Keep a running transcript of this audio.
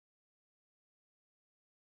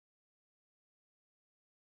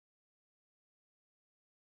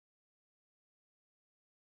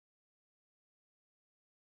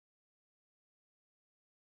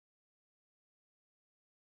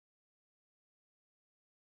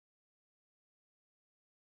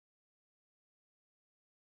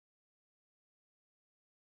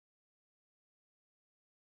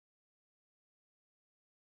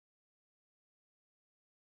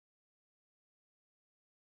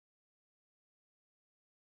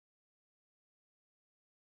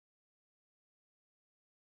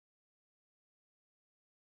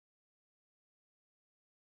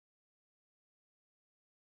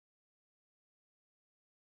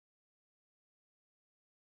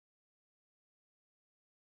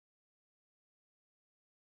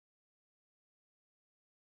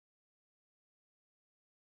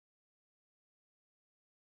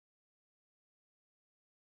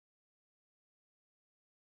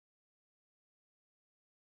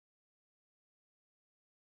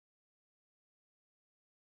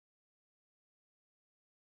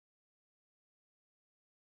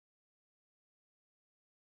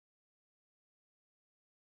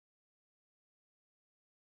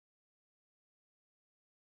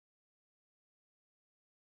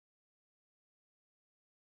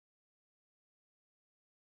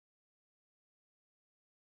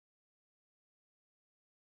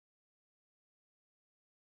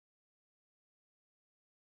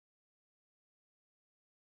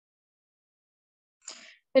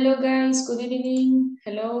Hello guys, good evening.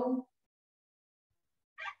 Hello.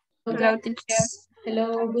 Hello, teacher.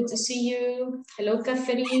 Hello, good to see you. Hello,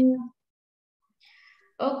 Catherine.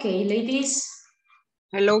 Okay, ladies.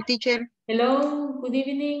 Hello, teacher. Hello, good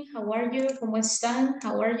evening. How are you? ¿Cómo están?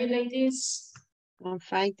 How are you, ladies? I'm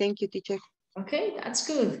fine, thank you, teacher. Okay, that's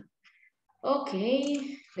good.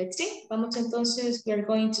 Okay, let's see. Vamos entonces, we are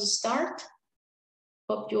going to start.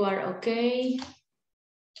 Hope you are okay.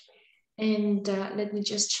 And let me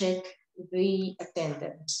just check the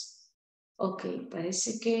attendance. Okay,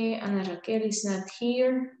 parece que Ana Raquel is not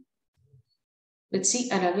here. Let's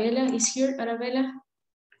see, Arabella is here, Arabella?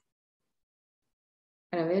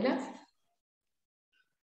 Arabella?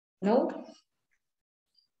 No?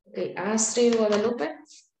 Okay, Astrid Guadalupe?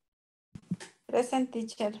 Present,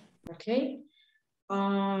 teacher. Okay.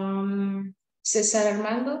 César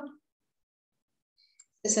Armando?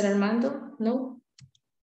 César Armando? No?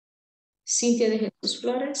 Cintia de Jesús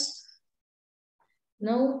Flores?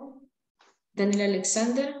 No? Daniel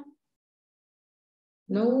Alexander?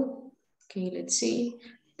 No? Okay, let's see.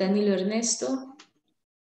 Danilo Ernesto?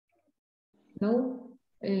 No?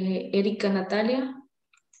 Erika Natalia?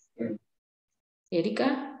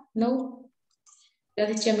 Erika? No?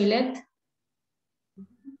 Gladys Yamilet?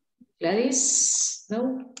 Gladys?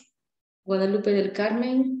 No? Guadalupe del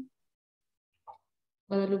Carmen?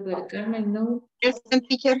 Guadalupe del Carmen, no? Present,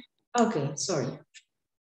 teacher. Okay, sorry.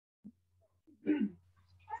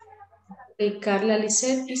 Okay, Carla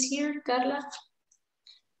Lisette is here. Carla?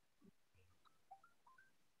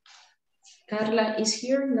 Carla is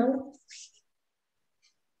here, no?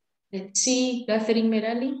 Let's see, Catherine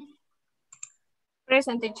Merali.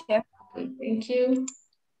 Present, teacher. Okay, thank you.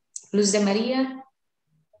 Luz de María.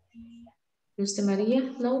 Luz de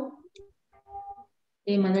María, no?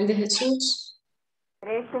 Manuel de Jesús.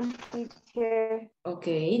 Present, teacher.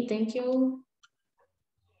 Okay, thank you.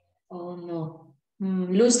 Oh, no.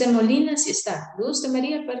 Luz de Molina, sí está. Luz de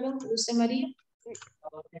María, perdón. Luz de María.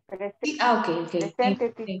 Sí, ok. Presente, Thank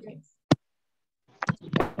you. teacher.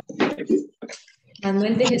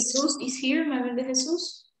 Manuel de Jesús is here. Manuel de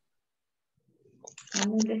Jesús.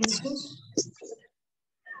 Manuel de Jesús.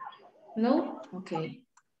 No? Okay.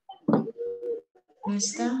 No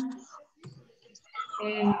está.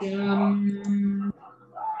 And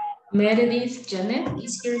Meredith Janet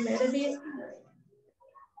is here. Meredith.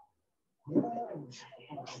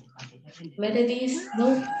 Meredith,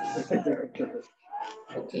 no.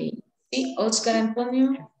 Okay. Sí, Oscar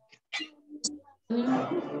Antonio.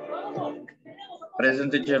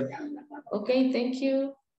 Present, teacher. Okay, thank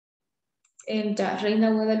you. And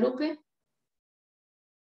Reina Guadalupe.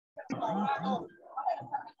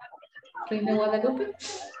 Reina Guadalupe?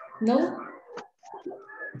 No?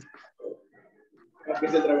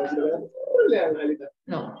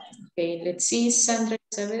 No. Okay, let's see. Sandra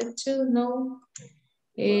Isabel too. No.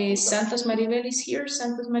 Santos Maribel is here.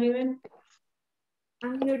 Santos Maribel.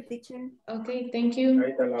 I'm your teacher. Okay, thank you.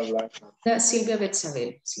 Silvia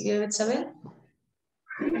Betzabel. Silvia Betzabel.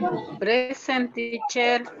 Present,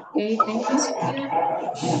 teacher. Okay, thank you, Silvia.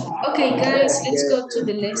 Okay, guys, let's go to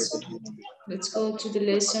the lesson. Let's go to the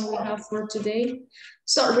lesson we have for today.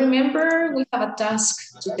 So remember, we have a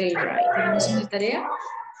task today, right? Tenemos una tarea.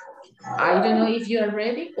 I don't know if you are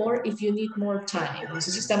ready or if you need more time. No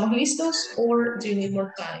sé si estamos listos or do you need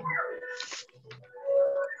more time?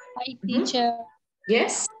 Hi, teacher.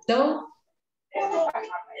 Yes, no?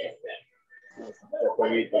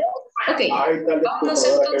 Ok, vamos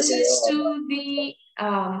entonces to the,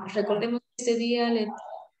 recordemos que este día le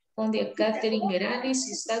pone a Catherine Merali,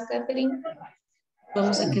 si está Catherine,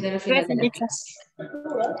 vamos a quedar al final de la clase.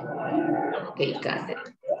 Ok,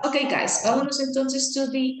 Catherine. Ok, guys, vámonos entonces to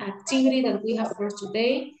the activity that we have for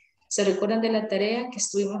today. ¿Se recuerdan de la tarea que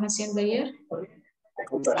estuvimos haciendo ayer?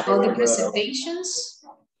 About the presentations.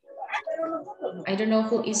 I don't know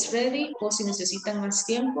who is ready o si necesitan más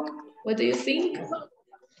tiempo. What do you think?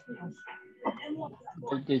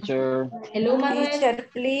 Hey, teacher. Hello, Manuel. Teacher,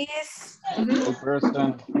 please. Hey,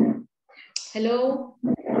 present. Hello.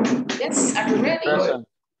 Yes, are you ready? Present.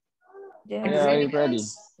 Yes. Yeah, I'm ready.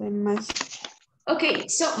 Okay,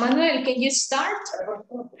 so Manuel, can you start?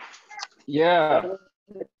 Yeah.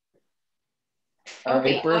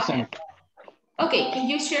 Okay. Hey, present. Okay, can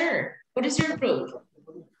you share? What is your group?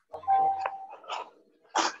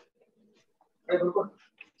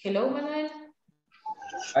 Hello, Manuel.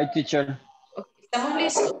 Hi, teacher. Okay, ¿estamos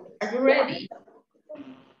listos? Are you ready?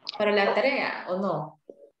 ¿Para la tarea o no?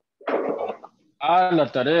 La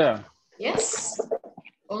tarea. Yes.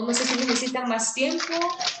 O no sé si necesitan más tiempo.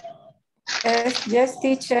 Yes,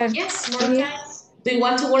 teacher. Yes, more time. Do you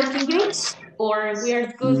want to work in groups or we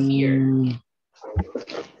are good here?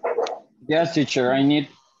 Yes, teacher, I need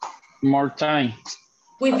more time.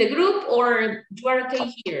 With the group or you are okay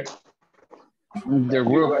here? The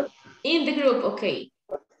group. In the group, okay.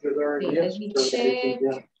 Okay, let me check.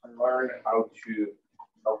 Yo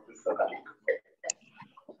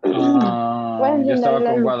estaba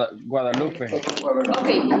con Guadalupe.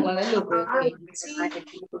 Okay, con Guadalupe, okay. Sí.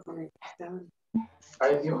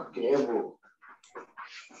 Ay, Dios, qué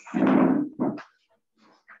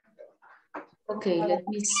Okay, let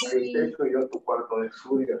me see.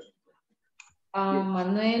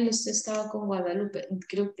 Manuel, usted estaba con Guadalupe.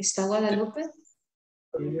 Creo que está Guadalupe.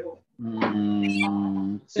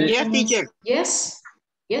 Sí. Yes, teacher. Yes?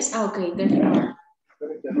 Yes? Ah, okay, there you are.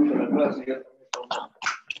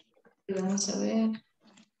 Vamos a ver.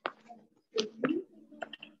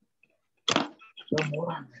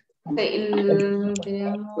 Okay,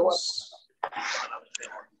 veamos.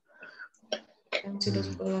 Veamos si los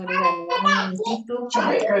puedo agregar. Un momentito.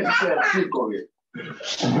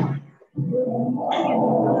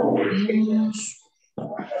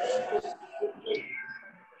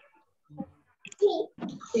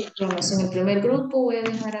 Vamos, en el primer grupo voy a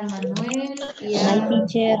dejar a Manuel y a... Hi,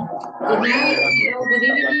 teacher. Good night, hello, good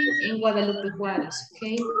evening, en Guadalupe Juárez, ¿ok?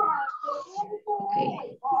 Ok,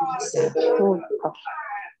 está.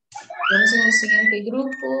 Vamos en el siguiente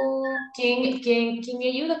grupo. ¿Quién me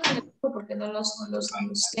ayuda con el grupo? Porque no los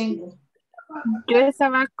tengo. Yo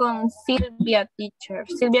estaba con Silvia, teacher.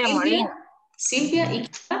 Silvia Molina. Silvia, ¿y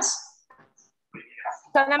quién más?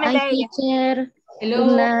 Solamente Hi, ella. teacher. Hello.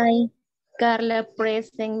 Good night. Carla,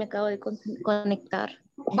 present. Me acabo de conectar.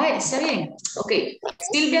 Vaya, está bien. Ok.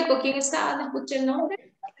 Silvia, ¿con quién estaba? ¿No escuché el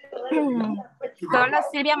nombre? Solo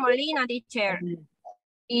Silvia Molina, teacher.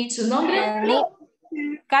 ¿Y su nombre?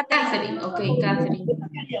 Catherine. Catherine. Ok, Catherine.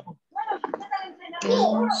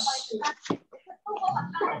 Veamos.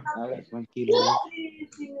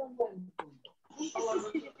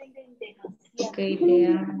 Ok,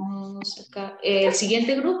 veamos acá. ¿El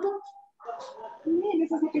siguiente grupo?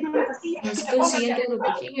 Necesito el siguiente grupo.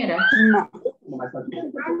 ¿Quién era?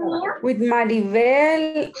 With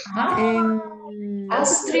Maribel Ajá.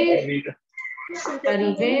 Astrid.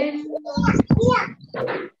 Maribel.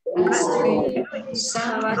 Astrid.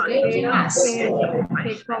 Sandra. ¿Quién más? que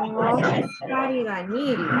con Oscar y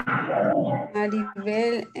Daniel.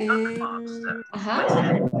 Maribel Ajá.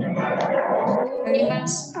 ¿Quién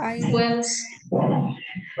más? Who else?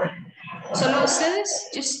 ¿Solo ustedes?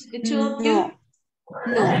 Just the two of you?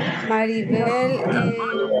 No, Maribel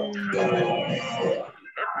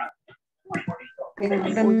I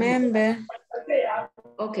don't remember.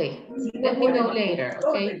 Okay, let me know later,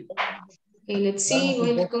 okay? Okay, let's see,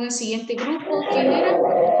 voy con el siguiente grupo. ¿Quién era?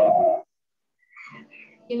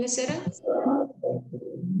 ¿Quiénes eran?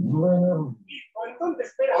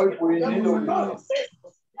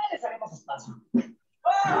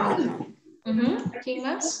 ¿Quién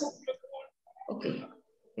más? Ok,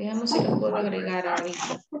 veamos si lo puedo agregar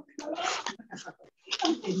ahorita.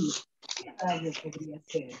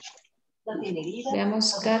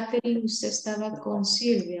 Veamos, Catherine, usted estaba con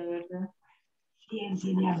Silvia, ¿verdad?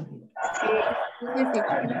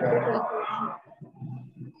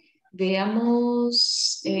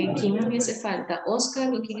 Veamos, ¿quién más me hace falta?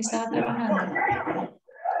 Oscar, ¿con quién estaba trabajando?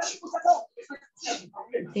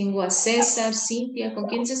 Tengo a César, Cintia, ¿con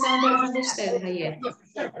quién se estaban trabajando ustedes ayer?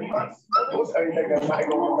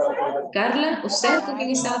 Carla, ¿usted con quién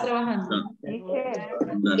estaba trabajando?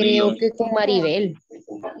 Creo que con Maribel.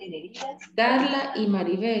 Carla y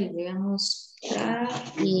Maribel, veamos.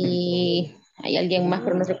 Y hay alguien más,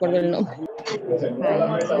 pero no recuerdo el nombre.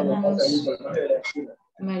 Vaya, veamos.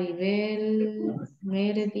 Maribel,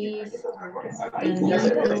 Meredith, Danilo.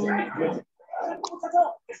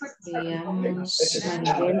 Veamos,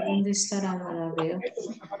 Maribel, ¿dónde estará? No la veo.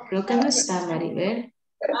 Creo que no está Maribel.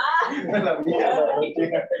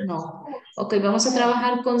 No. Ok, vamos a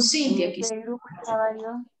trabajar con Cintia. Aquí. grupo estaba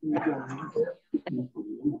yo?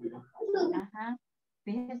 Ajá.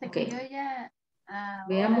 Fíjese Okay. que yo ya...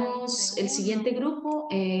 Veamos el siguiente grupo.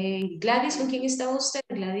 Gladys, ¿con quién estaba usted,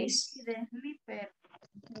 Gladys? De Slipper.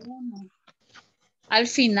 Al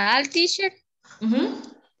final, teacher.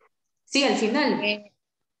 Sí, al final.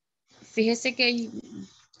 Fíjese que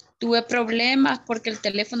tuve problemas porque el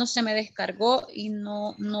teléfono se me descargó y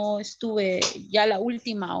no estuve ya la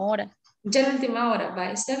última hora. Ya la última hora,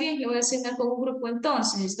 va, está bien, yo voy a asignar con un grupo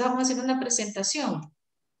entonces. Vamos a hacer una presentación.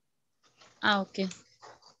 Ah, ok.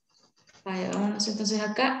 Vaya, vámonos entonces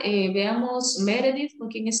acá. Veamos Meredith, ¿con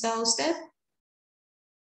quién estaba usted?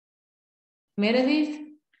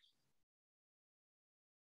 Meredith.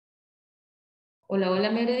 Hola,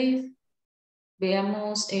 hola Meredith.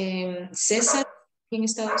 Veamos César, ¿quién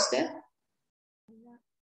estaba usted?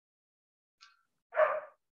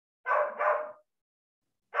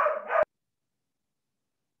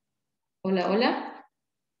 Hola, hola.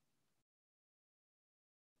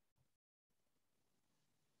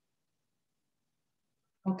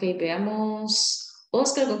 Ok, veamos.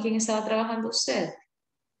 Oscar, ¿con quién estaba trabajando usted?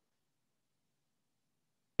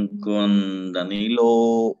 Con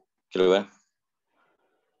Danilo, creo que.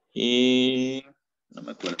 Y no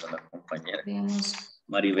me acuerdo la compañera. Veamos.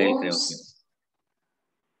 Maribel, creo que.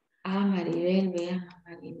 Maribel, vean,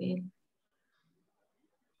 Maribel.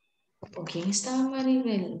 ¿Con quién estaba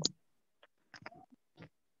Maribel?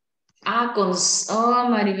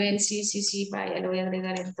 Maribel, sí, sí, sí, vaya, lo voy a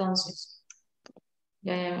agregar entonces.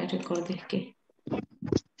 Ya me recordé que.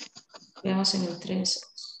 Veamos en el 3.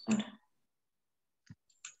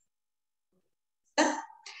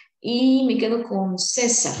 Y me quedo con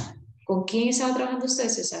César. ¿Con quién estaba trabajando usted,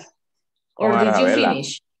 César? Con Or did you Arabella.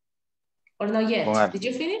 finish? Or not yet? Did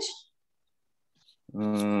you finish?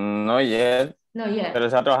 No yet, Not yet. pero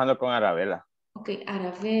está trabajando con Arabella. Okay,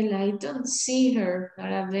 Arabella, I don't see her. No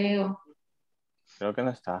la veo. Creo que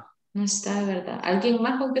no está. No está, ¿verdad? ¿Alguien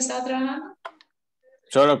más con que estaba trabajando?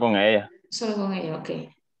 Solo con ella. Solo con ella, ok.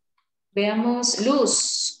 Veamos,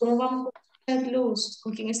 Luz. ¿Cómo vamos con usted, Luz?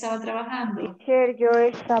 ¿Con quién estaba trabajando? Teacher, yo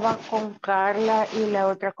estaba con Carla y la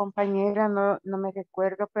otra compañera, no me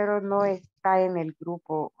recuerdo, pero no está en el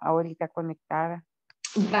grupo ahorita conectada.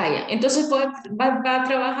 Vaya, entonces va a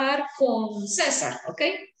trabajar con César, ¿ok?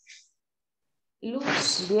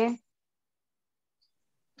 Luz. Bien.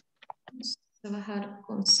 Vamos a trabajar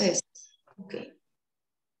con César, ok.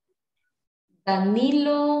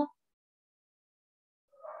 Danilo.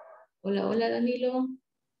 Hola, hola, Danilo.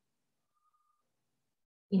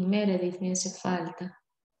 Y Meredith me hace falta.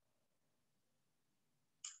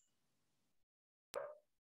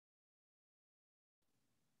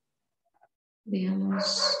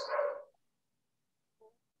 Veamos.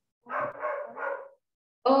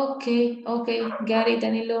 Ok, Gary,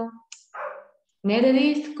 Danilo.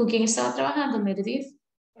 Meredith, ¿con quién estaba trabajando, Meredith?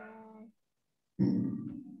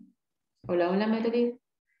 Hola, hola, Meredith.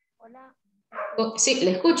 Hola. Sí,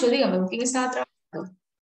 le escucho, dígame, ¿con quién estaba trabajando?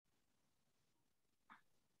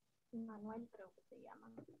 Manuel creo que se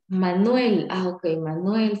llama. Manuel, ok,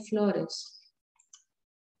 Manuel Flores.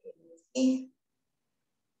 Sí.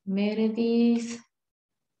 Meredith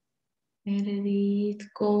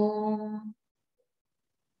con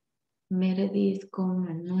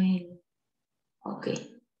Manuel. Ok.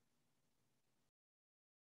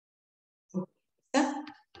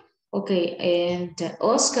 Okay, and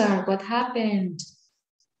Oscar, what happened?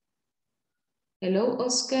 Hello,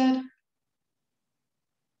 Oscar.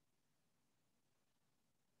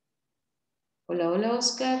 Hola, hola,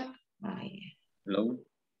 Oscar. Hello.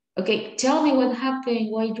 Okay, tell me what happened,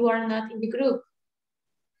 why you are not in the group.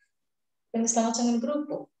 ¿Dónde estamos en el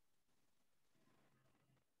grupo?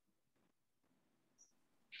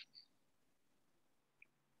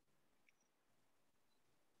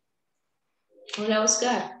 Hola,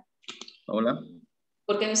 Oscar. Hola.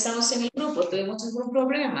 ¿Por qué no estamos en el grupo? ¿Tuvimos algún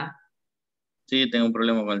problema? Sí, tengo un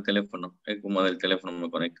problema con el teléfono. Es como del teléfono me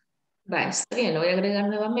conecta. Va, está bien, lo voy a agregar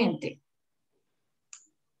nuevamente.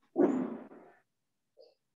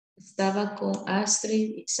 Estaba con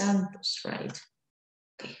Astrid y Santos, right?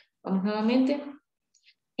 Okay, vamos nuevamente.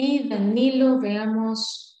 Y Danilo,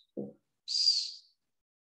 veamos. Ups.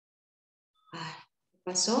 Ay, ¿qué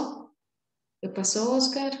pasó? ¿Qué pasó,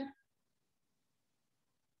 Oscar?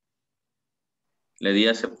 Le di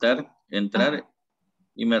a aceptar, entrar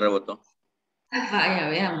y me rebotó. Vaya,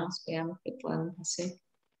 veamos qué podemos hacer.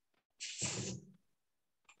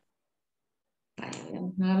 Vaya,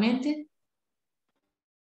 veamos nuevamente.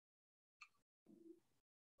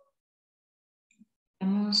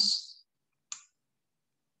 Veamos.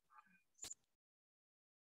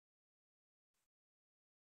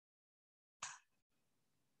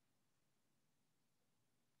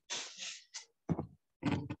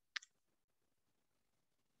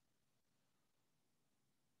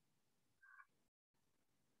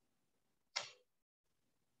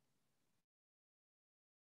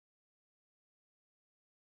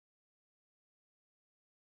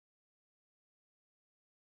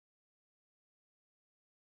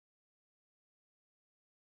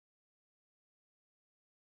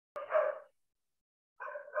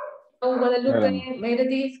 Oh, Guadalupe,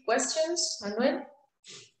 Meredith, questions, Manuel?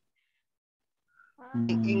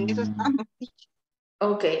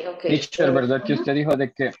 Ok. Teacher, ¿verdad que usted dijo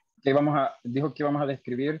de que íbamos a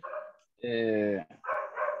describir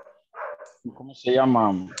 ¿cómo se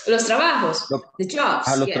llama? Los trabajos, the jobs,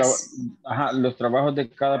 yes. Los trabajos de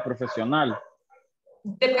cada profesional.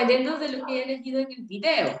 Dependiendo de lo que he elegido en el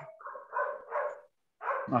video.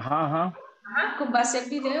 Ajá. Con base al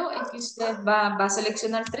video es que usted va a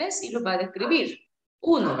seleccionar 3 y los va a describir.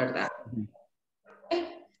 1, ¿verdad?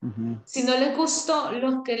 Si no les gustó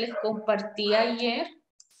los que les compartí ayer,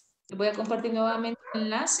 les voy a compartir nuevamente el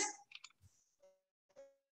enlace.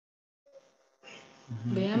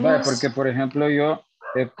 Veamos. Vale, porque por ejemplo yo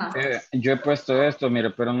he puesto esto, mire,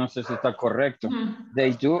 pero no sé si está correcto.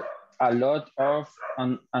 They do a lot of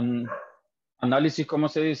análisis, ¿cómo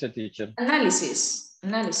se dice, teacher? Análisis.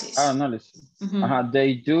 Análisis.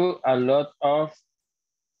 They do a lot of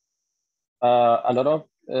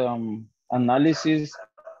analysis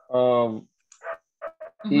of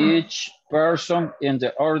each person in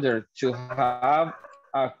the order to have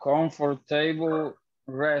a comfortable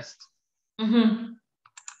rest.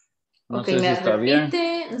 No sé si está bien.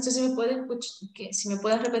 No sé si me puede escuchar, si me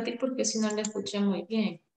puedes repetir porque si no le escuché muy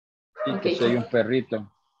bien. Sí, que soy un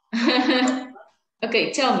perrito.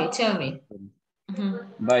 Okay, tell me.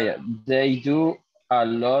 Vaya, they do a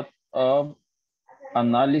lot of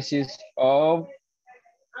analysis of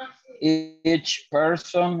each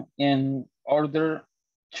person in order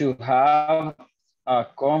to have a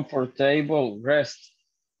comfortable rest.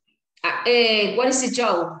 What is the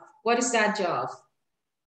job? What is that job?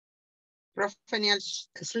 Professional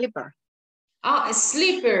sleeper.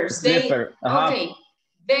 Sleepers. Sleeper. Okay.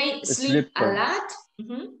 They sleep Sleeper. a lot.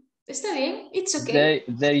 Está bien. It's okay.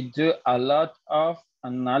 They do a lot of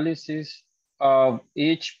analysis of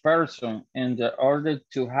each person in the order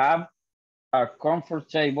to have a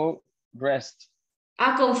comfortable rest.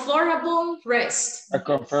 A comfortable rest. A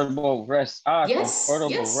comfortable rest. Yes,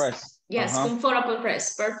 comfortable rest. Yes, comfortable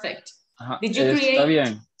rest. Perfect. Did you create? Está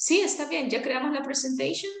bien. Sí, está bien. ¿Ya creamos la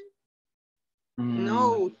presentation?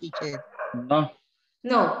 No, teacher. No.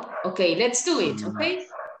 Okay, let's do it. Okay.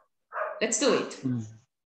 Let's do it.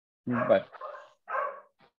 Bye.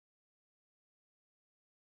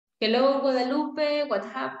 Hello, Guadalupe. What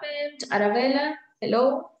happened? Arabella.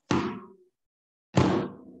 Hello.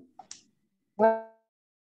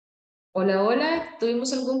 Hola.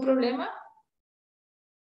 ¿Tuvimos algún problema?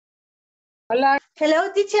 Hola.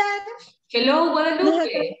 Hello, teacher. Hello,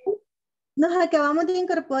 Guadalupe. Nos acabamos de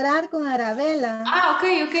incorporar con Arabella. Ok.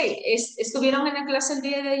 ¿Estuvieron en la clase el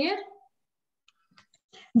día de ayer?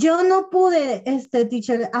 Yo no pude,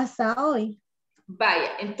 teacher, hasta hoy.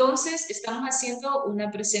 Vaya, entonces estamos haciendo una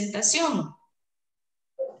presentación.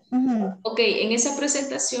 Ok, en esa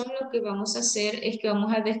presentación lo que vamos a hacer es que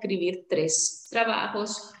vamos a describir 3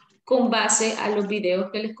 trabajos con base a los videos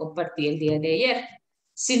que les compartí el día de ayer.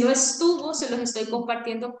 Si no estuvo, se los estoy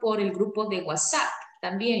compartiendo por el grupo de WhatsApp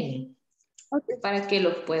también, para que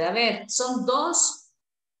los pueda ver. Son 2.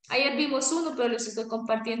 Ayer vimos uno, pero les estoy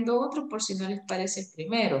compartiendo otro por si no les parece el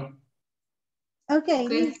primero. Ok,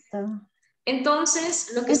 listo.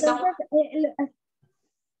 Entonces, lo que estamos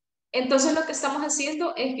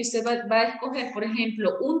haciendo es que usted va a escoger, por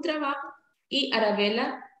ejemplo, un trabajo y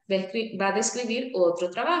Arabella va a describir otro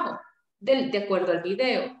trabajo de acuerdo al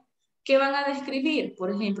video. ¿Qué van a describir?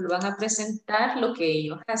 Por ejemplo, van a presentar lo que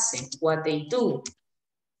ellos hacen, what they do.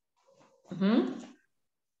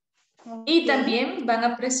 Y también van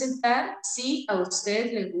a presentar si a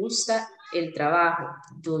usted le gusta el trabajo.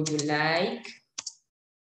 Do you like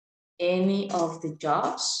any of the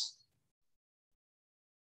jobs?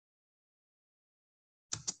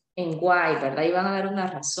 En why, ¿verdad? Y van a dar una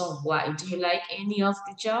razón. Why? Do you like any of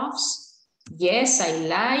the jobs? Yes, I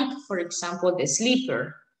like, for example, the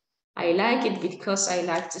sleeper. I like it because I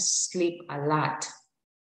like to sleep a lot.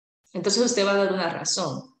 Entonces usted va a dar una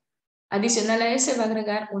razón. Adicional a ese va a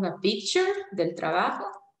agregar una picture del trabajo.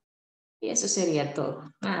 Y eso sería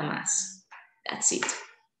todo. Nada más. That's it.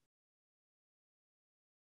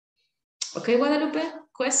 Okay, Guadalupe?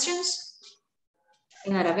 Questions?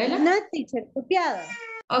 ¿En Arabella? No, teacher, copiado.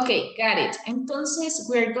 Okay, got it. Entonces,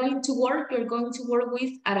 we're going to work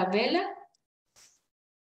with Arabella.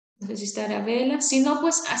 No sé si está Arabella. Si no,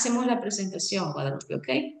 pues hacemos la presentación, Guadalupe, ¿ok?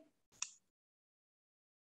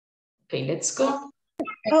 Okay, let's go.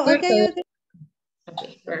 Okay.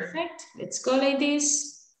 Okay, perfect. Let's go,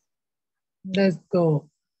 ladies. Let's go.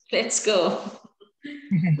 Let's go.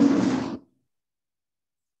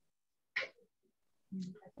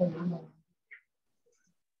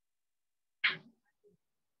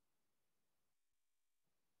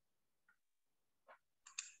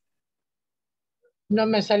 No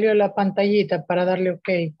me salió la pantallita para darle OK.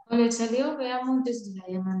 ¿No le salió? Veamos desde la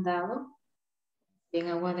haya mandado. Bien,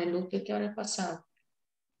 a Guadalupe, ¿qué habrá pasado?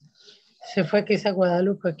 Se fue quizá a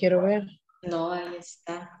Guadalupe, quiero ver. No, ahí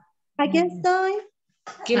está. Aquí estoy.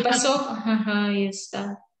 ¿Qué pasó? Ajá, ahí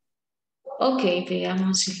está. Ok,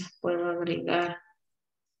 veamos si las puedo agregar.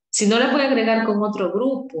 Si no las voy a agregar con otro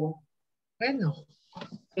grupo. Bueno.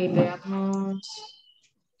 Ok, veamos.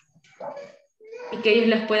 Y que ellos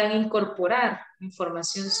les puedan incorporar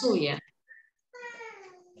información suya.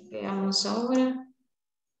 Veamos ahora.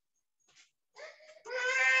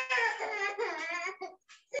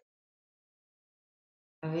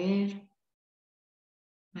 A ver.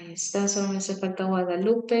 Ahí está, solo me hace falta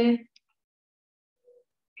Guadalupe.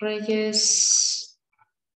 Reyes.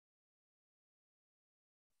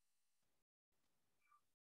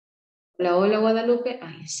 Hola, hola Guadalupe.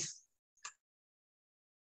 Ahí está.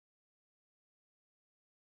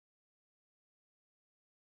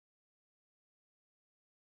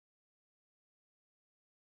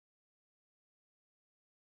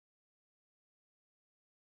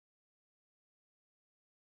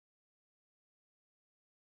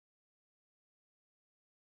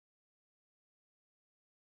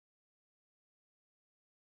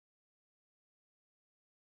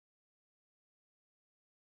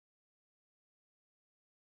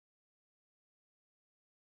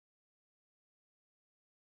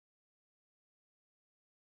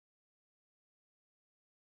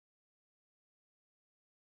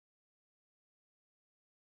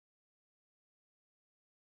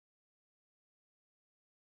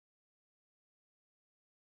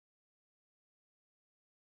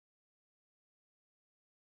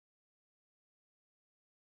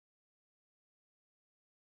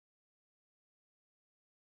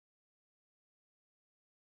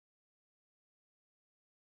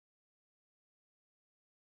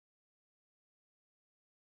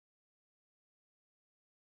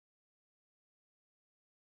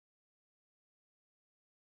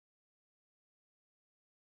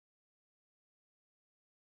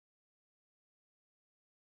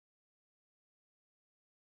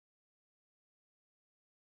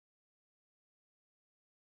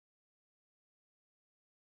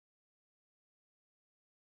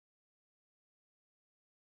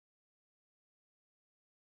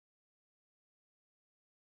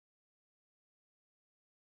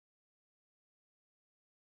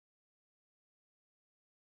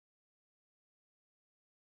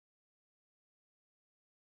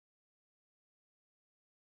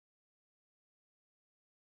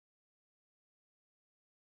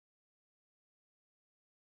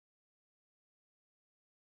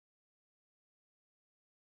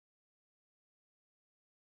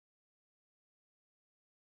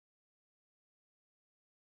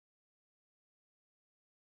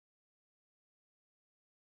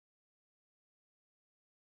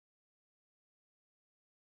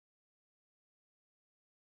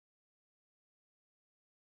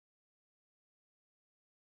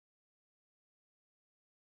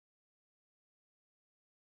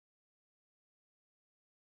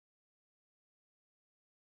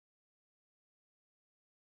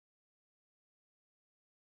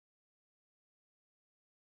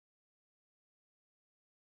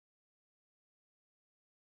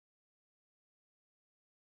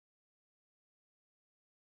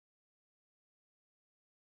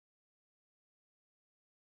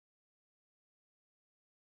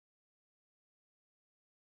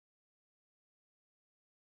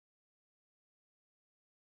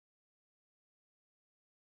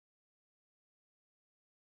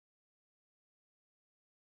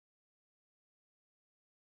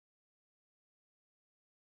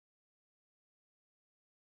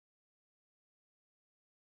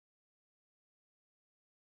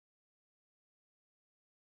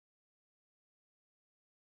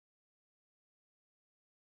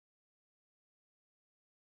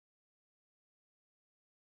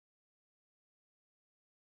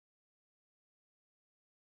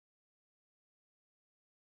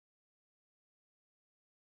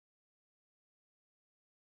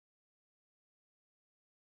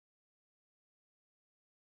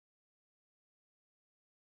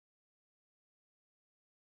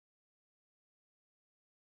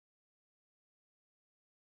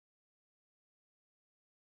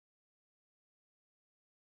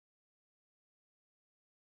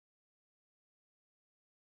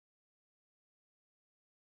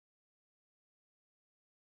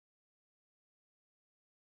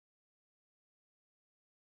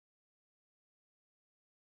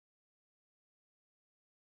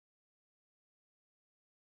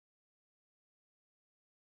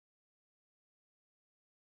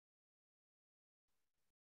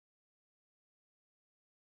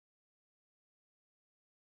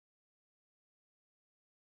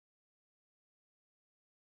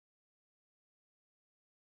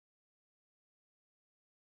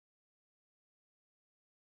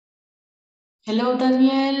 Hello,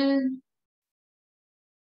 Daniel.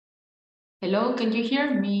 Hello, can you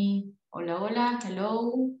hear me? Hola, hola,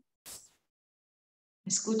 hello. ¿Me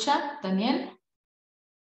escucha, Daniel?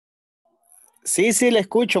 Sí, sí, le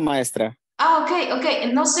escucho, maestra. Ah,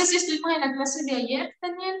 ok. No sé si estuvimos en la clase de ayer,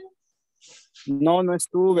 Daniel. No, no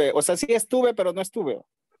estuve. O sea, sí estuve, pero no estuve.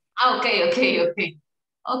 Ah, ok.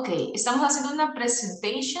 Ok, estamos haciendo una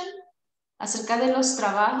presentation acerca de los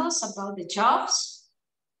trabajos, about the jobs,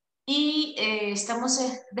 y estamos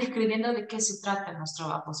describiendo de qué se tratan los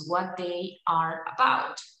trabajos, what they are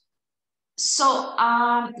about. So,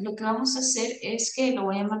 lo que vamos a hacer es que lo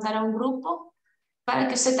voy a mandar a un grupo para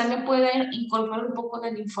que usted también pueda incorporar un poco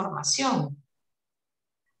de la información.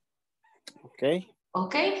 Ok.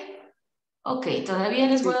 ¿Ok? Ok, todavía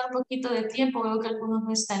les voy a dar un poquito de tiempo, veo que algunos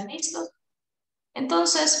no están listos.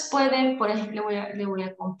 Entonces pueden, por ejemplo, le voy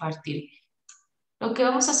a compartir. Lo que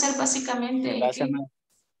vamos a hacer básicamente es Gracias, que maestra.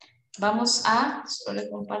 vamos a, solo le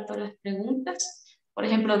comparto las preguntas. Por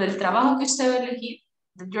ejemplo, del trabajo que usted va a elegir,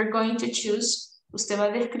 that you're going to choose, usted va a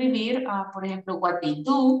describir, por ejemplo, what they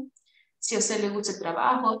do, si a usted le gusta el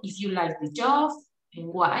trabajo, if you like the job, and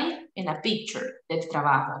why, en a picture del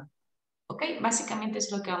trabajo. ¿Ok? Básicamente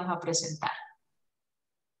es lo que vamos a presentar.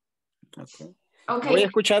 Okay. Ok. Voy a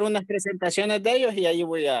escuchar unas presentaciones de ellos y ahí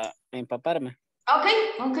voy a empaparme.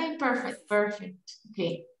 Ok, perfect.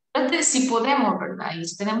 Ok. Entonces, si podemos, ¿verdad? Y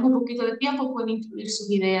si tenemos un poquito de tiempo, pueden incluir sus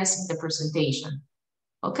ideas en la presentation.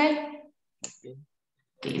 Ok.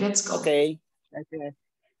 Ok, let's go. Ok. Gracias.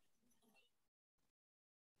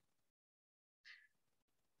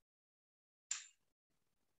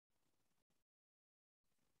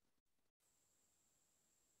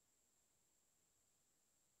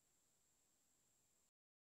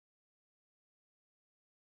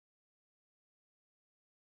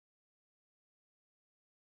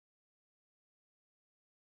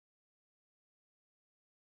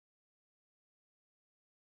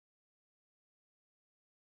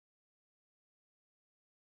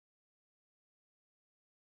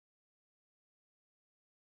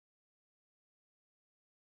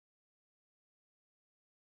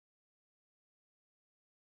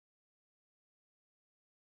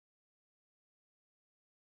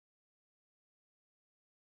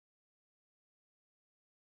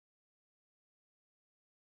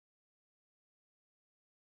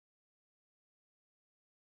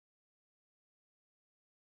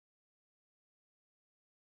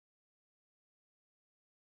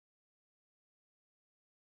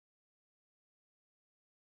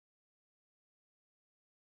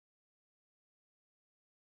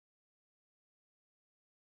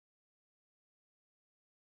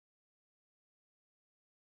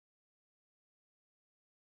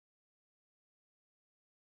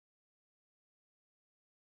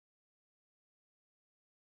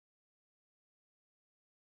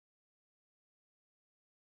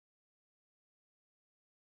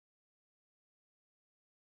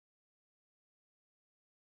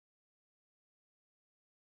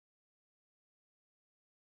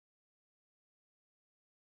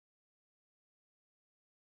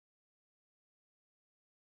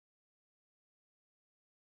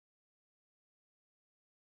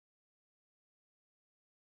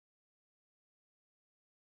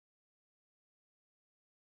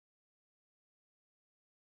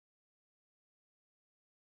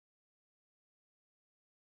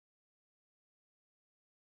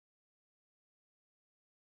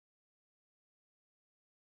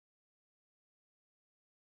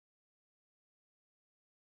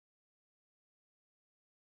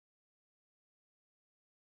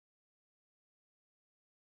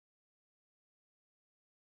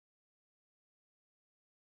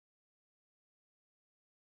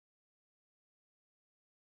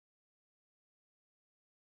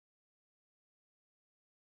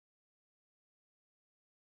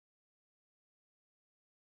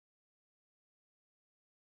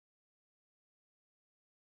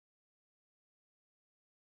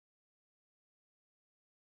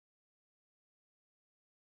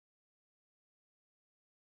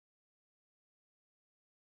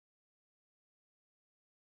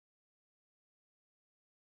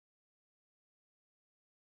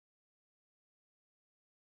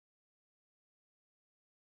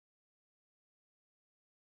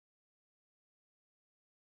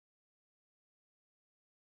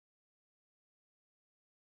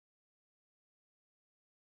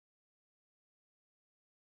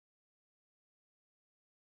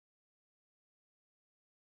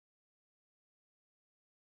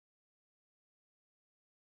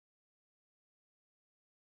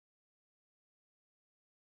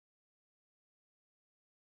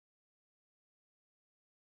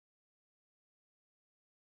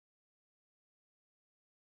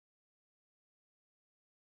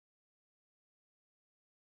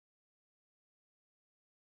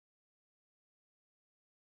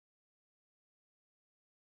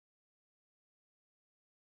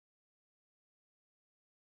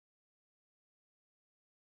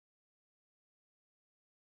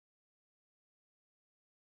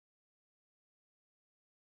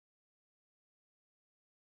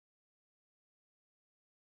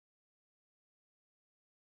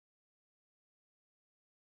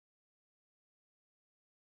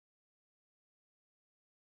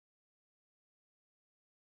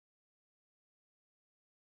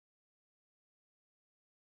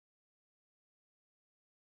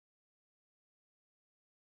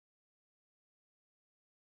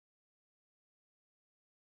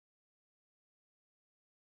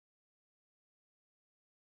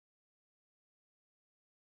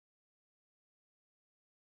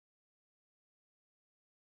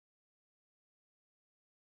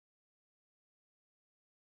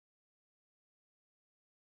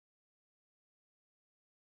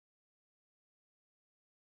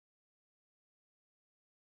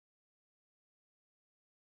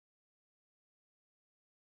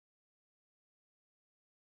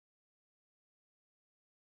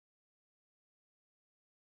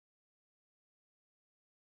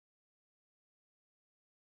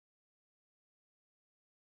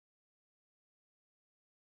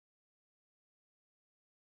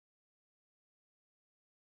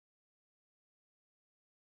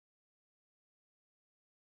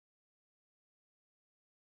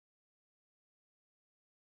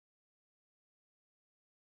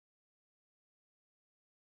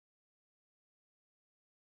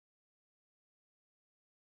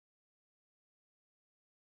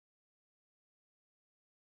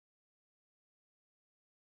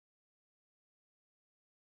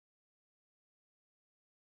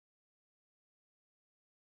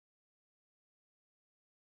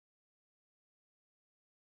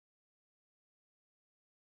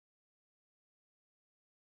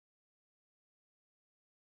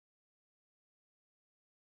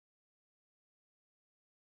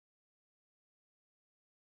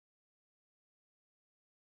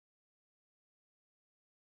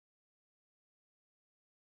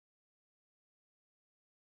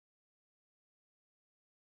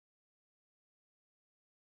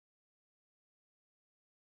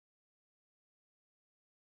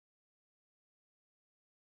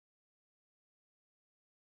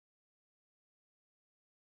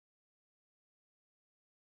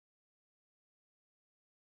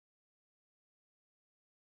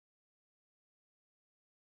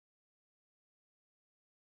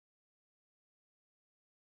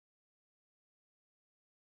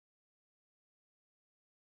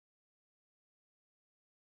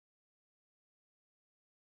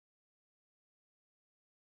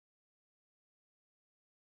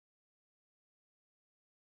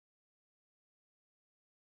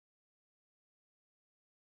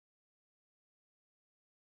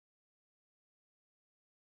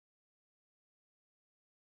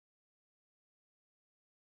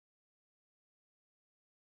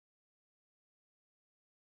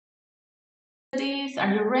 Meredith,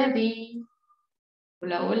 are you ready?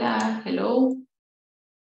 Hola, hola, hello.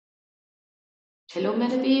 Hello,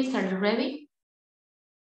 Meredith, are you ready?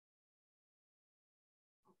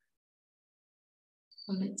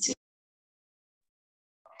 Let's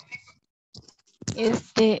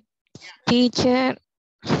see. Teacher,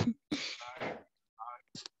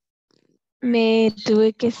 me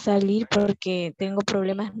tuve que salir porque tengo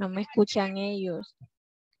problemas, no me escuchan ellos.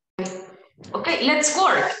 Ok, let's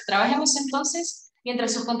work. Trabajemos entonces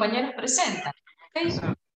mientras sus compañeros presentan. Ok.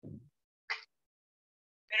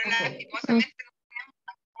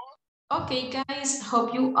 Okay, guys,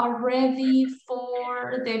 hope you are ready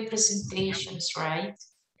for the presentations, right?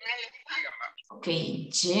 Okay,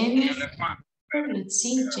 Jennifer, let's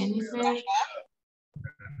see, Jennifer.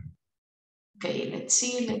 Okay, let's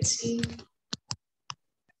see.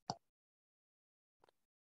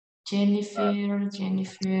 Jennifer.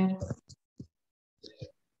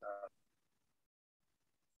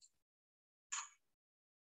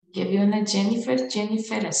 Que había una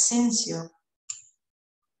Jennifer Asensio.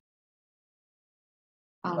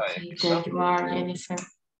 Okay, there you are, Jennifer.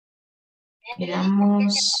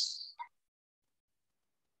 Miramos.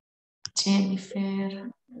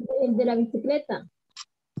 Jennifer. El de la bicicleta.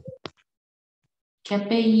 ¿Qué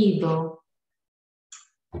apellido?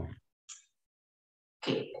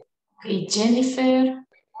 Okay, Jennifer.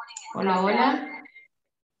 Hola, hola.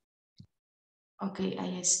 Ok,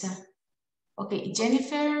 ahí está. Ok,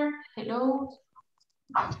 Jennifer, hello.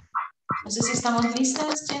 No sé si estamos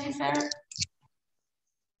listas, Jennifer.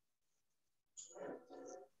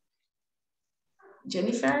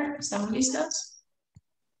 Jennifer, ¿estamos listas?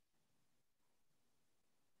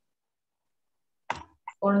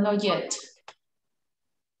 Or not yet.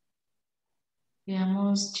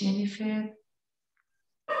 Veamos, Jennifer.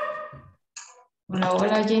 Hola,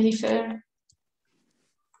 hola, Jennifer.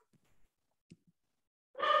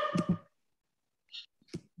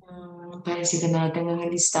 Parece que no la tengo en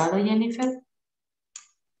el listado, Jennifer.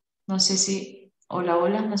 No sé si... Hola,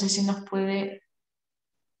 hola, no sé si nos puede...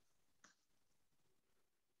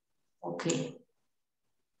 Ok.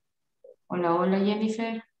 Hola, hola,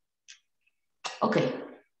 Jennifer. Ok.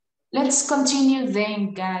 Let's continue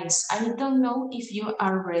then, guys. I don't know if you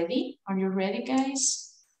are ready. Are you ready,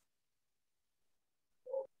 guys?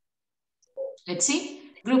 Let's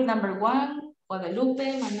see. Group number 1,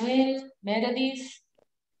 Guadalupe, Manuel, Meredith.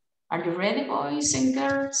 Are you ready, boys and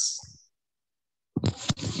girls?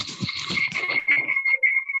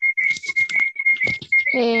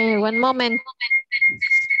 One moment.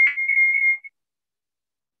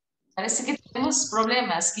 Parece que tenemos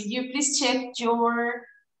problemas. Can you please check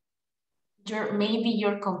maybe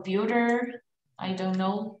your computer? I don't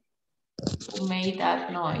know who made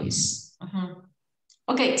that noise.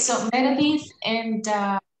 Okay, so Meredith and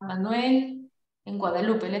Manuel and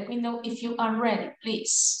Guadalupe, let me know if you are ready,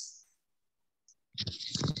 please.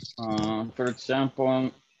 For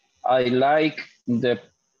example, I like the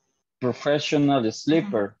professional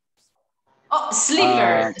sleeper. Oh,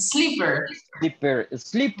 sleeper. Sleeper.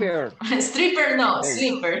 Stripper, no, Hey.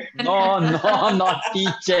 sleeper. No, not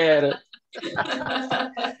teacher.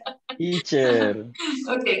 Teacher.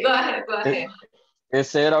 Okay, go ahead.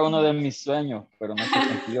 Ese era uno de mis sueños, pero no se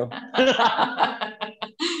cumplió.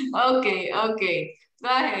 Okay. Go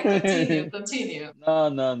ahead, continue.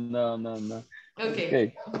 No.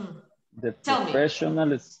 Okay. The Tell me.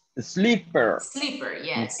 professional sleeper. Sleeper,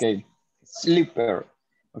 yes. Okay, sleeper.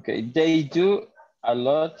 Okay, they do a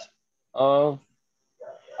lot of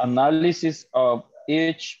analysis of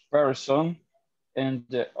each person in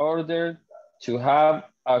the order to have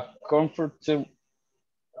a comfortable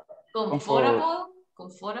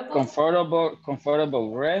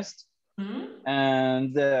rest.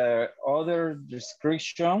 And the other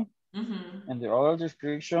description,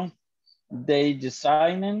 they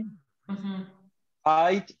designing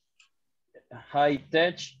high-tech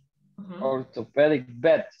orthopedic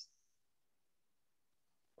beds.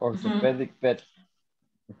 Okay.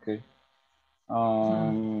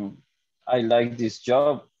 I like this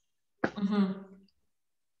job.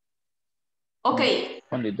 Okay.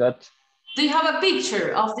 Only that. Do you have a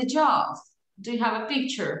picture of the job? Do you have a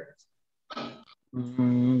picture?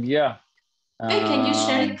 Yeah. Okay, can you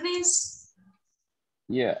share it, please?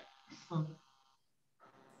 Yeah.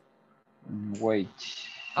 Wait.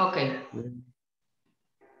 Okay.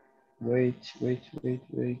 Wait.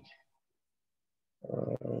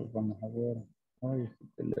 Vamos a ver. Ay, este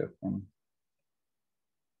teléfono.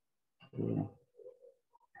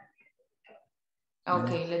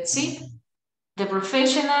 Okay, let's see. The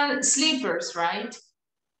professional sleepers, right?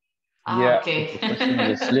 Yeah, Okay.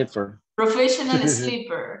 professional sleeper. Professional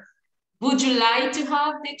sleeper. Would you like to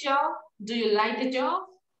have the job? Do you like the job?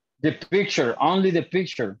 The picture, only the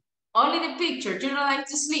picture. Only the picture. You don't like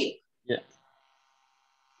to sleep? Yeah.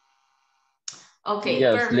 Okay,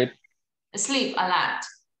 yeah, perfect. sleep. Sleep a lot.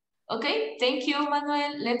 Okay, thank you,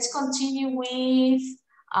 Manuel. Let's continue with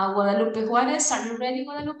Guadalupe Juarez. Are you ready,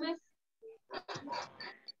 Guadalupe?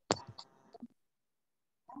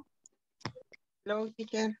 Hello,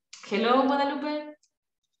 teacher. Hello, Guadalupe.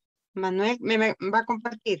 Manuel, ¿me va a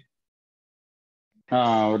compartir?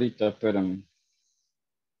 Ahorita, espérame.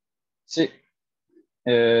 Sí.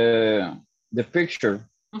 The picture.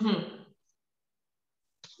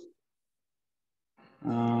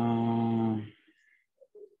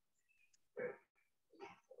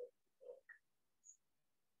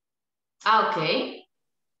 Okay.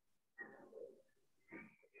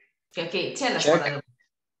 Okay, tell us, Guadalupe.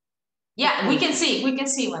 Yeah, we can see,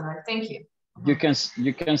 Manuel. Thank you. You can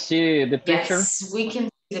see the picture? Yes, we can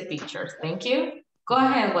see the picture. Thank you. Go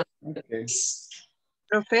ahead. Okay.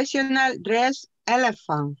 Professional dress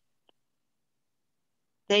elephant.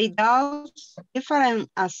 They do different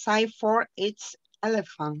aside for each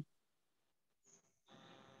elephant.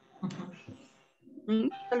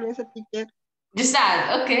 Tal vez a teacher. Just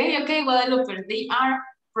that. Okay, okay, Guadalupe. They are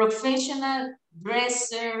professional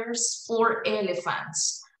dressers for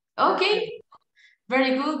elephants. Okay.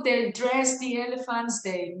 Very good. They dress the elephants.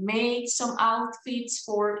 They make some outfits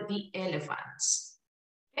for the elephants.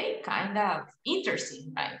 Okay, kind of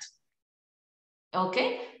interesting, right?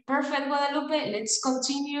 Okay, perfect, Guadalupe. Let's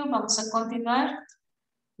continue. Vamos a continuar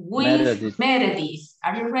with Meredith.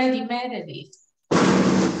 Are you ready, Meredith?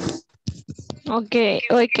 Okay,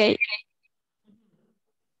 okay.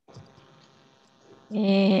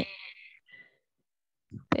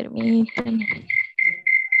 Permítanme.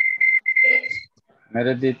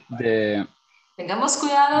 Meredith, Tengamos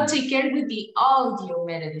cuidado, take care with the audio,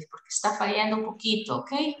 Meredith, porque está fallando un poquito,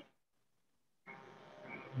 ¿ok?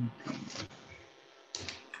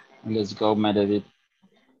 Let's go, Meredith.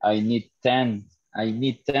 I need 10. I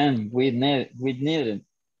need 10. We need it.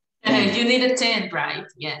 You need a 10, right?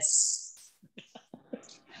 Yes.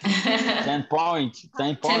 10 points.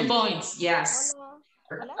 10 points. 10 points, yes.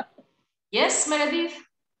 Hola. Yes, Meredith?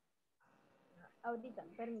 Ahorita,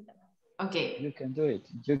 permítame. Okay. You can do it.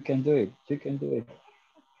 You can do it. You can do it.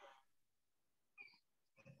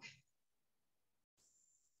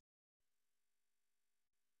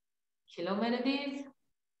 Hello, Meredith.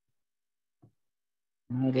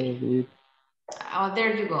 Meredith. Oh,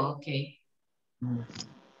 there you go. Okay.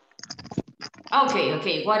 Okay,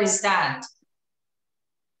 okay. What is that?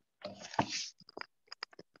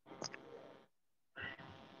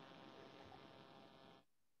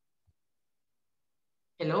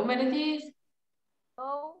 Hello, Meredith.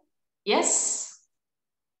 Oh. Yes.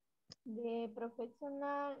 The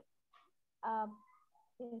professional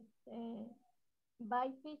by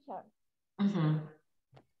feature.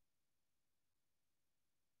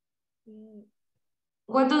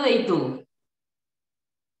 What do they do?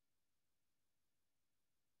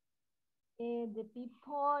 The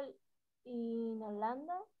people in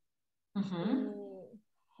Orlando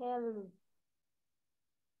help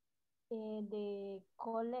the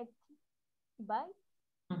collect bikes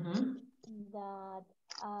that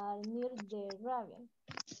are near the river.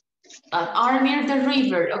 Are near the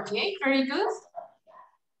river. Okay, very good.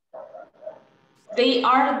 They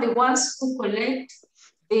are the ones who collect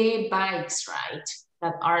the bikes, right?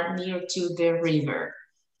 That are near to the river.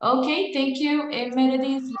 Okay, thank you,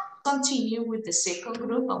 Meredith. Let's continue with the second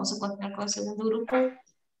group. Vamos a continuar con el segundo grupo.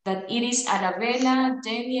 That it is Arabella,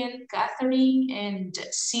 Daniel, Catherine, and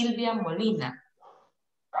Silvia Molina.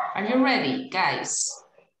 Are you ready, guys?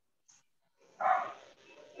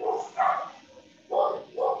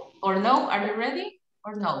 Or no? Are you ready?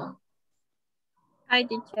 Or no? Hi,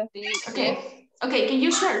 teacher. Okay. Okay, can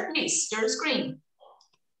you share, please, your screen?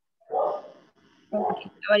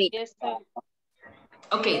 Okay, Yes, sir.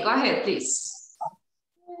 Okay, go ahead, please.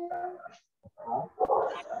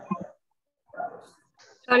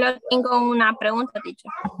 Solo tengo una pregunta, teacher.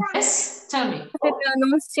 Yes, tell me. ¿Cómo se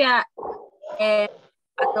pronuncia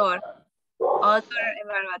evaluador? Other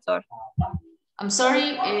evaluador. I'm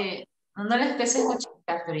sorry, no les empecé a escuchar,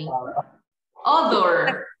 Catherine.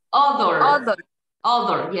 Other,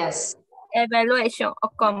 yes. Evaluation, ¿o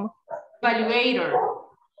cómo? Evaluator.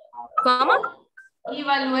 ¿Cómo?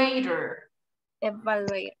 Evaluator.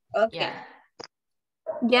 Evaluator, ok. Yeah.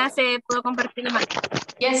 Ya se pudo compartir la imagen.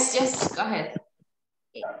 Yes, yes, go ahead.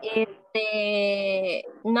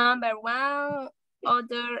 Number one,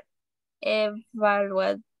 other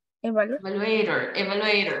evaluator.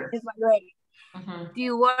 Evaluator.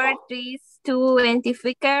 You were these two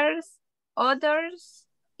identifiers others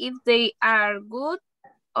if they are good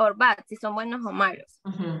or bad, si son buenos o malos.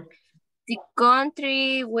 The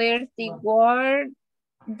country where the world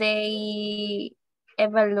they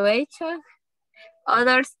evaluation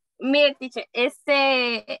others. Mire, teacher,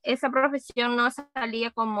 esa profesión no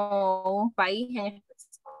salía como un país en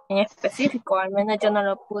específico, al menos yo no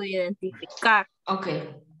lo pude identificar. Ok.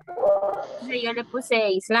 Entonces yo le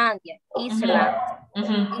puse Islandia, Island.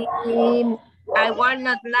 Y I would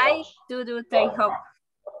not like to do take-home.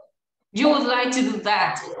 You would like to do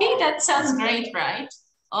that. Okay, that sounds great, right?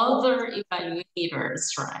 Other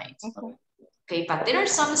evaluators, right? Okay, but there are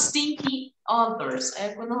some stinky odors.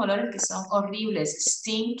 Hay algunos olores que son horribles.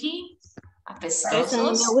 Stinky, apestosos. Eso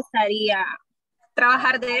no me gustaría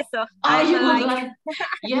trabajar de eso. Oh, you would like.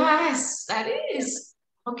 Yes, that is.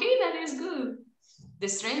 Okay, that is good. The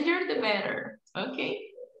stranger, the better.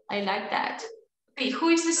 Okay, I like that. Okay, who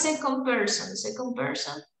is the second person? The second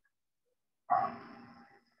person?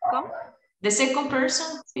 ¿Cómo? The second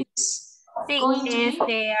person is going to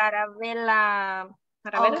be? Arabella.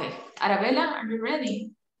 Okay, Arabella, are you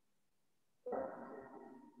ready?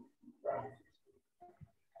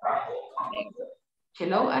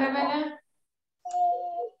 Hello, Arabella.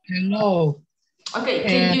 Hello. Okay,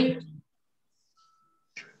 can you...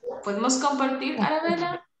 ¿Podemos compartir,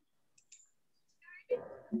 Arabella?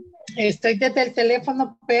 Estoy desde el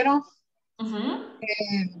teléfono, pero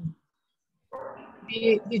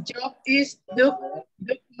the job is Duke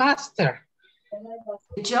Master.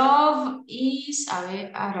 The job is, a ver,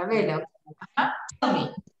 Arabella. Tell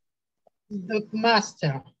me. Duke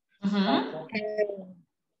Master.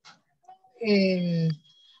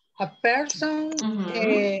 A person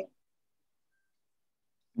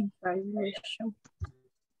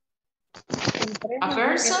a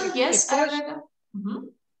person, yes, Arabella.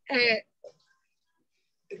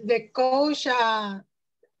 The coach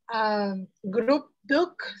group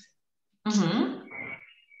Duke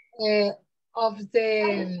of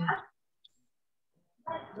the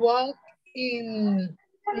walk in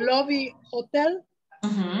lobby hotel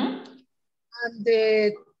and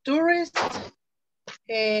the tourists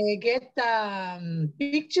get a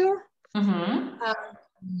picture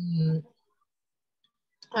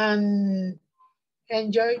and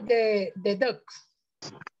enjoy the ducks.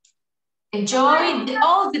 Enjoy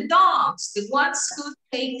all the dogs, the ones who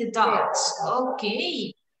take the dogs.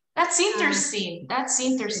 Okay, that's interesting. That's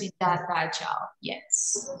interesting, that job.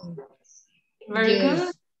 Yes. Very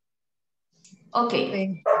good.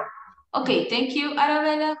 Okay. Okay, thank you,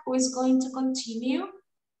 Arabella. Who is going to continue?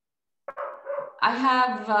 I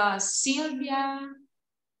have Sylvia.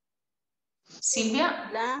 Sylvia,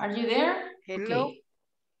 are you there? Hello. Okay.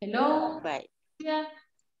 Hello. Bye. Yeah.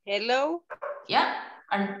 Hello. Yeah.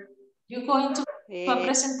 Are you going to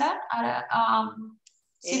presentar?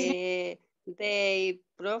 The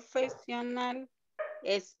professional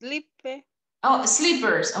sleeper. Oh,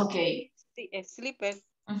 sleepers. Okay. Sleeper.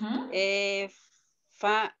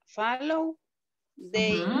 Follow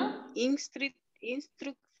the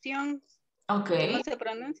instructions. Okay. ¿Cómo se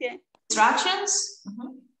pronuncia? Instructions.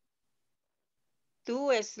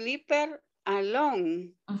 To sleeper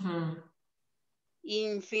alone.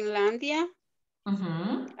 In Finlandia,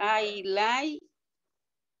 I like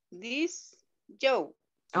this job.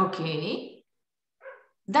 Okay.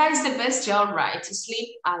 That is the best job, right? To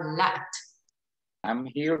sleep a lot. I'm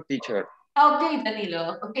here, teacher. Okay,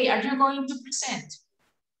 Danilo. Okay, are you going to present?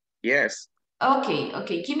 Yes. Okay,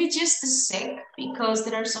 okay. Give me just a sec because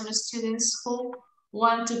there are some students who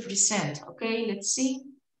want to present. Okay, let's see.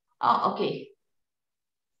 Oh, okay.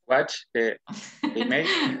 Watch the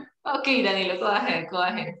email. Okay, Danilo, go ahead, go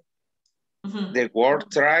ahead. The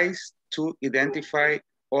word tries to identify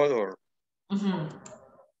other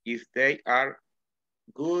if they are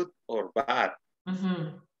good or bad.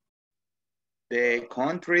 The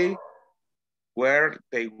country where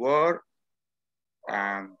they were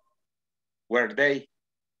and where they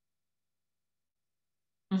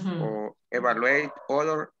or evaluate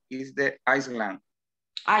other is the Iceland.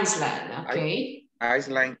 Iceland, okay.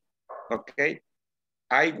 Iceland, okay.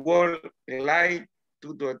 I would like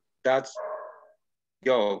to do that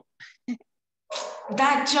job.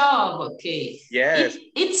 That job, okay. Yes.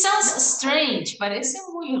 It sounds strange, parece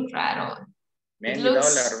muy raro. Many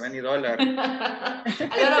dollars. A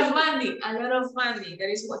lot of money, that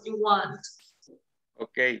is what you want.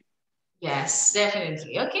 Okay. Yes,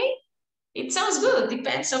 definitely, okay. It sounds good,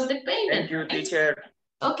 depends on the payment. Thank you, teacher.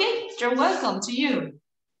 Okay, you're welcome to you.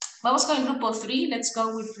 Vamos con el grupo 3, let's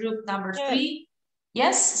go with group number 3.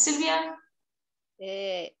 Yes, Silvia?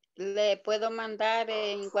 Le puedo mandar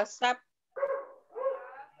en WhatsApp.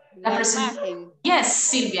 Yes,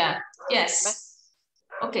 Silvia. Yes.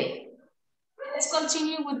 Okay. Let's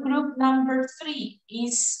continue with group number 3.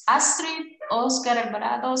 Is Astrid, Oscar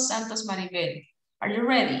Alvarado, Santos Maribel. Are you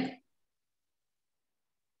ready?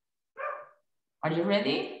 Are you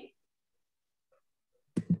ready?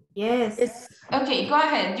 Yes. Okay, go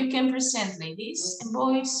ahead. You can present, ladies and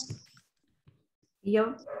boys.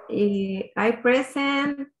 Yo, I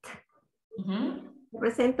present.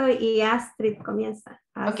 Presento y Astrid comienza.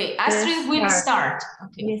 Okay, Astrid will start.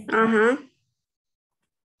 Okay.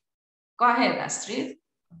 Go ahead, Astrid.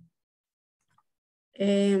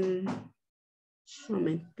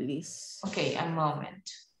 Moment, please. Okay, a moment.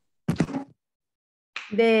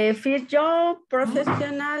 The first job,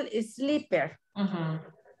 professional sleeper.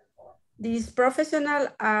 These professionals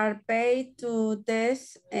are paid to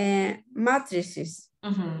test matrices,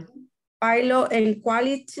 pilot and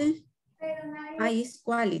quality. Is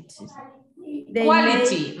quality. They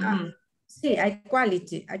Quality. Sí, hay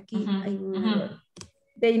quality. Aquí hay un error.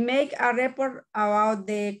 They make a report about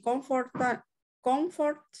the comfort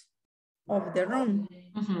of the room.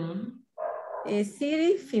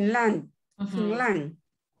 City, Finland. Finland.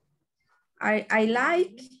 I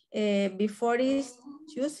like before it's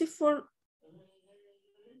useful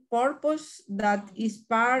purpose that is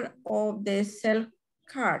part of the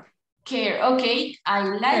self-care. Care, okay. I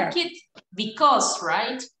like it because,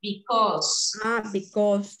 right? Because.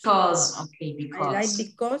 Because, okay, because. I like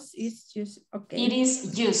because it's just, okay. It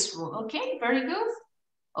is useful, okay, very good.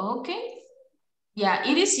 Okay. Yeah,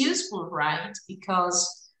 it is useful, right?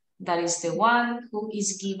 Because that is the one who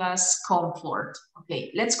is give us comfort.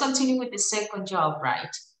 Okay, let's continue with the second job, right?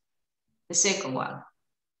 The second one.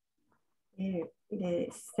 The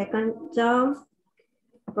second job,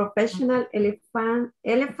 professional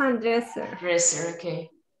elephant dresser. Dresser, okay.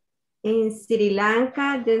 In Sri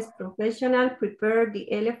Lanka, this professional prepared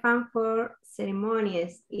the elephant for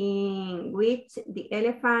ceremonies in which the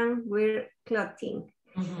elephant wear clothing.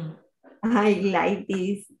 I like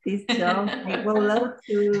this job. I would love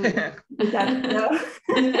to do that job.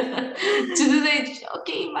 To do the,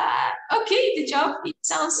 okay, the job, it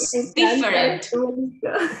sounds different.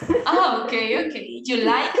 Oh, okay. You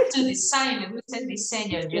like to design, we said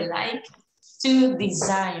designer, you like to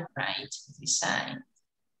design, right? Design.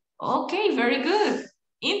 Okay, very good.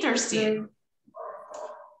 Interesting.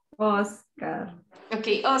 Oscar.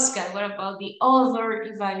 Okay, Oscar, what about the other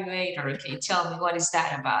evaluator? Okay, tell me, what is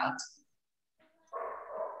that about?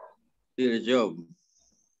 Your job.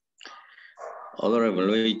 Other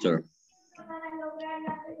evaluator.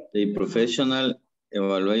 The professional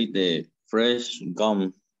evaluate the fresh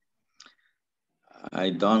gum.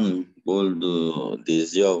 I don't will do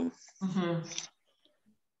this job.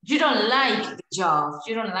 You don't like the job.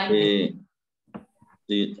 You don't like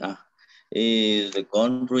is the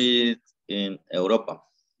country in Europa.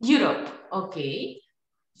 Europe, ok.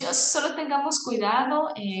 Solo tengamos cuidado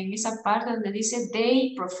en esa parte donde dice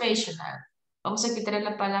they professional. Vamos a quitar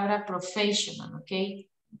la palabra professional, ok.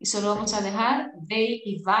 Y solo vamos a dejar they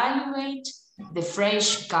evaluate the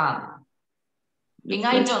fresh gum. And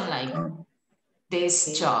I don't like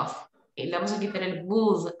this job. Okay, le vamos a quitar el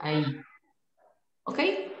would ahí. Ok.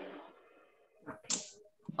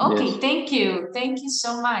 Okay, yes. Thank you. Thank you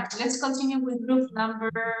so much. Let's continue with group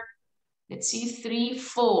number, let's see, 3,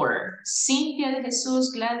 4. Cintia de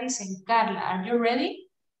Jesús, Gladys, and Carla. Are you ready?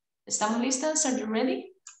 ¿Estamos listas? Are you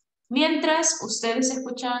ready? Mientras ustedes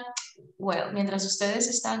escuchan, mientras ustedes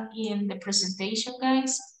están in the presentation,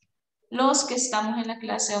 guys, los que estamos en la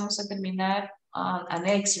clase vamos a terminar an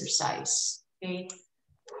exercise, okay?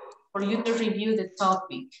 For you to review the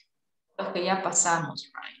topic. Lo que ya pasamos,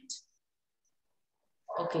 right?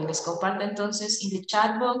 Ok, les comparto entonces in the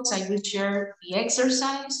chat box. I will share the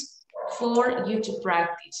exercise for you to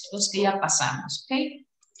practice. Los que ya pasamos, ok?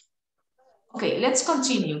 Ok, let's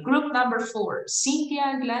continue. Group number 4.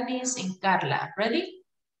 Cynthia, Gladys, and Carla. Ready?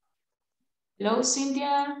 Hello,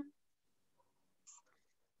 Cynthia?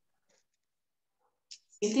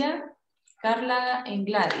 Cynthia, Carla, and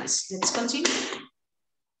Gladys. Let's continue.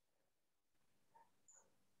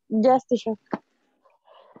 Yes, teacher.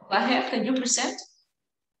 Go ahead, can you present?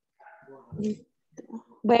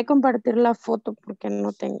 Voy a compartir la foto porque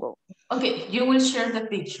no tengo. Okay, you will share the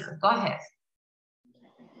picture. Go ahead.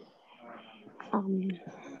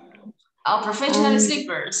 Professional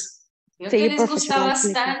sleepers. Creo que les gusta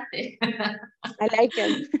bastante. I like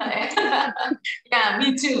it. Yeah,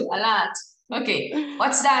 me too, a lot. Okay,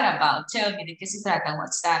 what's that about? Tell me, ¿de qué se trata?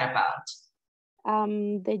 What's that about?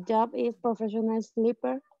 The job is professional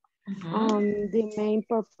sleeper. The main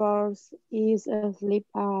purpose is sleep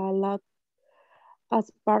a lot as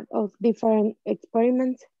part of different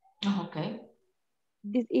experiments. Okay.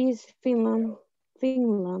 This is Finland.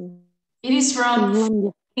 Finland. It is from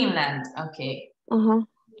Finlandia. Finland. Okay. Uh-huh.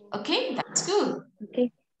 Okay, that's good.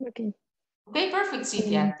 Okay. Okay. Okay, perfect,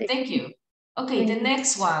 Cynthia. Thank you. Okay, the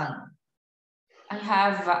next one. I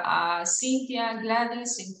have Cynthia,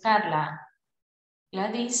 Gladys, and Carla.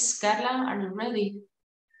 Gladys, Carla, are you ready?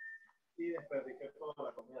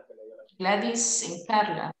 Gladys and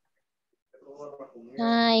Carla.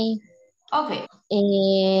 Hi. Okay.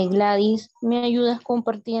 Gladys, ¿me ayudas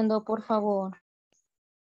compartiendo, por favor?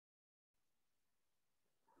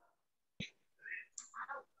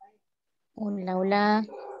 Hola, hola.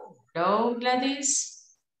 Hello,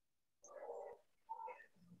 Gladys.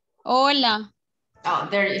 Hola. Oh,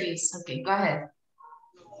 there it is. Okay, go ahead.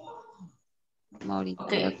 Ahorita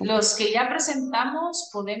Okay, los que ya presentamos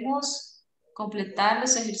podemos completar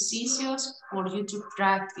los ejercicios por YouTube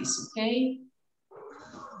Practice, ¿ok?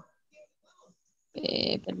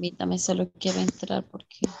 Permítame, solo quiero entrar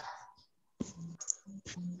porque...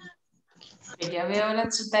 Ya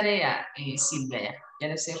veo su tarea, Silvia, ya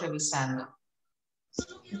la estoy revisando.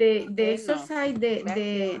 The Bueno, exercise,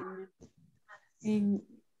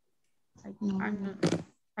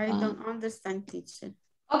 I don't understand, teacher.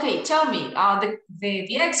 Okay, tell me,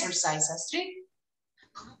 the exercise, Astrid?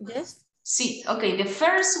 Yes. Sí, okay, the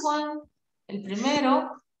first one, el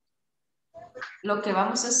primero, lo que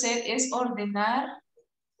vamos a hacer es ordenar,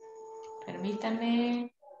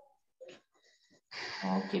 permítame.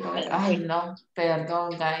 Okay, ay no,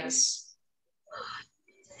 perdón, guys.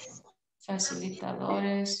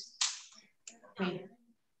 Facilitadores. Okay.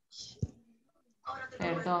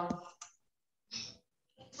 Perdón.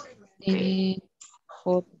 Okay.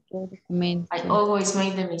 I always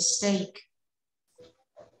made the mistake.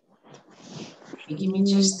 Okay, give me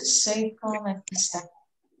just a second. Aquí está.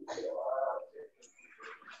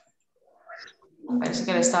 Parece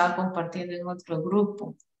que lo estaba compartiendo en otro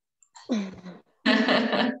grupo.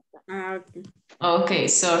 Okay. Okay,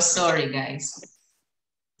 so sorry, guys.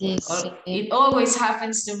 Yes. It always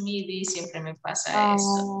happens to me, siempre me pasa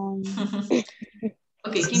esto.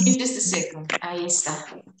 Okay, give me just a second. Ahí está.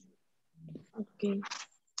 Okay.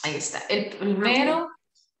 Ahí está. El primero.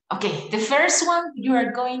 Okay, the first one you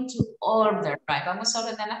are going to order, right? Vamos a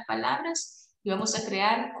ordenar las palabras y vamos a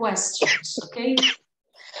crear questions, okay?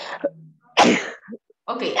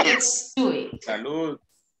 Okay, let's do it. Salud.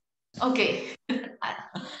 Okay.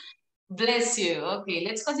 Bless you. Okay,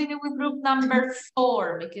 let's continue with group number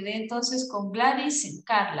 4. Me quedé entonces con Gladys y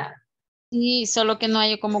Carla. Sí, solo que no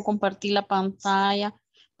hay como compartir la pantalla,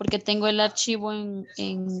 porque tengo el archivo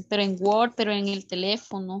pero en Word, pero en el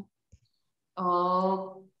teléfono.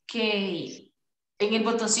 Ok. En el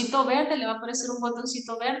botoncito verde le va a aparecer un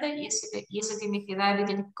botoncito verde y ese tiene que dar y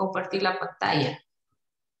tiene que compartir la pantalla.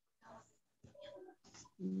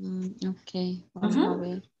 Ok, vamos a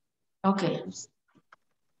ver. Ok.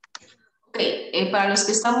 Ok, para los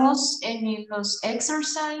que estamos en los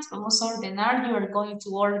exercises, vamos a ordenar. You are going to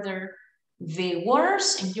order the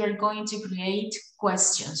words and you are going to create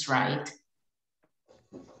questions, right?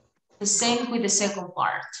 The same with the second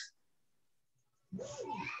part.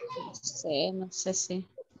 Sí, no sé si.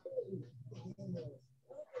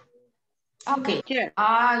 Ok.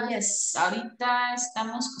 Yes. Ahorita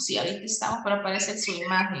estamos para aparecer su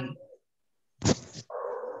imagen.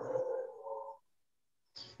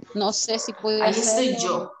 No sé si puedo Ahí hacerlo. estoy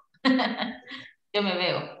yo. Yo me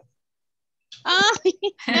veo. Ay,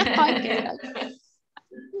 qué tal.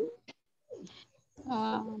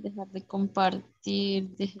 Dejar de compartir,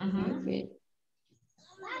 déjenme ver.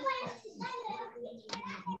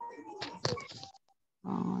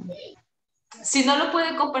 Si no lo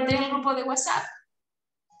puede compartir en el grupo de WhatsApp.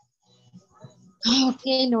 Ok,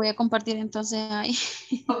 lo voy a compartir entonces ahí.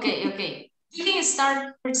 Ok. You can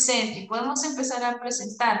start presenting. Podemos empezar a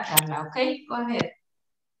presentar, Carla, ok? Go ahead.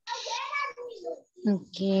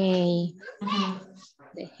 Ok.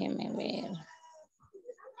 Déjeme ver.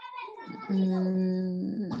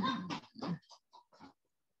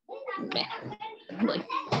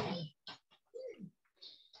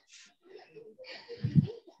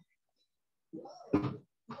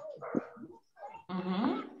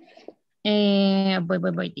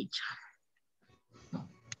 Voy. Voy, dicho.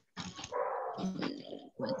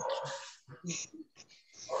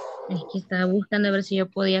 Es que estaba buscando a ver si yo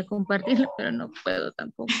podía compartirlo, pero no puedo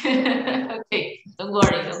tampoco. Ok, don't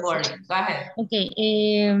worry. Go ahead. Ok.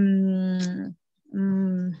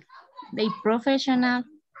 The professional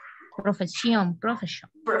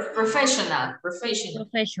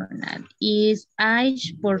is a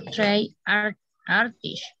portrait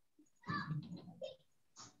artist.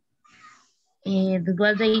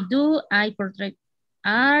 What they do, I portray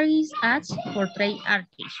arts, portray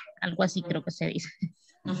artist. Algo así creo que se dice.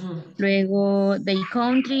 Luego, the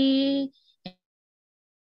country.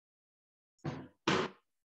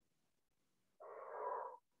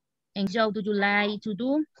 And job do you like to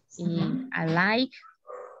do? I like.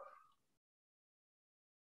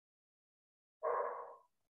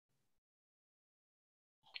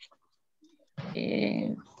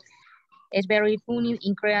 It's very funny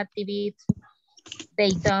in creativity.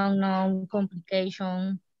 They don't know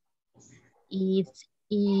complication. Y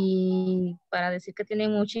para decir que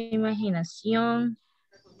tienen mucha imaginación.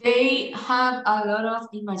 They have a lot of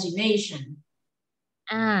imagination.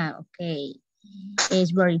 Ah, okay.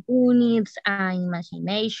 It's very funny, it's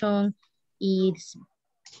imagination, it's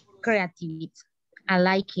creativity. I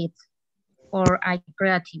like it, or I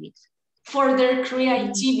creativity. For their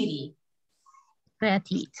creativity.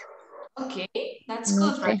 Creativity. Okay, that's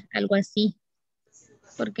No good, sé, right? algo así.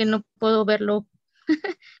 Porque no puedo verlo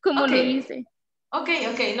como lo dice.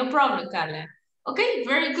 Okay, no problem, Carla. Okay,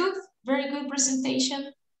 very good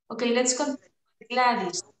presentation. Okay, let's continue.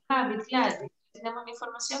 Gladys, have it, Gladys. ¿Tenemos la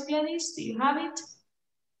información, Gladys? Do you have it?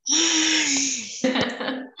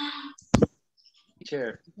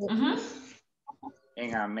 Teacher,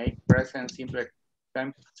 in a make present simple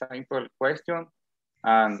question,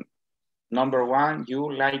 and number one,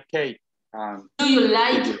 you like cake. Do you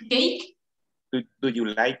like cake? Do you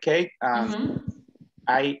like cake?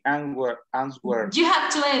 I answer. You have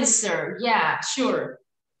to answer. Yeah, sure.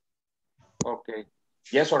 Okay.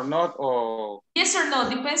 Yes or not, or yes or no,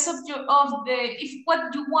 depends of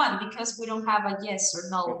what you want, because we don't have a yes or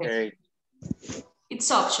no. Okay.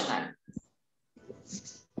 It's optional.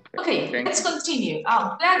 Okay, let's continue.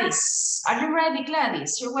 Gladys, are you ready,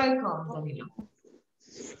 Gladys? You're welcome, Danilo.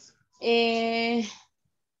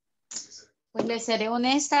 Pues le seré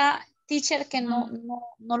honesta, teacher, que no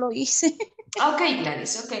lo hice. Okay,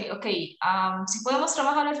 Gladys, okay. Si podemos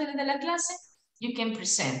trabajar al final de la clase, you can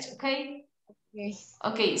present, okay?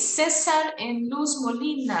 Okay, César and Luz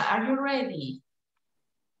Molina, are you ready?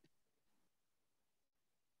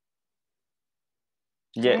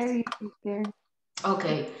 Yes.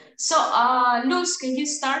 Okay, so Luz, can you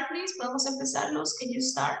start, please? Podemos empezar, Luz, can you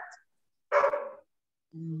start?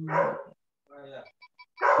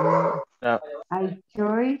 I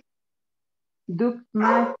choose Duke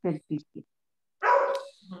Master Ticket.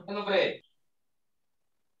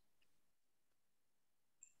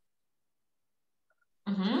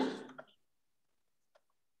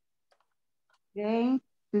 Thanks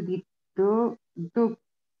to the Duke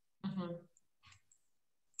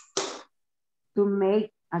to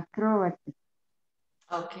make acrobatic.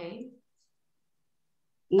 Okay.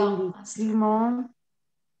 In the 3 months,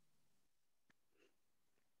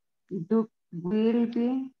 Duke will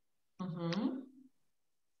be.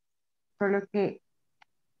 Solo que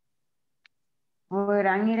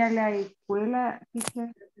podrán ir a la escuela,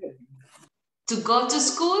 teacher. To go to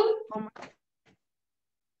school?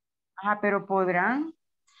 Pero podrán.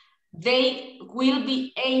 They will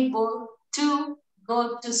be able to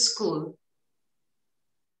go to school.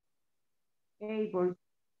 Able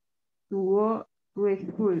to go to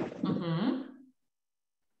school.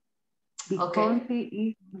 The country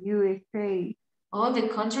is USA. Oh, the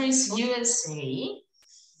country is USA?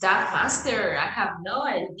 Duck Master, I have no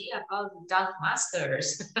idea about Duck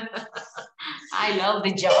Masters. I love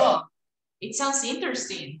the job. It sounds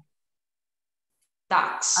interesting.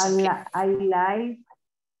 Ducks. I like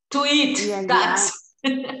to eat ducks.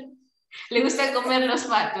 Le gusta comer los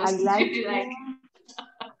patos. I like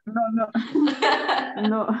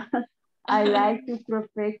No. I like to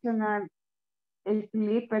professional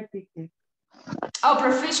sleeper ticket. Oh,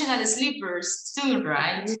 professional sleepers too,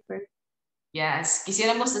 right? Sleepers. Yes,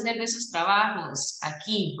 quisiéramos tener esos trabajos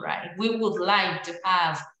aquí, right? We would like to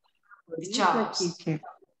have the jobs.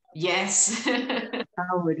 Yes.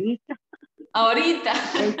 Ahorita.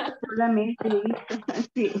 Solamente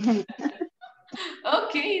sí.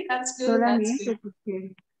 Okay, that's good. That's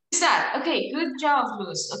good. Cesar, okay, good job,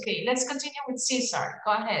 Luz. Okay, let's continue with Cesar.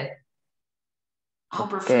 Go ahead. Oh,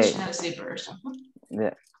 professional sleepers.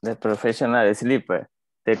 The professional sleeper.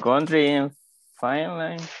 The country in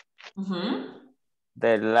Finland.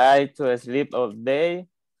 They like to sleep all day.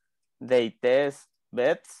 They test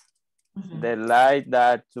beds. They like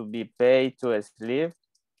that to be paid to sleep.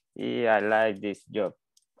 I like this job.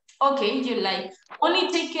 Okay, you like.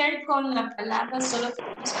 Only take care con la palabra, solo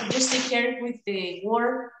just take care with the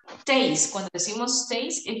word taste. Cuando decimos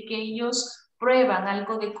taste, es que ellos prueban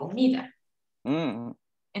algo de comida.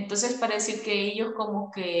 Entonces, para decir que ellos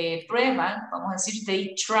como que prueban, vamos a decir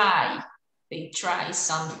they try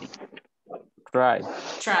something. Try.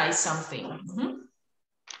 Try something.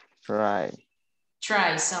 Try.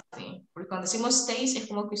 Try something. Porque cuando decimos taste es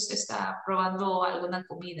como que usted está probando alguna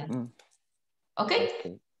comida.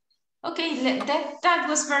 Okay? Okay, that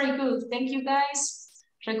was very good. Thank you, guys.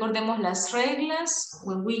 Recordemos las reglas.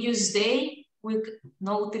 When we use they,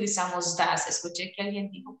 no utilizamos das. Escuché que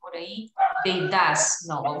alguien dijo por ahí, they does.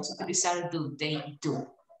 No, vamos a utilizar do, they do.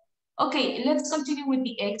 Okay, let's continue with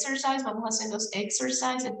the exercise. Vamos a hacer los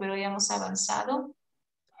exercises, pero ya hemos avanzado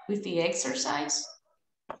with the exercise.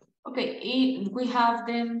 Okay, we have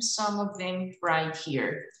them, some of them right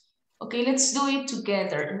here. Okay, let's do it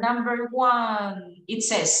together. Number 1, it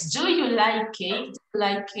says, do you like cake? Do you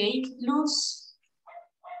like cake, Luz?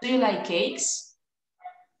 Do you like cakes?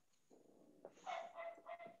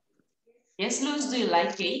 Yes, Luz, do you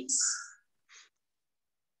like cakes?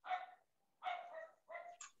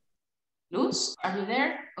 Luz, are you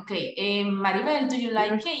there? Okay, Maribel, do you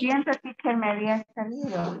like cake? Siento que me había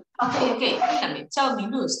salido. Okay, dígame, tell me,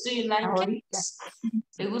 Luz, do you like cakes?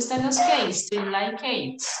 ¿Te gustan los cakes? Do you like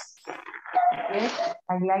cakes? Yes,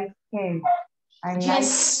 I like cake.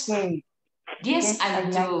 Yes. Like cake. Yes, I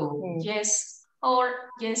do. Like yes,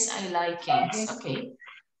 or yes, I like cakes. Yes. Okay.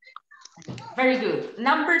 Very good.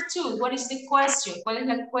 Number 2, what is the question? ¿Cuál es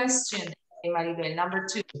la question, Maribel? Number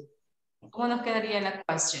 2. ¿Cómo nos quedaría la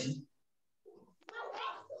question?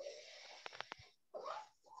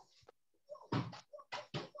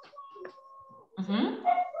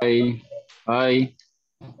 Hi.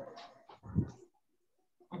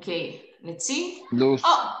 Okay, let's see. Luz.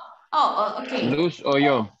 Okay. Luz o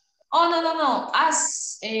yo? Oh, no.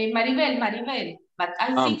 As Maribel. But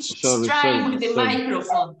I think she's trying with the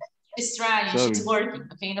microphone. She's trying, she's working.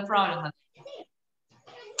 Okay, no problem.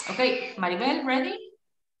 Okay, Maribel, ready?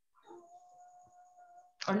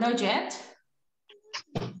 Or not yet?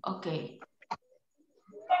 Okay.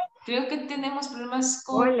 Creo que tenemos problemas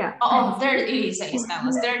con... Hola. Oh, there it is. Ahí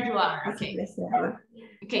estamos. There you are. Okay.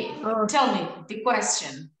 Okay, tell me the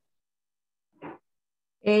question.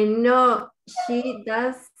 No, she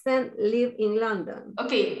doesn't live in London.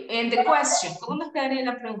 Okay, and the question. ¿Cómo nos quedaría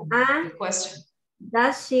la pregunta? The question.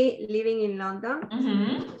 Does she living in London?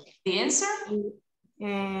 The answer?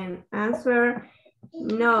 And answer,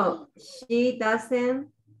 no, she doesn't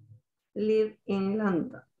live in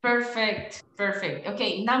London. Perfect.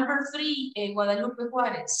 Okay, number 3, Guadalupe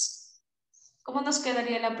Juárez. ¿Cómo nos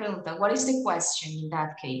quedaría la pregunta? What is the question in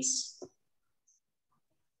that case?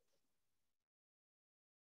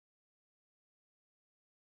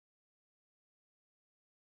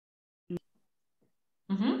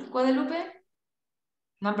 Guadalupe.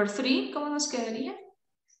 Number 3, ¿cómo nos quedaría?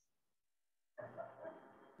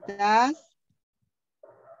 Does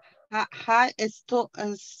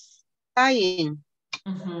studying.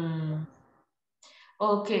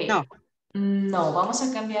 Okay. No, vamos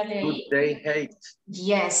a cambiarle ahí. Do they hate?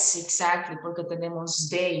 Yes, exactly, porque tenemos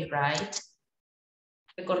they, right?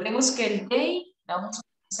 Recordemos que el they la vamos a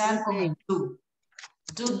utilizar con el do.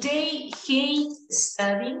 Do they hate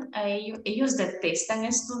studying? ¿Ellos detestan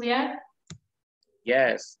estudiar?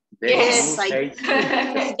 Yes, they do hate studying.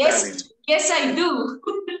 Yes, I do.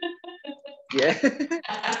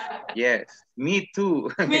 Yes, me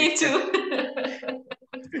too. Me too.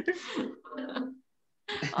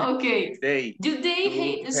 Okay. Do they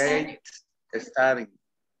hate studying?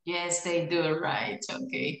 Yes, they do, right?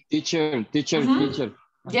 Okay. Teacher.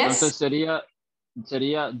 Yes. Entonces sería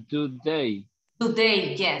do they. Do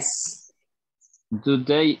they, yes. Do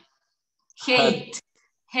they hate?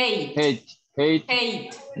 Hate.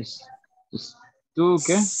 ¿Tú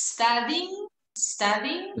qué? Studying.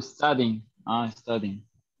 Studying.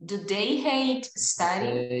 Do they hate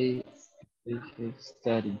studying? They hate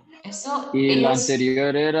studying. Eso, y la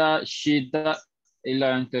anterior era she does. Y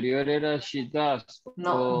la anterior era she does.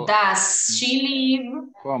 No, does she live?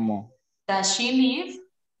 ¿Cómo? Does she live?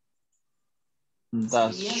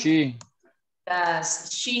 Does she? Does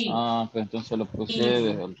she? Pues entonces lo puse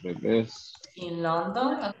desde al revés. In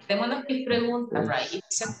London. Acordémonos que es pregunta, right?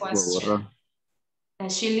 It's a question.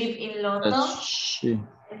 Does she live in London? Does she?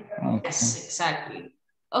 Okay. Yes, exactly.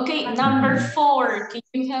 Okay, number 4. Can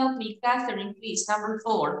you help me, Catherine, please? Number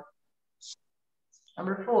 4.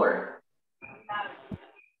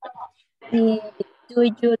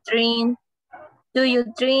 Do you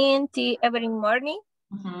drink tea every morning?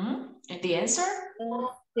 And the answer?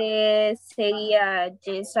 Sería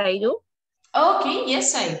yes, I do. Okay,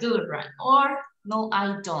 yes, I do, right? Or no,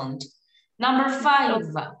 I don't. Number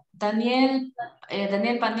 5, Daniel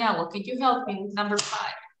Paniagua, can you help me with number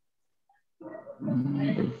 5?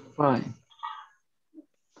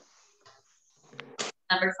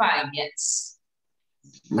 Number 5, yes.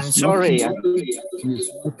 I'm sorry.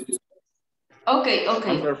 Okay,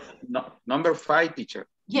 okay. Number 5, teacher.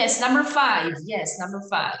 Yes, number 5. Yes, number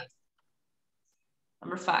 5.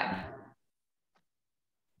 Number 5.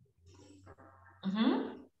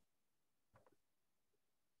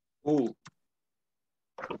 Who?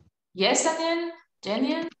 Yes, Daniel.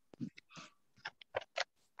 Daniel.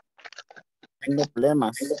 Tengo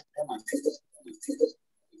problemas.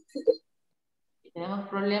 Tenemos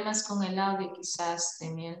problemas con el audio, quizás,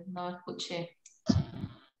 Daniel. No escuché.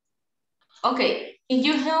 Okay, can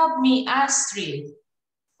you help me, Astrid?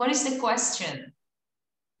 What is the question?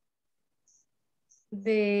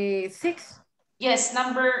 The 6? Yes,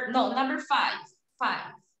 number 5.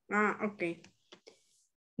 5. Okay.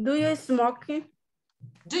 Do you smoke?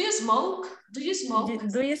 Do you smoke? Do you smoke?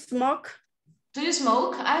 Do you smoke? Do you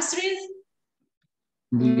smoke, Astrid?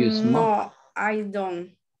 Do you smoke? No, I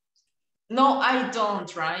don't. No, I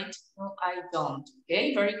don't, right? No, I don't.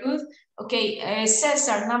 Okay, very good. Okay,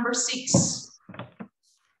 Cesar, number 6.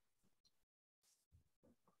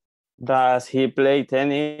 Does he play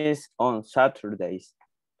tennis on Saturdays?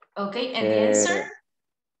 Okay, and the answer?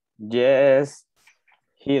 Yes,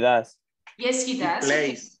 he does. Yes, he does. He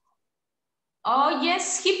plays. Oh,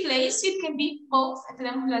 yes, he plays. It can be both.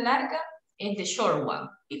 Tenemos la larga and the short one.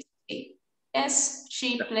 It's okay. Yes,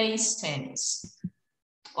 she plays tennis.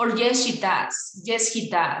 Or yes, she does. Yes, he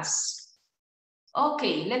does.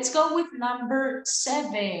 Okay, let's go with number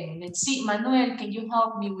 7. Let's see, Manuel, can you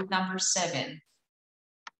help me with number 7?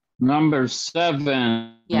 Number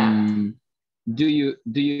 7. Yeah. Do you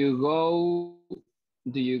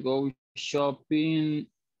go shopping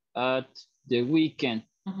at the weekend?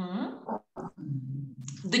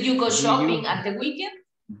 Do you go shopping at the weekend?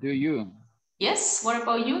 Do you? Yes. What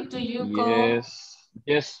about you? Do you go?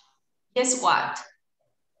 Yes. Yes, what?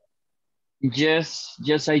 Yes,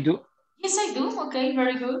 I do. Yes, I do. Okay,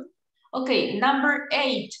 very good. Okay, number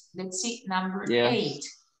 8. Let's see, number 8.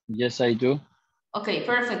 Yes, I do. Okay,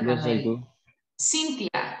 perfect. Yes, I do.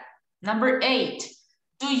 Cynthia, number 8.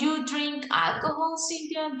 Do you drink alcohol,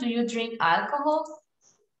 Cynthia? Do you drink alcohol?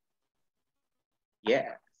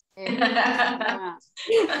 Yeah.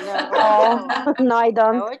 No, I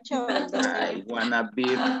don't. I wanna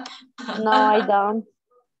beer. No, I don't.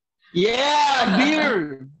 Yeah,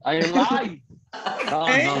 beer. I like. No.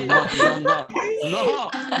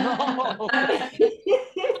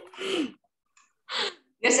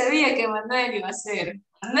 Ya sabía que Manuel iba a ser.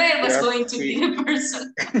 Manuel was going to be the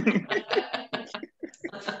person.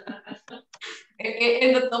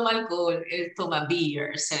 Él no toma alcohol, él toma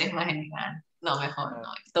beer, se les va a generar. No, mejor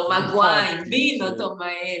no. Toma wine, vino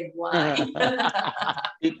toma él, wine.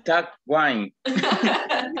 Tic-tac wine.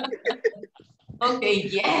 Okay,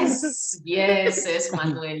 yes, es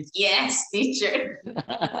Manuel. Yes, teacher.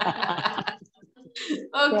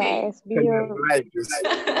 Okay. Yes, beer.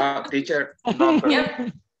 Teacher,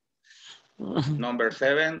 number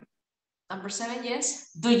 7. Number 7,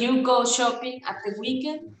 yes. Do you go shopping at the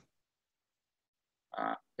weekend?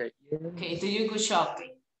 Okay. Okay, do you go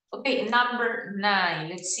shopping? Okay, number 9.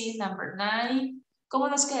 Let's see, number 9. ¿Cómo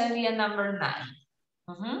nos quedaría number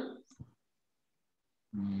 9?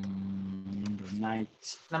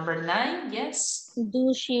 Number 9, yes.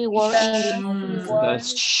 Do she work in the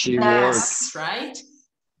office? Does she work? Right?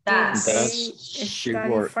 Does she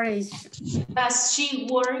work? Does she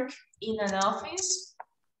work in an office?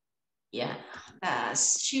 Yeah.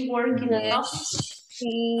 Does she work in an office?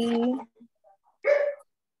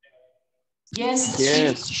 Yes,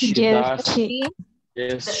 she does.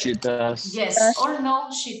 Yes, she does. Yes or no,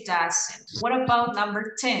 she doesn't. What about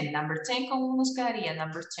number 10? Number 10, ¿cómo nos quedaría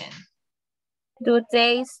number 10? Do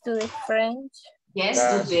they study French? Yes,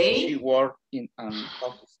 Does do they? she work in an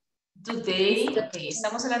office? Do they? Okay,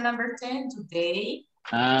 estamos en la number 10. Do they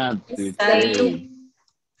study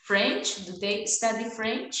French? Do they study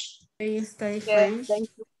French? They study French.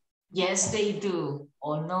 Yes, they do.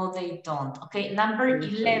 Or no, they don't. Okay, number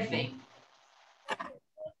 11.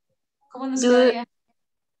 ¿Cómo nos quedaría?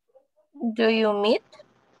 Do you meet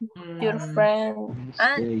your friend?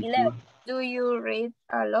 And 11. Do you read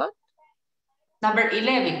a lot? Number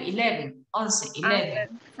 11. 11.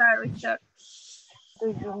 Sorry. Do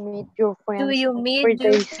you meet your friends? Do you meet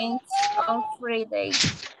your friends on Fridays?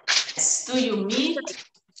 Yes. Do you meet?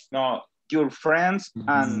 No, your friends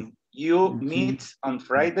and you meet on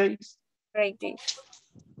Fridays?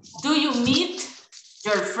 Do you meet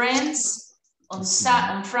your friends on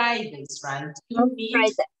Fridays, right? Do you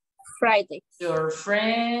meet Fridays. Your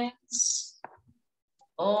friends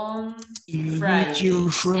on You Fridays. meet your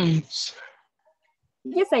friends.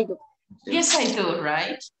 Yes, I do. Yes, I do,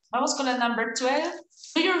 right? Vamos con la number 12.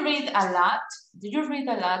 Do you read a lot? Do you read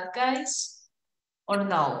a lot, guys? Or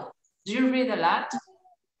no? Do you read a lot?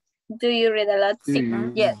 Do you read a lot? Sí.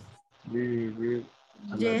 Yes.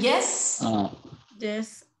 Yes.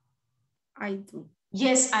 Yes, I do.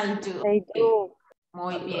 Yes, I do. I do.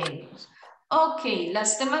 Muy bien. Ok,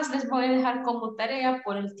 las temas les voy a dejar como tarea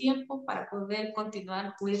por el tiempo para poder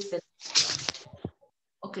continuar with the...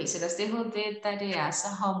 Ok, se las dejo de tareas,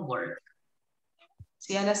 a homework.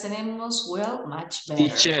 Si ya las tenemos, well, much better.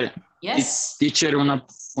 Teacher, yes. Teacher, una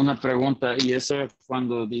pregunta, y eso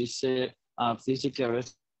cuando dice, fíjese que a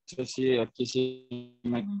veces sí, aquí sí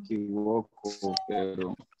me equivoco,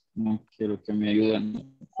 pero no quiero que me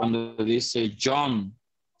ayuden. Cuando dice John.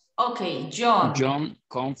 Ok, John. John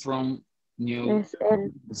come from New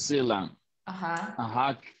Zealand. Ajá.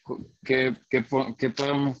 Ajá. ¿Qué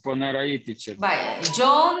podemos poner ahí, teacher? Vaya,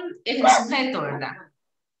 John es el sujeto, ¿verdad?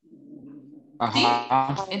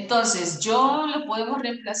 Ajá. ¿Sí? Entonces, John lo podemos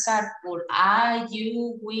reemplazar por I,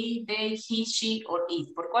 you, we, they, he, she, or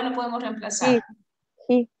it. ¿Por cuál lo podemos reemplazar?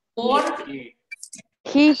 He. Por He.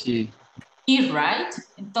 he, right?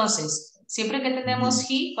 Entonces, siempre que tenemos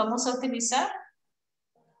he, vamos a utilizar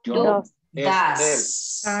Does.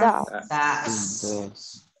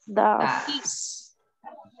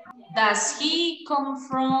 Does he come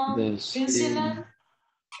from New Zealand?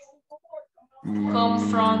 Come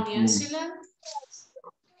from New Zealand?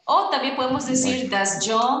 O también podemos decir, does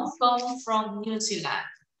John come from New Zealand?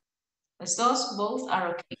 Pues those both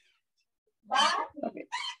are okay.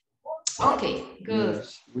 Okay, good.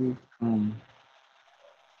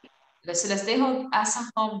 Se las dejo as a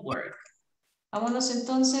homework. Vámonos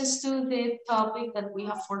entonces to the topic that we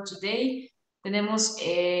have for today. Tenemos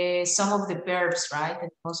some of the verbs, right?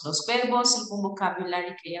 Tenemos los verbos, algún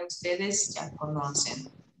vocabulario que ya ustedes ya conocen.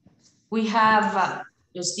 We have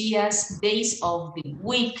los días, days of the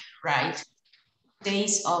week, right?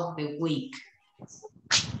 Days of the week.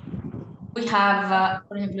 We have,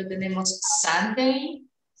 por ejemplo, tenemos Sunday,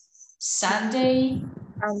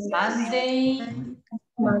 Monday,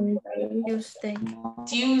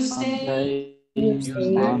 Tuesday,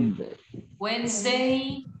 Wednesday,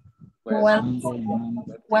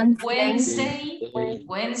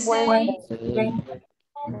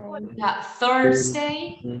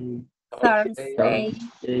 Thursday, Saturday.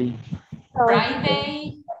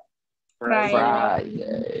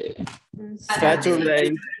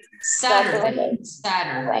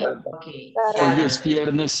 Okay. Hoy es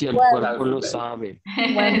viernes y el cuerpo lo sabe.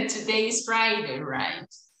 Today is Friday, right?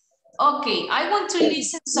 Okay, I want to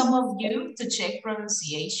listen some of you to check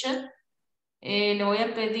pronunciation. Le voy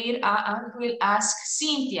a pedir, I will ask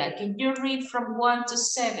Cynthia, can you read from 1 to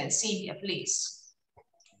 7? Cynthia, please.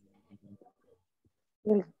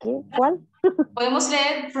 ¿Cuál? ¿Podemos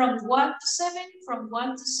leer from 1 to 7? From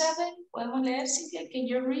 1 to 7? ¿Podemos leer, Cynthia? Can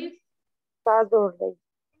you read? Saturday.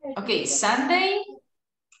 Okay, Sunday.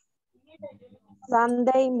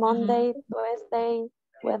 Monday, Tuesday,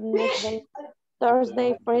 Wednesday,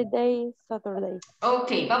 Thursday, Friday, Saturday.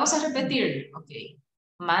 Okay, vamos a repetir. Okay.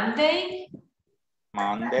 Monday.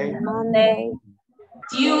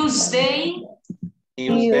 Tuesday.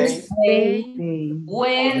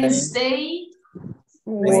 Wednesday.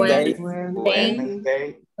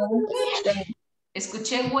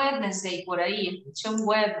 Escuché Wednesday por ahí. Escuché un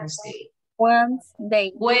Wednesday.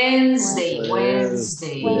 Wednesday.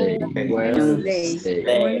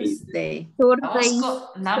 Vamos con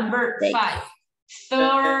number 5.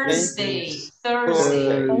 Thursday.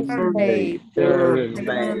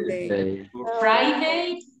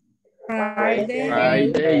 Friday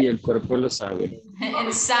y el cuerpo lo sabe.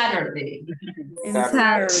 And Saturday.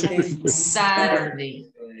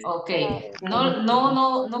 Okay. No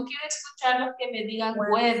quiero escuchar los que me digan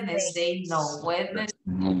Wednesday. No, Wednesday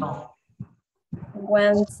no.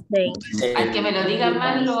 Wednesday. Al que me lo diga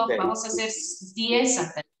mal, lo vamos a hacer 10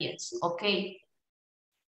 hasta 10. Ok.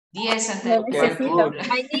 10 hasta el cuerpo.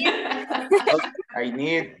 I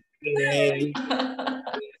need.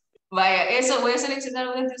 Vaya, eso voy a seleccionar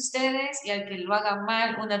uno de ustedes y al que lo haga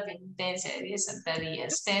mal, una penitencia de 10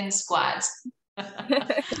 sentadillas, 10 squats.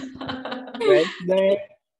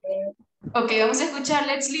 Ok, vamos a escuchar.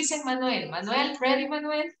 Let's listen, Manuel. Manuel, ready,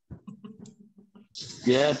 Manuel?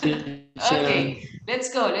 Yeah, ok,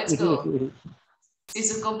 let's go. Si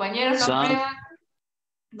sus compañeros no aprueban,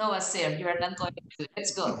 no va a ser. You are not going to.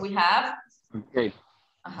 Let's go. We have. Okay.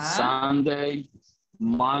 Sunday,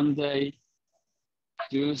 Monday,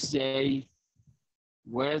 Tuesday,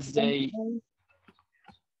 Wednesday,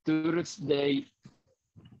 Thursday,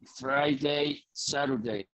 Friday,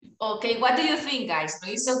 Saturday. Okay, what do you think, guys? ¿Lo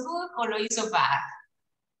hizo good o lo hizo bad?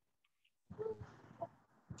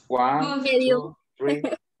 1, 2, 3,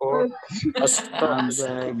 4,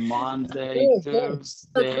 Sunday, Monday,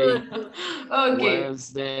 Tuesday,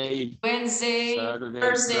 Okay. Wednesday, Saturday,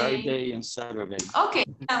 Thursday. Friday, and Saturday. Ok,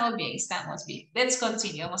 estamos bien. Let's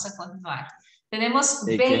continue, vamos a continuar. Tenemos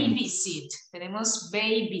Again. babysit, tenemos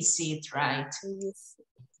babysit, right?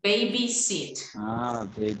 Babysit. Ah,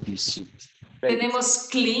 babysit. Tenemos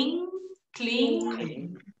clean.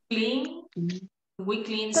 We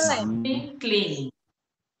clean something, clean.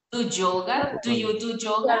 Do yoga, do you do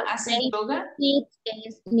yoga? ¿Hacen yoga?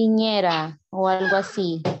 Es niñera o algo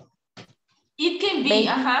así. It can be,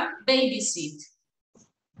 babysit.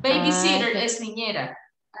 Babysitter es niñera.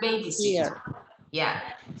 Babysitter. Yeah.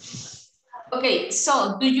 Okay,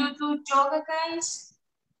 so do you do yoga, guys?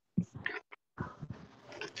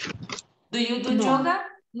 Do you do yoga?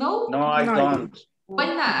 No? No, I don't.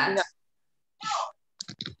 Why not?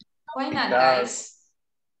 Why not, guys?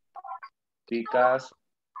 Because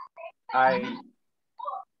I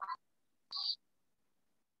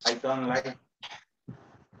don't like.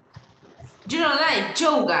 You don't like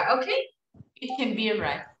yoga, okay? It can be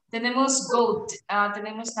right. Tenemos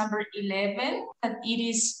tenemos number 11, and it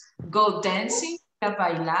is go dancing, a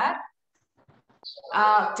bailar.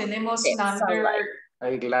 Tenemos number...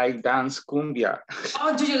 I like dance cumbia.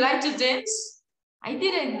 Oh, do you like to dance? I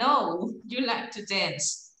didn't know you like to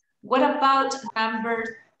dance. What about number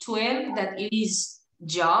 12, that it is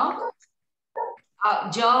jog?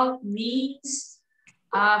 Jog means,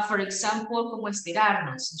 for example, como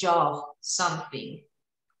estirarnos, jog, something.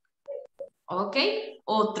 ¿Ok?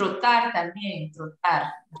 O trotar también,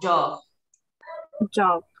 trotar, jog.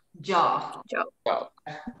 Jog.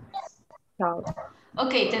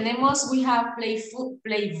 Ok, we have play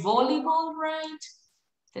volleyball, right?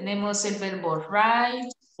 Tenemos el verbo ride,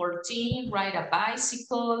 14, ride a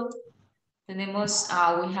bicycle. Tenemos,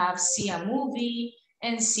 we have see a movie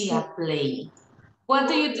and see a play. What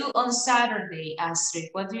do you do on Saturday, Astrid?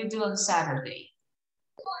 What do you do on Saturday?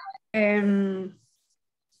 I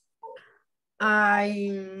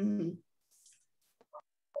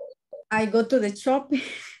go to the shopping.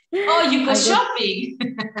 Oh, you go shopping?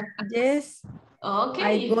 Yes. Okay.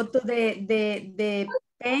 I go to the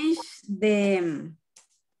page, the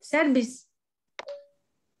service.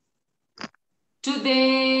 To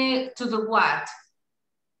the what?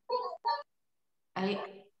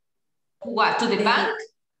 What, to the bank?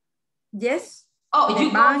 Yes. Oh, the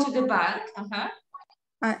you bank. go to the bank.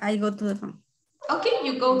 I go to the bank. Okay,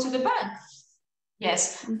 you go to the bank.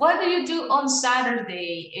 Yes. What do you do on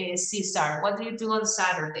Saturday, Cesar? What do you do on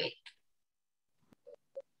Saturday?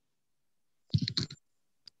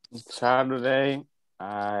 Saturday,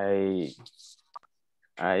 I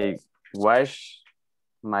wash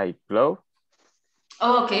my clothes.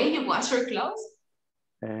 Okay, you wash your clothes?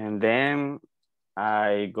 And then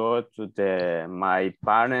I go to my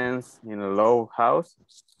parents in law house.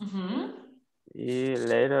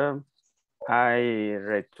 Later, I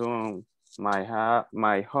return my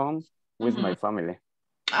home with my family.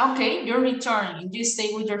 Okay, you're returning. You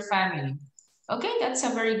stay with your family. Okay, that's a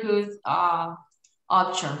very good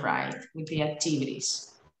option, right? With the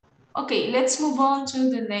activities. Okay, let's move on to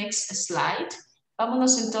the next slide.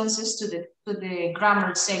 Vámonos entonces to the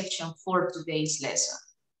grammar section for today's lesson.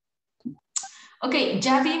 Okay,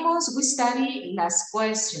 ya vimos, we study las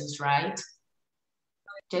questions, right?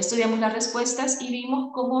 Ya estudiamos las respuestas y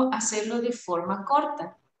vimos cómo hacerlo de forma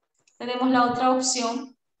corta. Tenemos la otra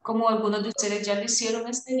opción, como algunos de ustedes ya lo hicieron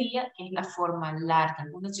este día, que es la forma larga.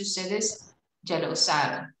 Algunos de ustedes ya lo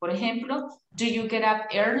usaron. Por ejemplo, do you get up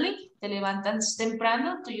early? ¿Te levantas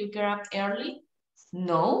temprano? Do you get up early?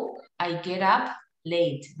 No, I get up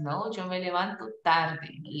late. No, yo me levanto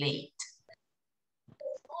tarde, late.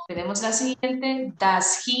 Tenemos la siguiente.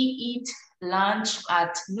 Does he eat lunch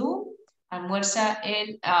at noon? Almuerza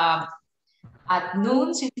el... at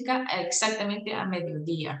noon significa exactamente a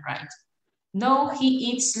mediodía, right? No, he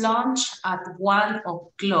eats lunch at 1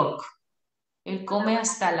 o'clock. Él come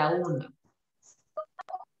hasta la 1.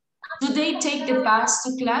 Do they take the bus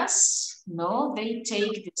to class? No, they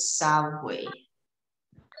take the subway.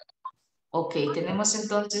 Ok, tenemos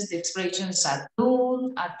entonces the expressions at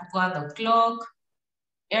noon, at 1 o'clock,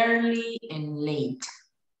 early, and late.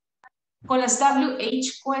 Con las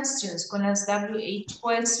WH questions,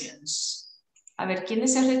 A ver,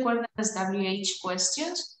 ¿quiénes se recuerdan las WH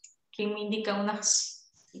questions? ¿Quién me indica unas?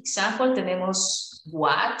 Example, tenemos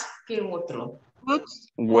what, ¿qué otro?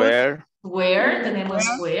 Where. Where, tenemos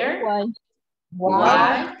where.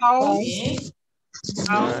 Why. Okay.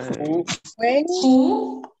 When.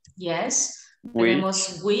 Who, yes. Which.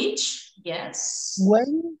 Tenemos which, yes.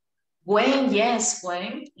 When. When, yes,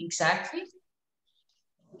 when, exactly.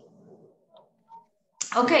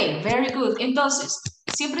 Ok, very good. Entonces,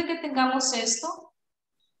 siempre que tengamos esto,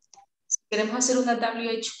 queremos hacer una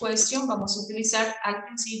WH question, vamos a utilizar al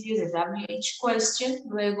principio de WH question,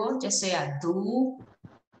 luego ya sea do,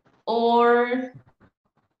 or,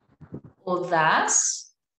 o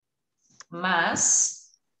das,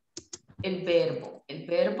 más el verbo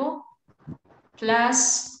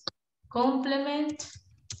plus complement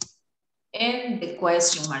and the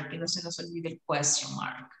question mark, que no se nos olvide el question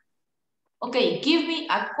mark. Ok, give me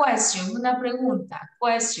a question, una pregunta,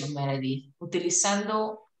 question, Meredith,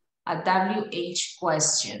 utilizando a WH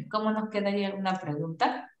question. ¿Cómo nos quedaría una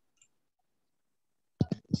pregunta?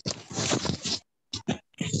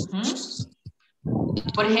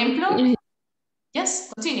 Por ejemplo, yes,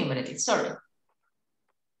 continue, Meredith, sorry.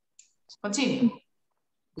 Continue.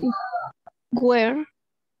 Where?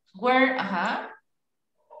 Where, ajá.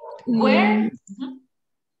 Where?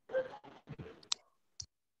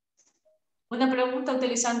 Una pregunta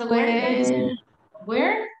utilizando where.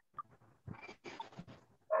 Where?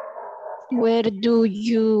 Where do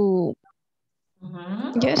you?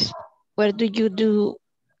 Yes. Where do you do?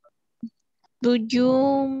 Do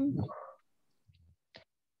you?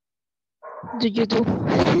 Do you do?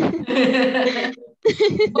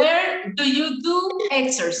 Where do you do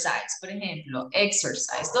exercise? Por ejemplo,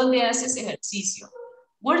 exercise. ¿Dónde haces ejercicio?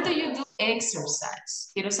 Where do you do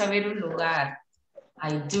exercise? Quiero saber un lugar.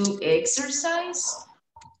 I do exercise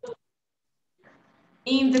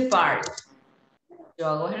in the park. Yo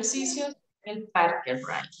hago ejercicio en el parque,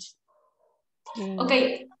 right? Ok,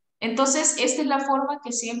 entonces esta es la forma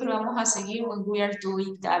que siempre vamos a seguir when we are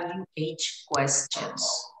doing WH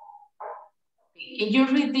questions. Can you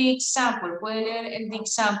read the example? ¿Puede leer el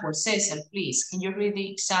example? César, please. Can you read the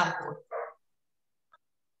example?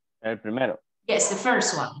 El primero. Yes, the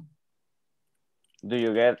first one. Do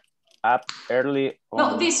you get up early?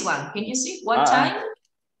 No, this one. Can you see? What time?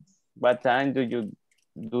 What time do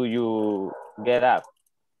you get up?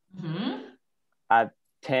 At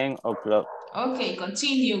 10 o'clock. Okay,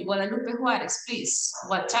 continue. Guadalupe Juarez, please.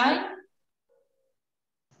 What time?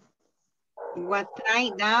 What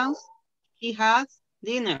time does he have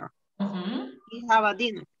dinner? He have a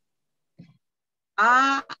dinner.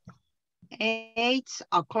 At 8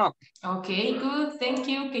 o'clock. Okay, good. Thank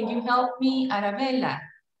you. Can you help me, Arabella?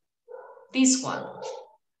 This one.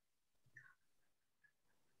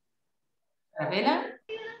 Arabella?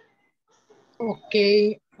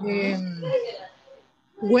 Okay.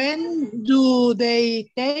 When do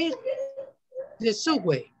they take the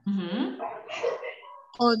subway?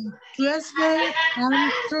 On Tuesday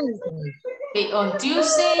and Thursday. Okay, on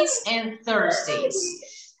Tuesdays and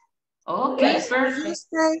Thursdays. Okay, perfect.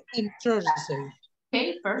 Tuesday and Thursday.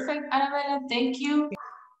 Okay, perfect, Arabella. Thank you.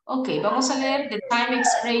 Okay, vamos a leer the time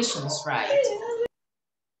expressions, right?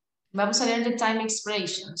 Vamos a leer the time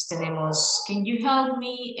expressions. Tenemos, can you help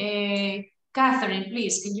me? Catherine,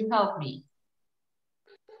 please, can you help me?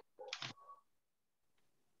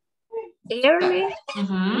 Early,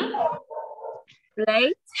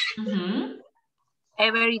 late,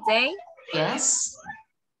 every day. Yes.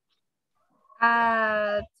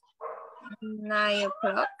 At 9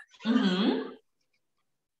 o'clock.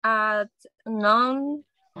 At noon,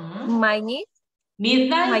 midnight.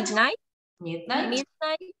 Midnight. At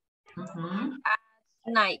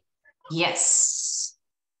night. Yes.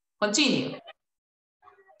 Continue.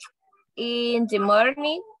 In the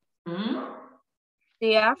morning.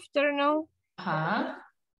 The afternoon.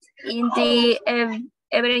 In the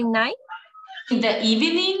every night. In the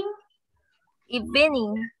evening.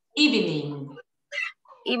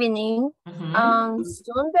 Evening. On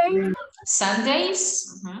Sunday.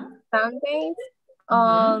 Sundays.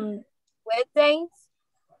 On Wednesdays.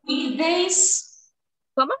 Weekdays.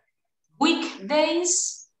 ¿Cómo?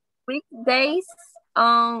 Weekdays. Weekdays.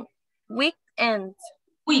 On weekends.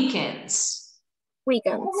 Weekends.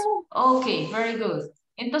 Okay, very good.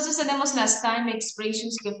 Entonces tenemos las time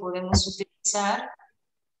expressions que podemos utilizar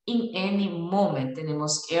in any moment.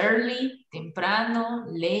 Tenemos early, temprano,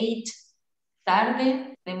 late,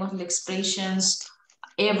 tarde. Tenemos las expressions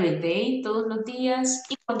every day, todos los días.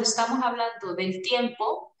 Y cuando estamos hablando del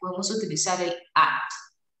tiempo, podemos utilizar el at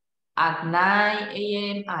 9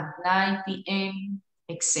 a.m., at 9 p.m.,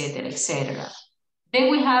 etcétera, etcétera.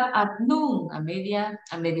 Then we have at noon, a mediodía.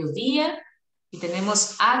 Y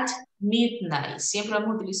tenemos at midnight. Siempre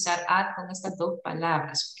vamos a utilizar at con estas dos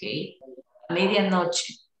palabras, ¿ok? A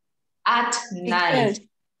medianoche. At night.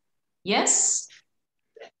 Yes?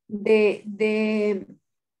 The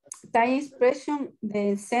time expression,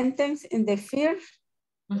 the sentence in the first,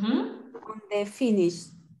 on the finish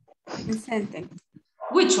sentence.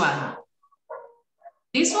 Which one?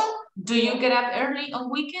 This one? Do you get up early on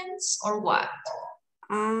weekends or what?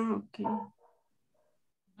 Okay.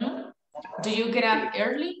 Do you get up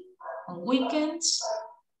early on weekends?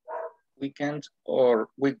 Weekends or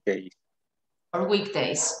weekdays? Or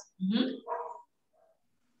weekdays?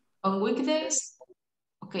 On weekdays?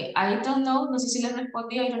 Okay, I don't know. No sé si les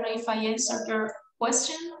respondí. I don't know if I answered your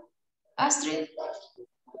question, Astrid.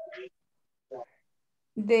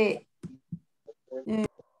 The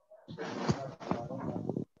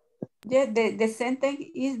sentence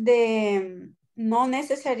is the not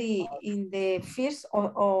necessary in the first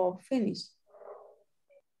or finish.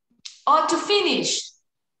 Oh, to finish.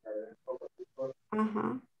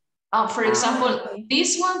 For example, okay.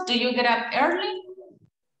 This one, do you get up early?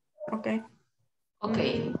 Okay.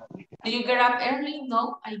 Okay. Do you get up early?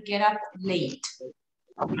 No, I get up late.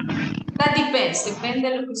 That depends. Depende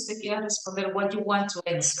de lo que usted quiera responder, what you want to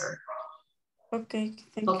answer. Okay,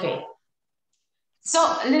 thank you. So,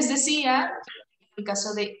 les decía, en el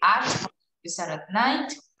caso de at, empezar at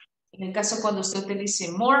night. En el caso cuando usted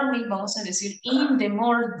utilice morning, vamos a decir in the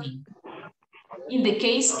morning. In the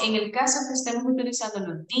case, en el caso que estemos utilizando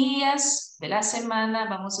los días de la semana,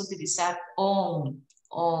 vamos a utilizar on.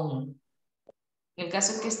 En el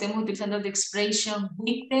caso que estemos utilizando the expression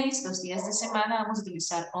weekdays, los días de semana, vamos a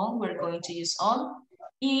utilizar on, we're going to use on.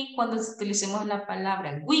 Y cuando utilicemos la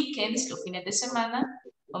palabra weekends, los fines de semana,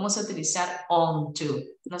 vamos a utilizar on to.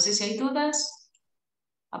 No sé si hay dudas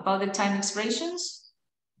about the time expressions.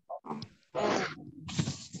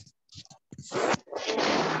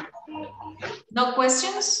 No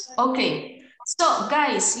questions? Okay. So,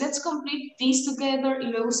 guys, let's complete this together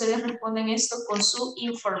y luego ustedes responden esto con su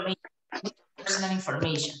information, personal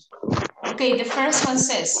information. Okay, the first one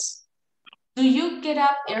says, do you get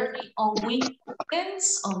up early on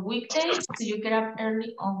weekends, on weekdays? Do you get up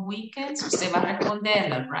early on weekends? Usted va a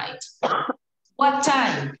responderla, right? What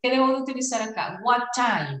time? ¿Qué debo de utilizar acá? What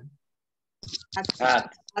time?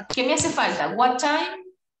 ¿Qué me hace falta? What time?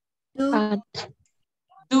 Do.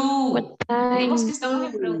 Do. Tenemos que estamos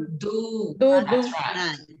en pregunta. Do. That's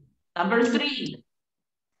right. Number 3.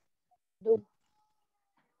 Do.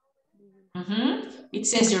 It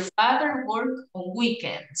says your father work on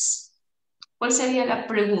weekends. ¿Cuál sería la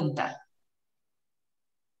pregunta?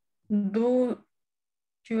 Do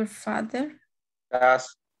your father?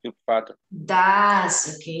 Does your father?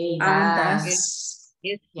 Does, okay, does.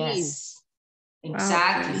 Yes.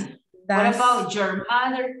 Exactly. Okay. What about your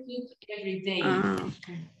mother cook every day?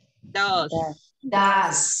 Does,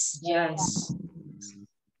 yes.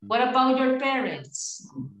 What about your parents?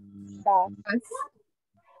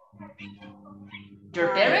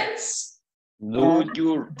 Your parents? Do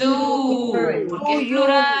your Porque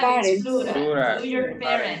parents. it's plural. Plural. Do your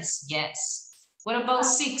parents, yes. What about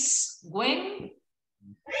 6? When?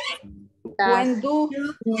 When do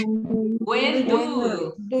you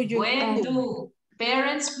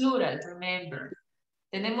Parents plural, remember.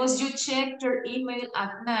 Tenemos you check your email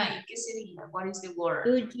at night. ¿Qué sería? What is the word?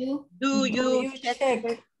 Do you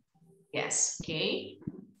check? Yes, okay.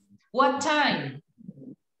 What time?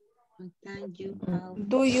 Do you have?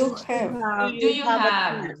 Do you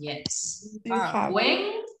have? Yes. Do you have?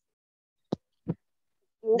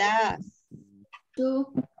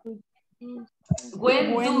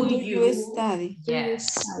 When? When do you study?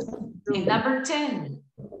 Yes. And number 10.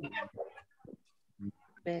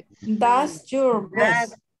 Does your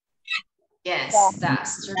best? Yes,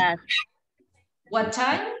 that's true. What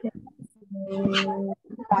time?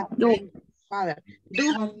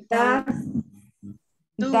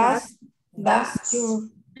 Does your...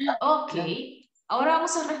 Okay. Ahora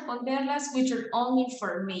vamos a responderlas with your own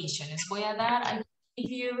information. Les voy a dar, I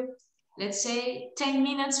give you, let's say, 10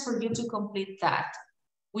 minutes for you to complete that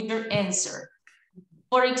with your answer.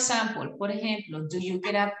 For example, por ejemplo, do you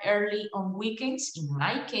get up early on weekends? In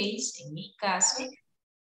my case, en mi caso,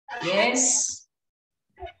 yes,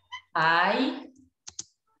 I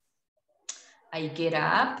get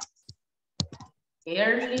up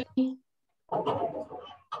early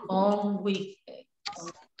on weekends.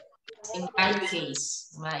 In my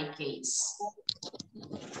case.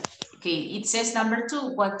 Okay, it says number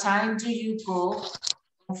 2, what time do you go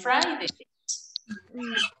on Friday?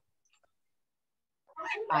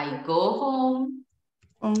 I go home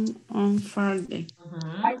on Friday.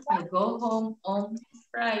 I go home on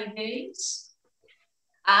Fridays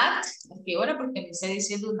at, okay, ahora porque me está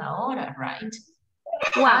diciendo una hora, right?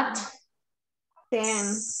 At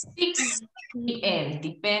 6 p.m.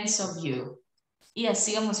 depends on you. Y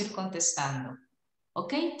así vamos a ir contestando.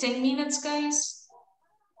 Okay, 10 minutes, guys.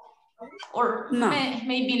 Or no.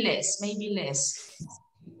 maybe less.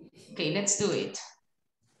 Okay, let's do it.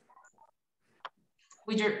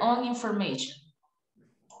 with your own information.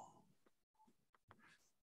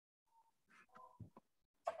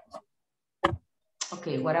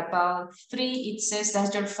 Okay, what about 3? It says,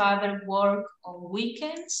 does your father work on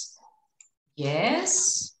weekends?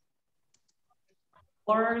 Yes.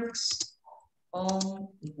 Works on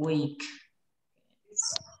weekends.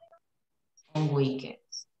 On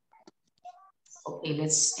weekends. Okay,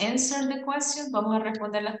 let's answer the question. Vamos a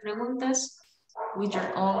responder las preguntas with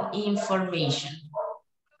your own information.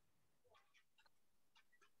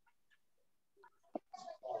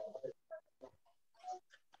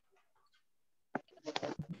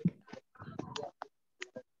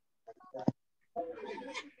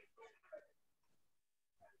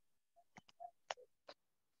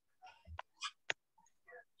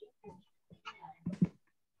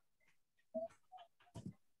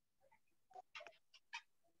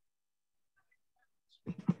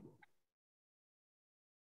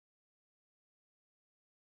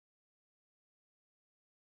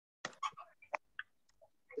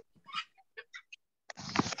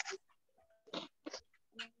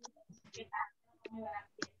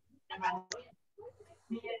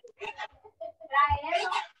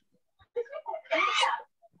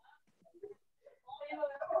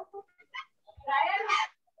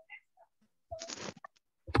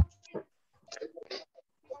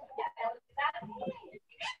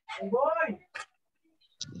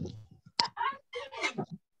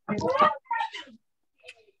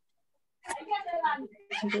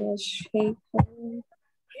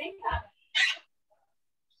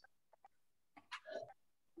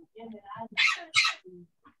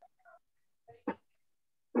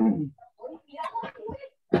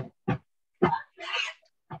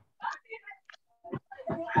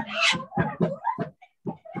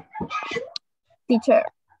 Teacher.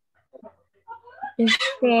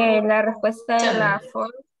 La respuesta de la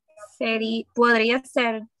form podría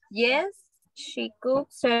ser yes, she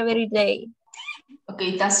cooks every day.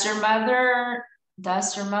 Okay, does your mother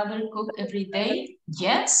cook every day?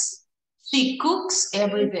 Yes, she cooks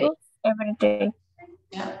every day. Cooks every day.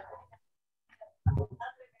 Yeah.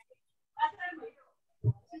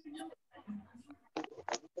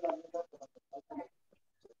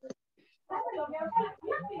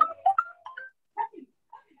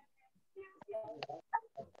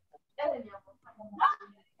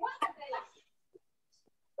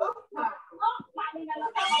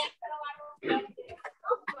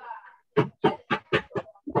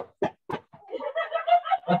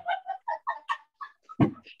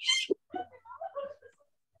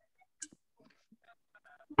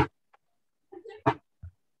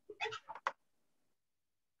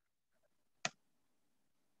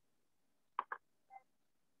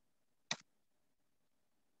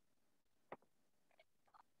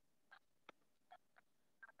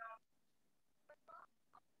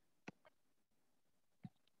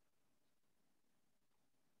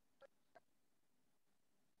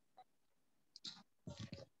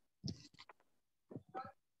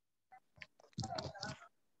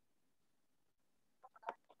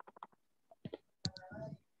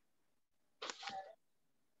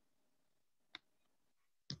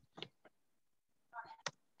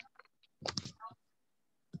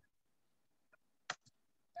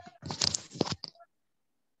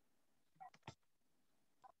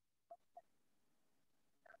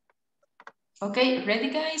 Okay,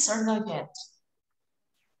 ready guys or not yet?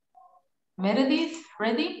 Meredith,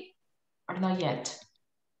 ready or not yet?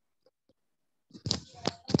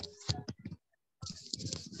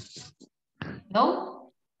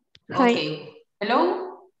 No? Hi. Okay,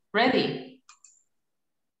 hello, ready?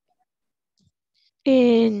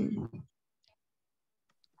 And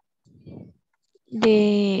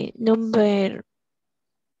the number.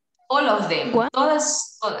 All of them, What?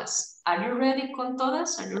 todas, todas. Are you ready con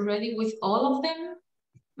todas? Are you ready with all of them,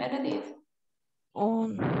 Meredith? Not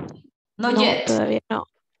No, yet. todavía no.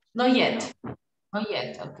 Not yet. No. Not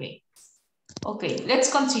yet, okay. Okay, let's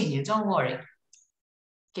continue, don't worry.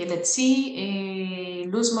 Okay, let's see.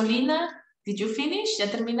 Luz Molina, did you finish? ¿Ya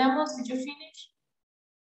terminamos? Did you finish?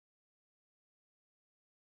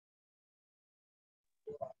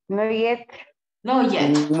 No yet. No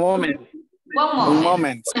yet. Un moment. One moment. Un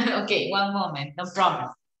moment. Okay, one moment, no problem.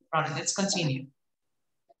 No problem. Let's continue.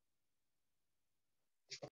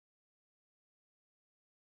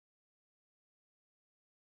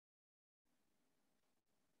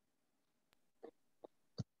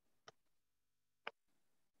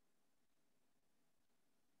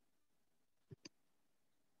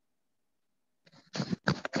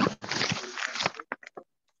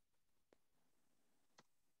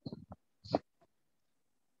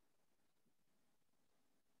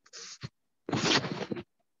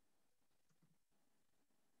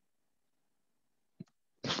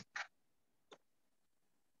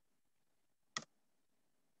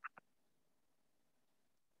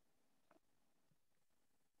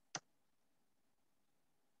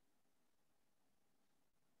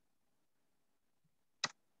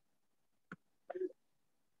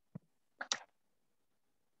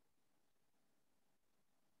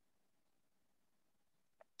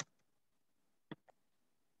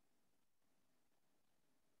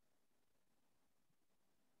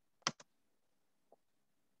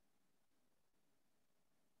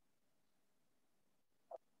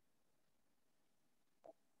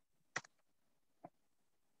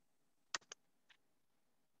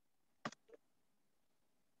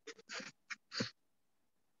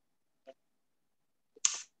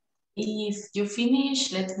 if you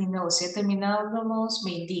finish, let me know. Si he terminado Ramos,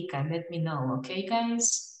 me indican. Let me know, okay,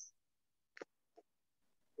 guys?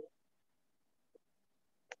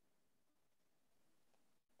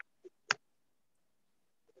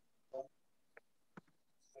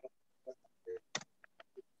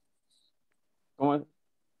 ¿Cómo?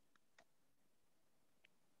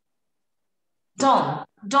 Done.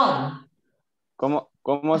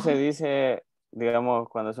 ¿Cómo se dice, digamos,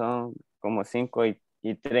 cuando son como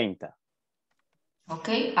 5:30?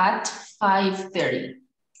 Okay, at 5:30.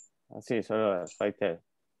 Así, solo 5:30.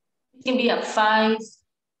 It can be at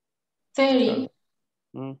 5:30.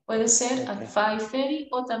 Puede ser Okay. at 5:30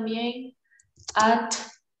 o también at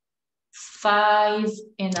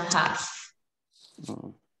 5:30.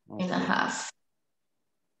 Okay. And a half.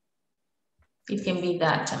 It can be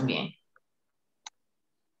that también.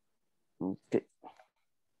 Okay.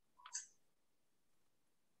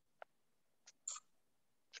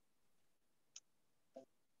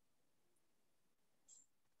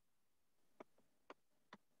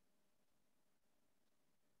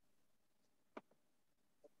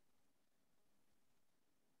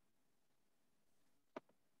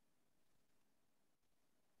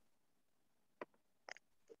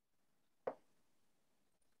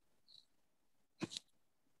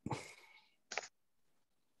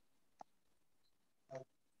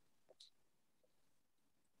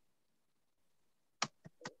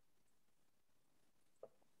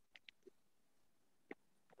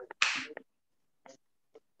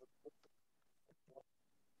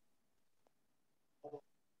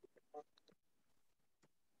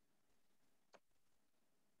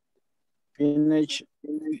 Finish,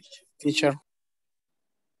 teacher.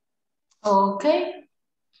 Okay.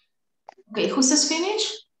 Okay, who says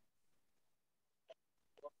finish?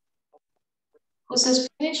 Who says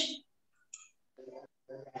finish?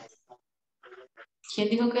 ¿Quién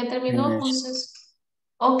dijo que terminó? Who says?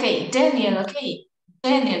 Okay, Daniel, okay.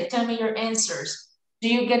 Daniel, tell me your answers. Do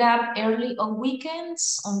you get up early on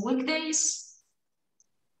weekends, on weekdays?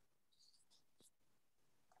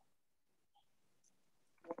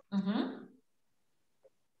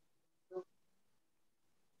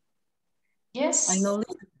 Yes. I know,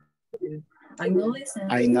 listen.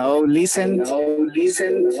 I know, listen.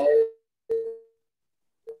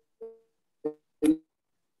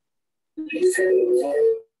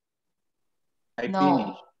 I No.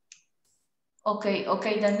 finish. Okay,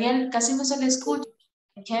 Daniel, casi no se le escucha.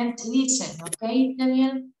 I can't listen, okay,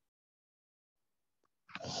 Daniel?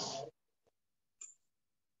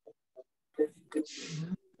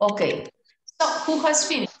 Okay, so who has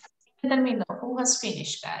finished? Who has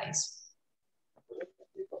finished, guys?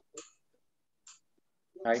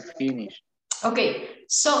 I finish. Okay,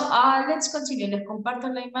 so let's continue. Les comparto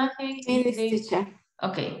la imagen.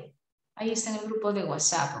 Okay, ahí está en el grupo de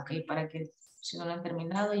WhatsApp, okay, para que si no lo han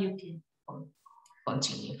terminado, you can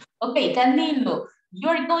continue. Okay, Danilo,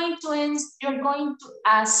 you're going to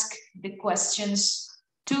ask the questions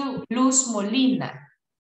to Luz Molina.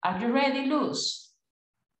 Are you ready, Luz?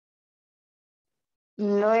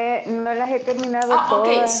 No las he terminado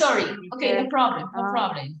Okay, todas. sorry. Okay, no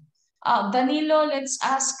problem. Danilo, let's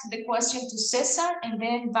ask the question to Cesar and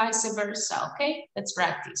then vice versa, okay? Let's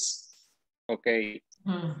practice. Okay.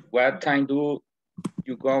 What time do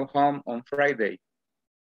you go home on Friday?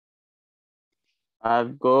 I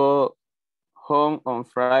go home on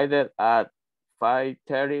Friday at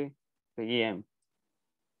 5:30 p.m.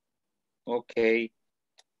 Okay.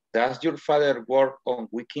 Does your father work on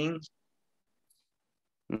weekends?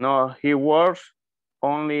 No, he works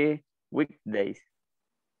only weekdays.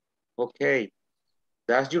 Okay.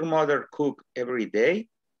 Does your mother cook every day?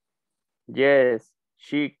 Yes,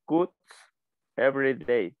 she cooks every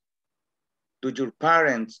day. Do your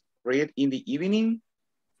parents read in the evening?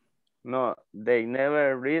 No, they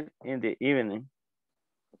never read in the evening.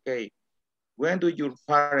 Okay. When do your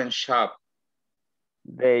parents shop?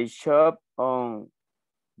 They shop on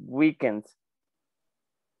weekends.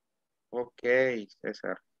 Okay,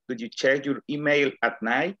 Cesar. Do you check your email at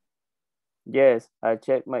night? Yes, I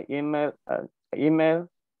check my email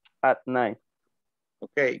at night.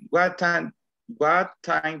 Okay. What time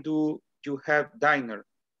do you have dinner?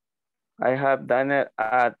 I have dinner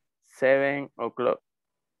at 7 o'clock.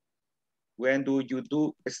 When do you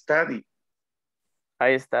study?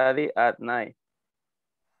 I study at night.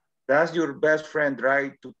 Does your best friend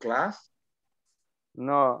drive to class?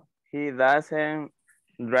 No, he doesn't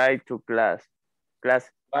drive to class.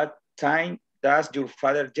 What time does your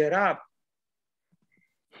father get up?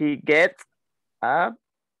 He gets up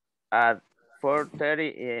at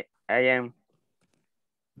 4:30 a.m.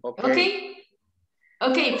 Okay.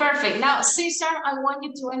 Okay, perfect. Now, Cesar, I want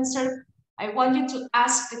you to answer. I want you to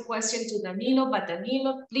ask the question to Danilo, but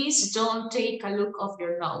Danilo, please don't take a look of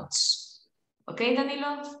your notes. Okay,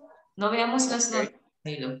 Danilo? No veamos las notas,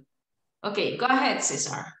 Danilo. Okay, go ahead,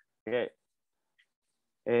 Cesar. Okay.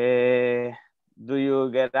 Do you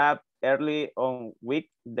get up early on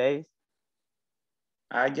weekdays?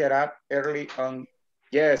 I get up early on,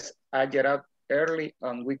 yes, I get up early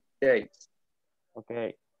on weekdays.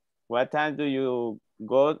 Okay. What time do you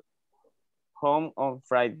go home on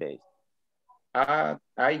Fridays? I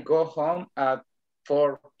go home at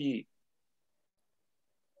 4 p.m.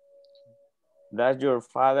 Does your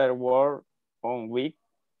father work on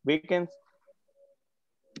weekends?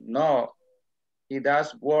 No, he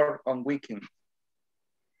does work on weekends.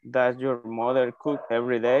 Does your mother cook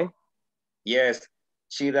every day? Yes,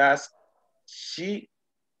 she does. She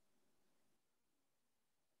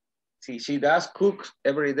does cook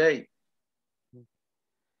every day.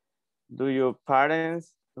 Do your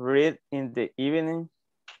parents read in the evening?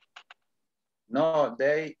 No,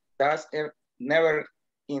 they does never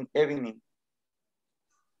in evening.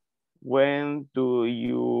 When do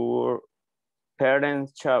your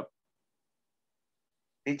parents shop?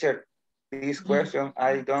 Teacher, this question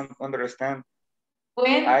I don't understand.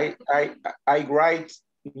 When? I write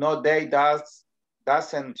no, they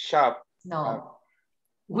doesn't shop. No.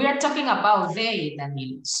 We are talking about they,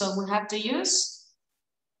 Danilo. So we have to use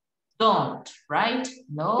don't, right?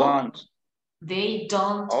 No. Don't. They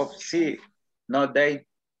don't. Oh, see. No, they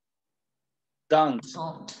don't.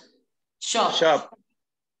 Don't. Shop. Shop.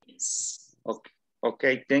 Yes.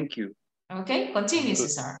 Okay, thank you. Okay, continue,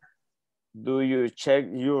 Cesar. Do you check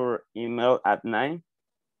your email at night?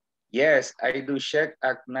 Yes, I do check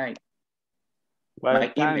at night.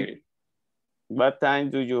 What time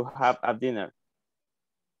do you have at dinner?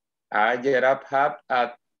 I get up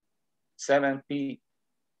at 7 p.m.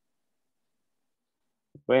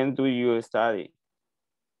 When do you study?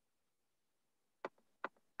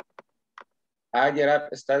 I get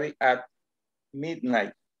up study at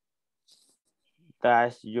midnight.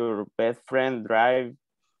 Does your best friend drive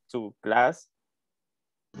to class?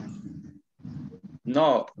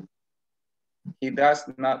 No, he does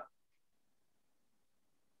not.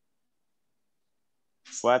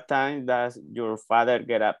 What time does your father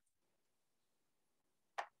get up?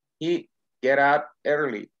 He get up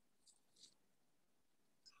early.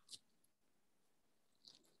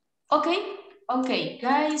 Okay,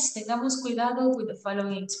 guys, tengamos cuidado with the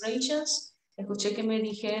following expressions. Escuché que me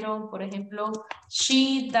dijeron, por ejemplo,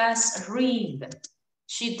 she does read.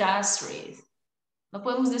 She does read. No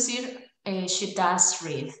podemos decir she does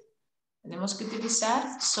read. Tenemos que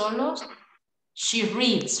utilizar solo she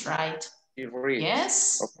reads, right? She reads.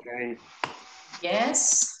 Yes. Okay.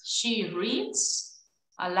 Yes, she reads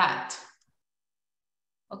a lot.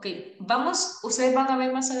 Ok, ustedes van a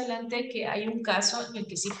ver más adelante que hay un caso en el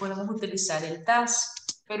que sí podemos utilizar el does,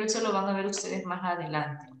 pero eso lo van a ver ustedes más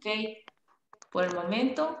adelante, ok. Por el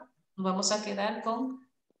momento vamos a quedar con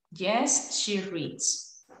yes, she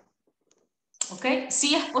reads. Ok,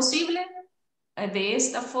 sí es posible de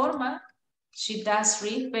esta forma, she does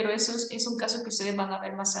read, pero eso es un caso que ustedes van a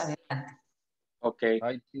ver más adelante. Ok.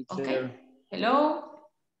 Ok, hello.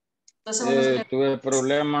 Entonces tuve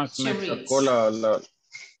problemas, me sacó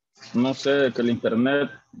no sé, que el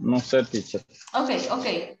internet, no sé, teacher. Ok.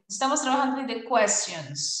 Estamos trabajando en the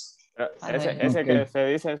questions. Ese que se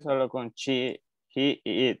dice solo con she, he,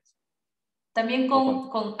 it. También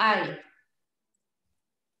con I.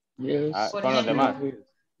 Yes. Por con ejemplo, los demás.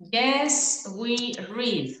 Yes, we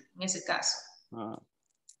read, en ese caso.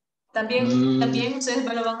 También ustedes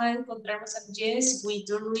lo van a encontrar más en yes, we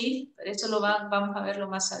do read, pero eso vamos a verlo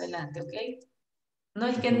más adelante, ¿ok? No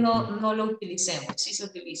es que no lo utilicemos, sí se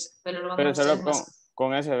utiliza, pero lo van a ver solo más.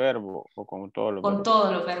 con ese verbo o con todos los verbos. Con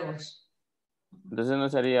todos los verbos. Entonces no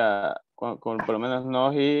sería, por lo menos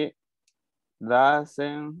no, he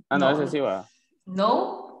doesn't. No, ese sí va.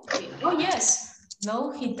 No, oh yes.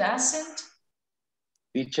 No, he doesn't.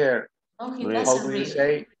 Teacher, no, he read.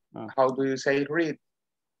 doesn't How do you say read?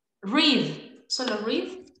 Read, solo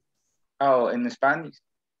read. Oh, en Spanish.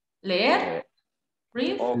 Leer.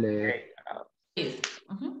 Read. Okay. Read.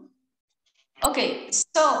 Okay,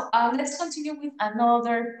 so let's continue with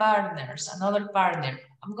another partner.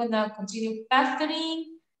 I'm gonna continue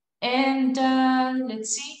Catherine and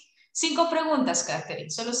let's see. 5 preguntas,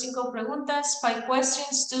 Catherine. Solo 5 preguntas. 5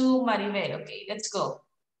 questions to Maribel. Okay, let's go.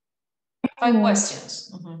 5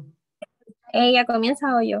 questions. ¿Ella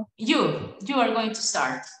comienza o yo? You are going to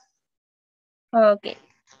start. Okay.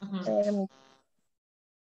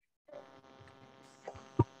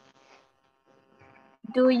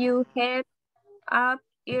 Do you have up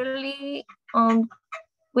early on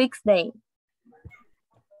weekday?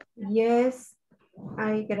 Yes,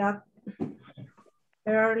 I get up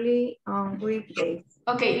early on weekdays.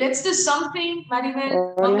 Okay, let's do something,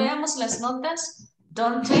 Maribel. No veamos las notas.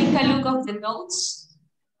 Don't take a look of the notes.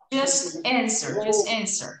 Just answer,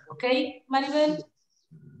 okay, Maribel?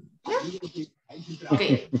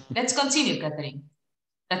 Okay, let's continue, Catherine.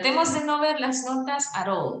 Tratemos de no ver las notas at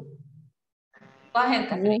all. Go ahead,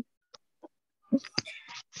 Catherine.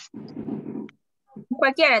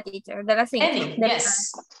 Cualquiera, teacher, de las 5. Any,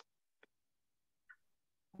 yes.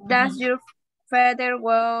 Does your father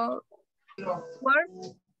work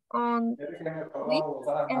on weekends?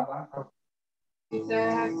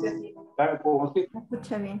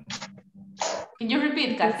 Escucha bien. Can you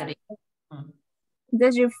repeat, Catherine?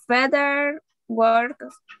 Does your father work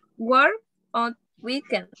on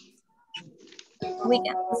weekends?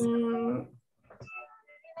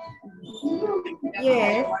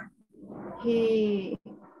 Yes, he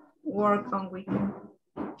work on weekends.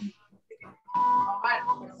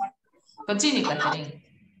 Continue, Catherine.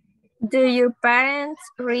 Do your parents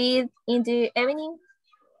read in the evening?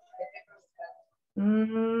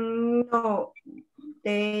 No,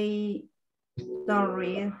 they don't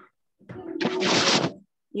read.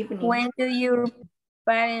 Evening. When do your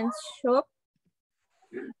parents shop?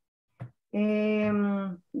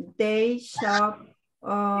 They shop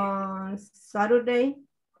on Saturday.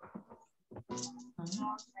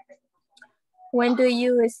 When do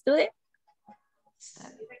you study?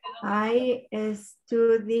 I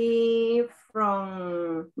study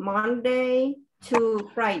from Monday to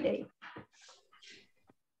Friday.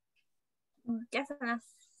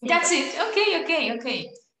 That's it.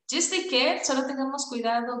 Okay. Just take care. Solo tengamos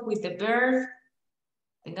cuidado with the verb.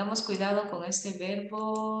 Tengamos cuidado con este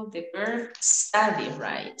verbo. The verb study,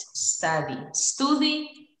 right? Study.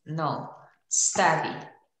 Study? No. Study.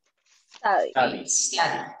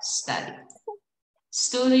 Study.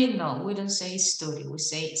 Study? No, we don't say study. We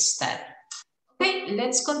say study. Okay,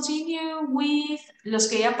 let's continue with los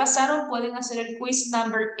que ya pasaron. Pueden hacer el quiz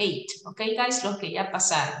number 8. Okay, guys, los que ya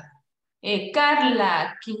pasaron.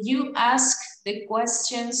 Carla, can you ask the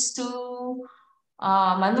questions to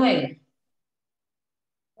Manuel?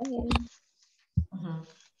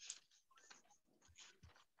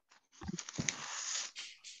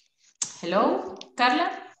 Hello,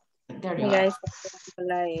 Carla? There you are.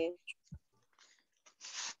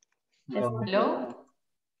 Hello?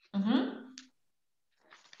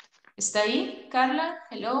 ¿Está ahí, Carla?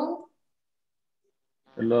 Hello?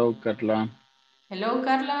 Hello, Carla. Hello,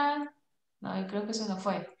 Carla? No, yo creo que eso no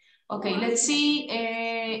fue. Okay, let's see.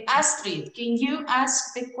 Astrid, can you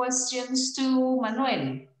ask the questions to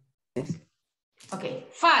Manuel? Okay,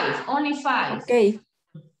 5, only 5. Okay.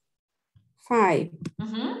 5.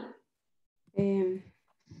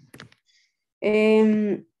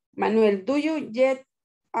 Manuel, do you get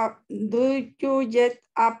up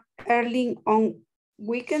early on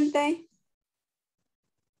weekend day?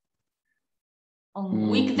 On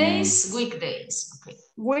weekdays? Weekdays. Okay.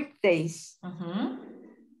 Weekdays.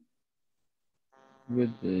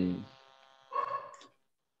 Weekdays.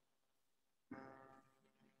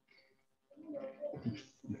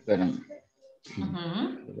 Espérame.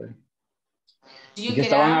 ¿Qué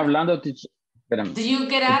estaban hablando? Espérame. Do you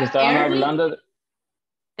get up estaban early? Hablando de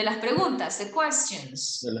las preguntas, the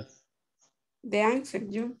questions. The answer,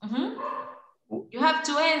 you. You have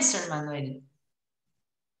to answer, Manuel.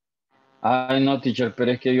 Ay, no, teacher,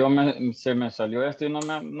 pero es que se me salió esto y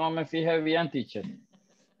no me fijé bien, teacher.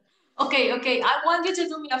 Okay. I want you to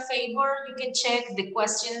do me a favor. You can check the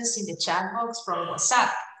questions in the chat box from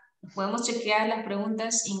WhatsApp. Podemos chequear las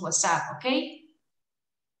preguntas en WhatsApp, ¿ok?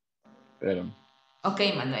 Pero.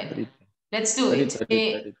 Okay, Manuel. Let's do it.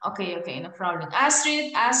 Okay, no problem.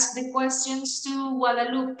 Astrid, ask the questions to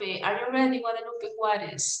Guadalupe. Are you ready, Guadalupe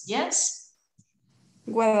Juarez? Yes?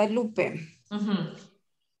 Guadalupe.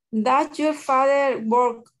 Does your father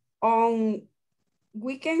work on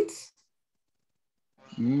weekends?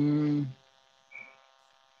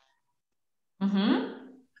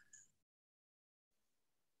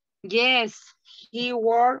 Yes, he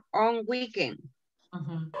works on weekend.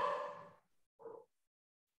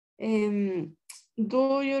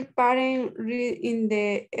 Do your parents read in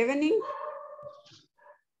the evening?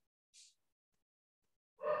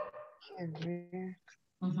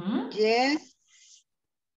 Yes.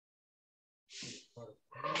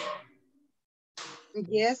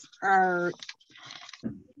 Yes, are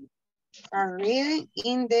reading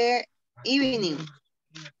in the evening.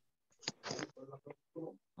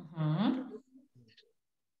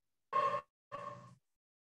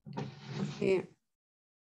 Okay.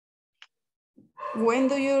 When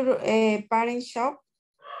do your parents shop?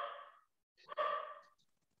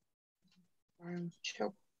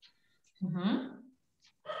 Shop.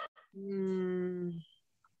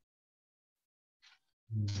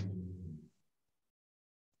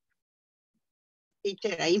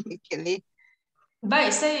 Teacher, ahí me quedé. Va,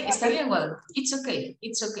 está bien, well, it's okay,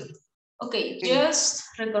 it's okay. Ok, just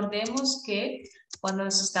recordemos que cuando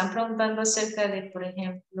nos están preguntando acerca de, por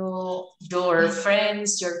ejemplo, your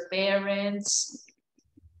friends, your parents,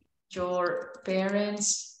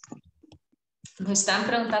 nos están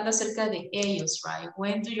preguntando acerca de ellos, right?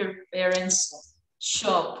 When do your parents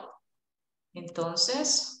shop?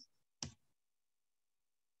 Entonces,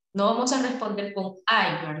 no vamos a responder con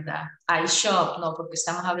I, ¿verdad? I shop, no, porque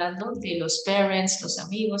estamos hablando de los parents, los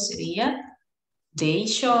amigos, sería they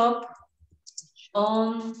shop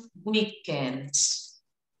on weekends.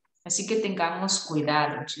 Así que tengamos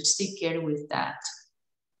cuidado. Just take care with that.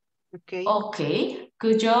 Okay. Okay.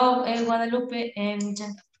 Good job, Guadalupe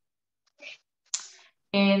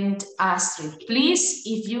and Astrid. Please,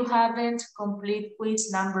 if you haven't completed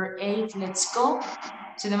quiz number 8, let's go.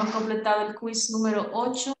 Si no hemos completado el quiz número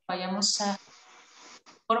 8, vayamos a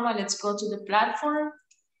forma. Let's go to the platform.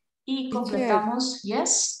 Y completamos,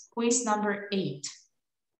 yes, quiz number 8.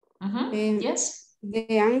 Yes.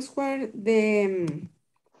 The answer, do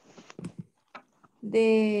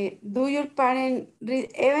your parents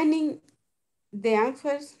read evening? The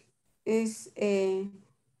answer is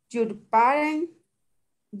your parents,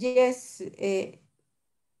 yes.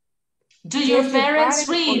 Do your yes, parents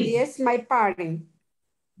your read? Yes, my parents.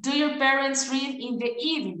 Do your parents read in the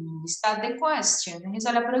evening? Is that the question? Esa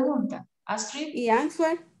es la pregunta. Astrid? The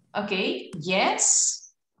answer? Okay,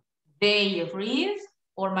 yes. They read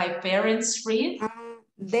or my parents read?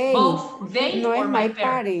 They. Both they no or es my my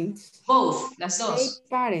parents? Both, las dos. They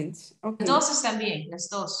parents, okay. Las dos están bien, las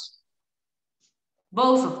dos.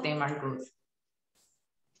 Both of them are good.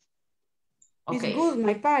 Okay. It's good,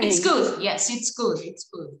 my parents. It's good, yes, it's good, it's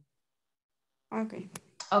good. Okay.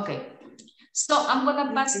 Okay. So I'm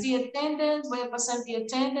gonna pass the attendance. Voy a pasar the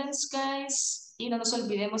attendance, guys. Y no nos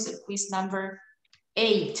olvidemos el quiz number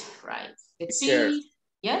 8, right? Let's see.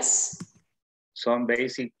 Yes? Some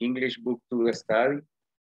basic English book to study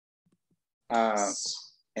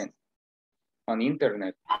and on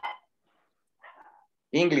internet.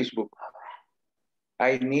 English book.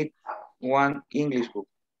 I need one English book.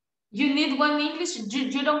 You need one English?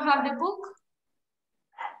 You don't have the book?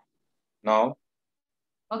 No.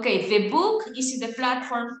 Okay, the book is in the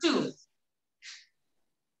platform too.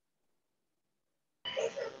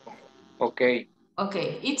 Okay.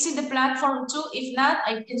 Okay, it's in the platform too. If not,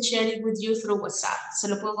 I can share it with you through WhatsApp. Se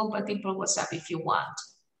lo puedo compartir por WhatsApp if you want.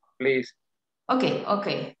 Please. Okay,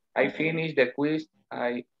 okay. I finished the quiz.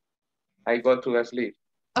 I go to sleep.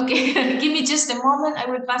 Okay, give me just a moment. I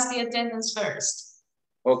will pass the attendance first.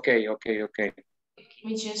 Okay. Give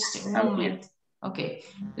me just a moment. Okay,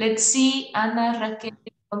 let's see. Ana Raquel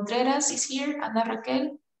Contreras is here. Ana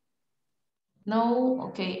Raquel? No,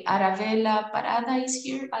 okay. Arabella Parada is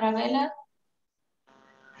here. Arabella?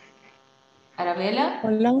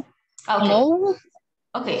 Hola. Okay. Hello.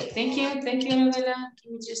 Okay, thank you, Arabella.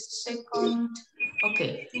 Give me just a second.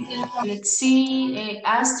 Okay, let's see.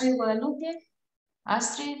 Astrid Guadalupe.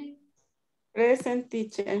 Astrid. Present,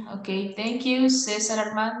 teacher. Okay, thank you. César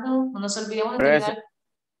Armando. No nos olvidemos de terminar.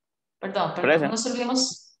 Perdón. No nos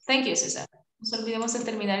olvidemos. Thank you, César. No nos olvidemos de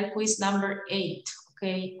terminar el quiz number 8.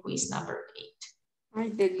 Okay, quiz number 8.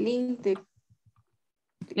 Ay, del link de...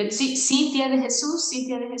 Let's see. Cynthia de Jesús is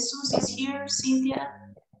here. Cynthia.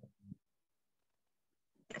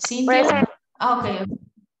 Okay.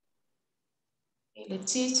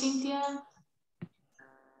 Let's see, Cynthia.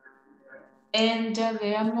 And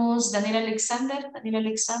veamos Daniel Alexander.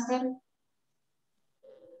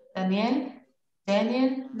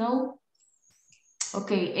 Daniel, no.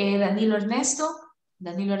 Okay, Danilo Ernesto.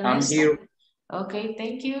 I'm here. Okay,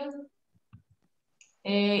 thank you.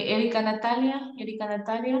 Erika Natalia.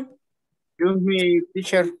 Excuse me,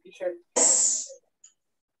 teacher. Yes.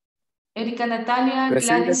 Erika Natalia,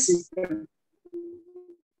 Presente, Gladys. teacher.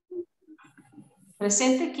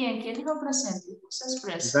 ¿Presente quién? ¿Quién dijo presente? Who's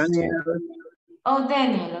present? Daniel. Oh,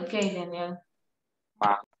 Daniel. Ok, Daniel.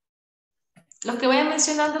 Los que vayan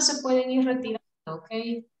mencionando se pueden ir retirando, ok.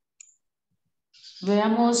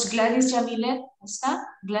 Veamos Gladys Jamilet. ¿Está?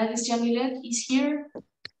 Gladys Jamilet is here.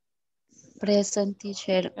 Present,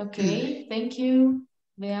 teacher. Ok, thank you.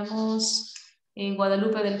 Veamos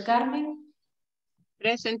Guadalupe del Carmen.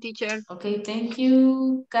 Present, teacher. Ok, thank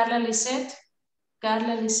you. Carla Lisette.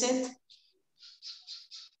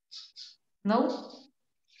 No?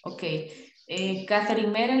 Ok.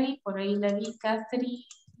 Catherine Merely, por ahí la vi, Catherine.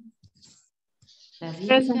 La vi.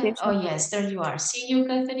 Present, teacher. Oh, yes, there you are. See you,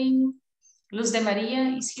 Catherine. Luz de María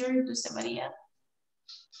is here. Luz de María.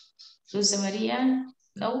 Luz de María.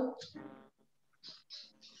 No.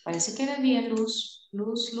 Parece que era bien, Luz.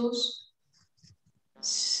 Luz, Luz.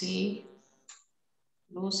 Sí.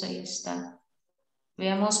 Luz, ahí está.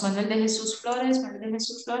 Veamos, Manuel de Jesús Flores. Manuel de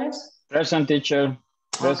Jesús Flores. Present teacher.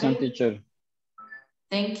 Present Okay. teacher.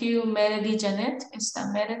 Thank you, Melody Janet.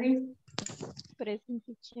 ¿Está Melody? Present,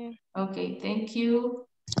 teacher. Okay, thank you.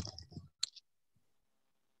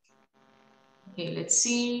 Okay, let's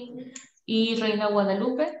see. Y Reina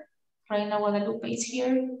Guadalupe. Reina Guadalupe is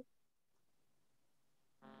here.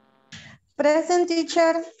 Present,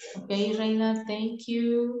 teacher. Okay, Reina, thank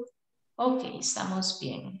you. Okay, estamos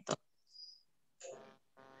bien.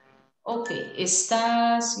 Ok,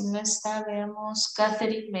 está, si no está, veamos,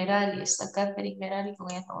 Catherine Merali. Está Catherine Merali, con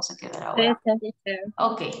ella vamos a quedar ahora. Present, teacher.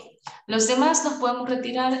 Ok, los demás nos podemos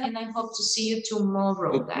retirar and I hope to see you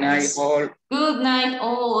tomorrow, Good night, guys. all. Good night,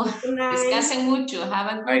 all. Good night. Descansen mucho. Have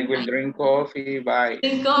a I good will night. drink coffee. Bye.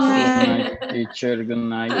 Drink Good coffee. night, teacher. Good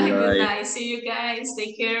night. Good night. See you guys.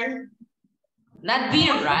 Take care. Not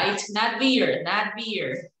beer, right? Not beer. Not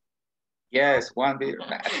beer. Yes, one beer.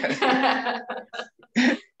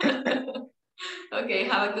 Okay,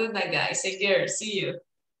 have a good night, guys. Take care. See you.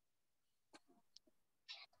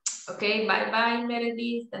 Okay, bye-bye,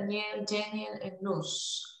 Meredith, Daniel, Jenny, and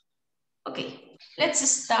Luz. Okay, let's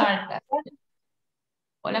start.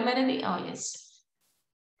 Hola, Meredith. Oh, yes.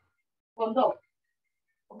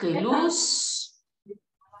 Okay, Luz.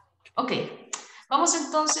 Okay. Vamos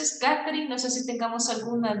entonces, Catherine, no sé si tengamos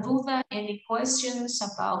alguna duda, any questions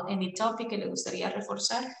about any topic que le gustaría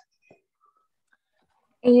reforzar.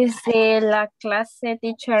 Es de la clase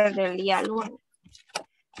teacher del día lunes.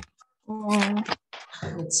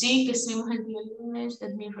 Let's see, que estuvimos el día lunes,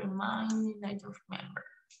 let me remind, I don't remember.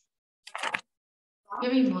 ¿Qué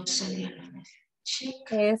vimos el día lunes?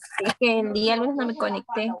 Es que el día lunes no me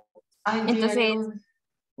conecté. Ay, Entonces,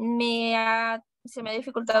 se me ha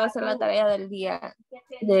dificultado hacer la tarea del día,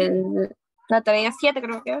 la tarea 7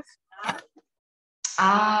 creo que es.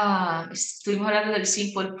 Ah, estuvimos hablando del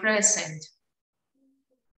simple present.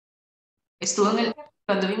 Estuvo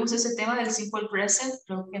cuando vimos ese tema del simple present,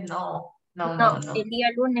 creo que no. El día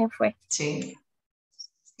lunes fue. Sí,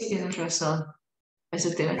 tienes razón.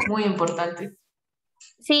 Ese tema es muy importante.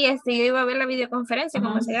 Sí, yo iba a ver la videoconferencia,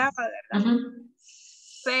 como se llama, ¿verdad?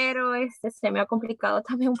 Pero se me ha complicado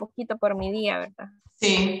también un poquito por mi día, ¿verdad?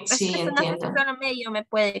 Sí, No sé si solo medio me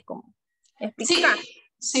puede como explicar.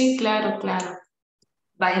 Sí, claro.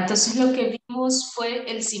 Vale, entonces lo que vimos fue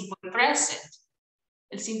el simple present.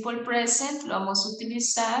 El simple present lo vamos a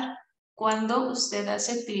utilizar cuando usted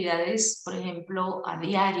hace actividades, por ejemplo, a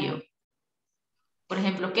diario. Por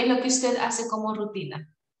ejemplo, ¿qué es lo que usted hace como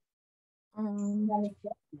rutina?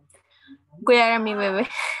 Cuidar a mi bebé.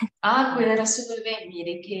 Ah, cuidar a su bebé.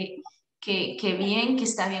 Mire que bien, que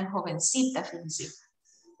está bien jovencita, fíjense.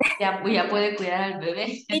 Ya puede cuidar al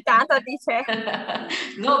bebé. Y tanto, teacher.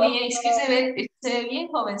 No, bien, es que se ve bien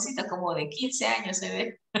jovencita, como de 15 años se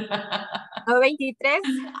ve. ¿O 23?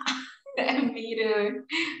 Mire,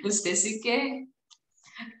 usted sí que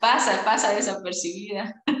pasa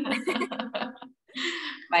desapercibida.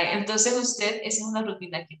 Vale, entonces usted, esa es una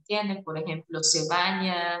rutina que tiene, por ejemplo, se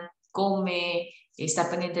baña, come, está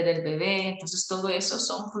pendiente del bebé, entonces todo eso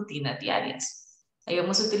son rutinas diarias. Ahí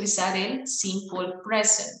vamos a utilizar el simple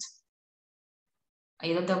present.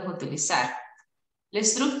 Ahí es donde vamos a utilizar. La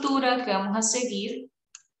estructura que vamos a seguir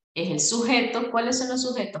es el sujeto. ¿Cuáles son los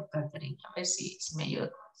sujetos, Catherine? A ver si me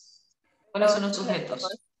ayuda. ¿Cuáles son los sujetos?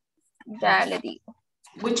 Ya le digo.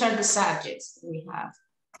 Which are the subjects we have?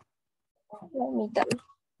 Permítame.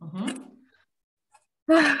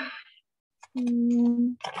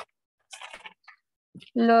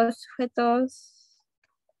 Los sujetos.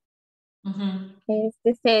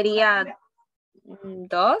 Sería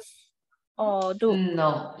 2 o do.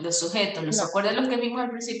 No, los sujetos. ¿Se acuerdan los que vimos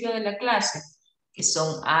al principio de la clase? Que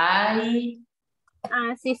son I,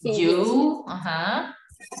 sí. you,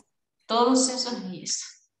 todos esos ahí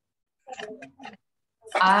están.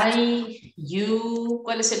 I, you,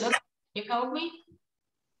 ¿cuál es el otro? You help me?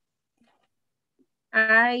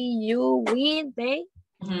 I, you, we, they.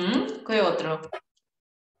 ¿Qué otro?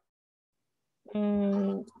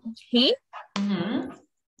 He.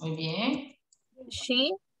 Muy bien.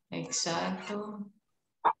 She. Exacto.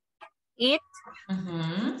 It.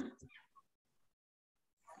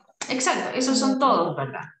 Exacto, esos son todos,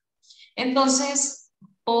 ¿verdad? Entonces,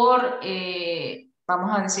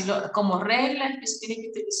 vamos a decirlo, como regla, se tiene que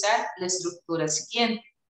utilizar la estructura siguiente.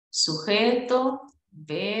 sujeto,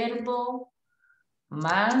 verbo,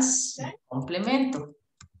 más complemento.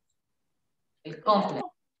 El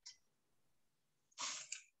complemento.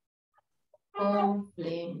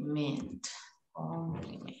 Complemento.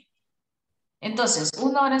 Complemento. Entonces,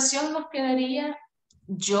 una oración nos quedaría: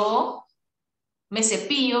 yo me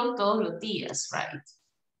cepillo todos los días, right?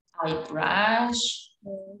 I brush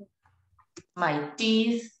my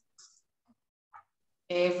teeth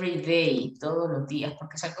every day, todos los días,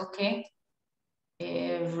 porque es algo que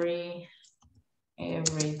every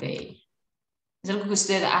day. Es algo que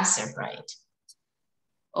usted hace, right?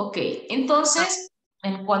 Ok, entonces,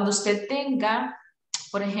 cuando usted tenga,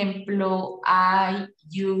 por ejemplo, I,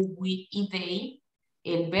 you, we y they,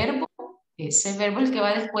 el verbo, ese verbo es el que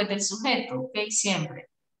va después del sujeto, ok, siempre.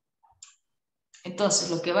 Entonces,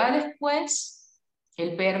 lo que va después,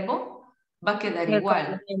 el verbo, va a quedar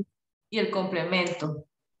igual. Y el complemento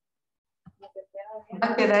va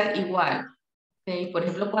a quedar igual. Okay. Por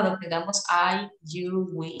ejemplo, cuando tengamos I, you,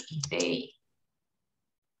 we y they.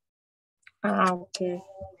 Ok.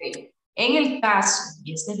 Okay. En el caso,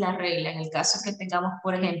 y esta es la regla, en el caso que tengamos,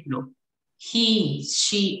 por ejemplo, he,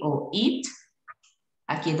 she o it,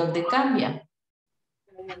 aquí es donde cambia.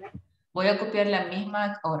 Voy a copiar la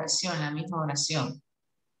misma oración.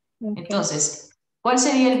 Okay. Entonces, ¿cuál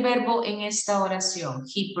sería el verbo en esta oración?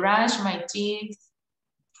 He brushed my teeth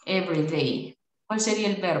every day. ¿Cuál sería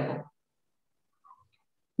el verbo?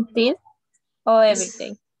 Teeth o every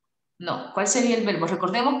day. No, ¿cuál sería el verbo?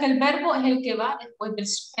 Recordemos que el verbo es el que va después del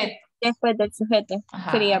sujeto. Después del sujeto.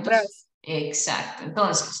 Ajá, sería entonces, brush. Exacto.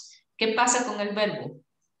 Entonces, ¿qué pasa con el verbo?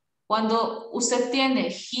 Cuando usted tiene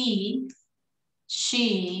he,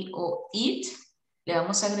 she o it, le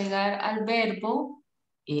vamos a agregar al verbo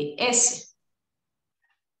s.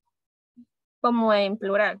 Como en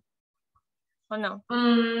plural. ¿O no?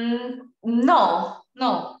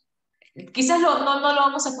 No. Quizás no lo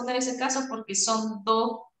vamos a poner en ese caso porque son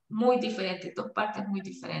dos muy diferentes, dos partes muy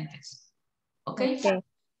diferentes. ¿Ok?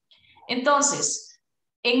 Entonces,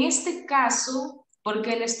 en este caso, ¿por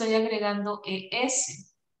qué le estoy agregando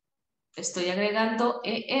ES? Estoy agregando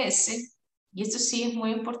ES, y esto sí es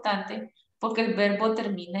muy importante, porque el verbo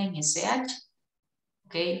termina en SH.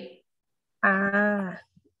 ¿Ok?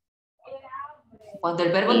 Cuando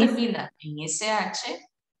el verbo termina en SH,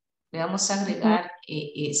 le vamos a agregar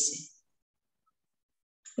ES.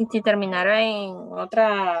 ¿Y si terminara en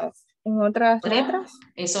otras letras?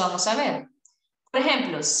 Eso vamos a ver. Por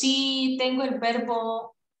ejemplo, si tengo el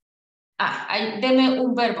verbo... deme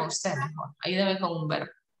un verbo usted mejor. Ayúdame con un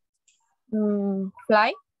verbo.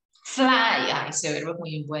 Fly. Fly. Ese verbo es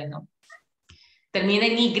muy bueno. Termina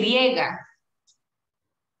en Y.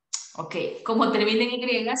 Ok. Como termina en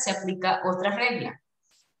Y, se aplica otra regla.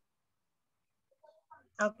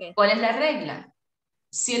 Okay. ¿Cuál es la regla?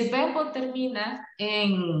 Si el verbo termina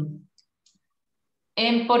en,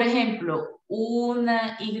 por ejemplo,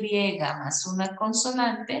 una Y más una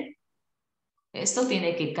consonante, esto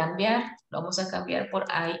tiene que cambiar. Lo vamos a cambiar por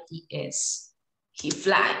IES. He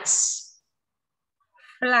flies.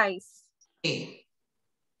 Flies. Sí.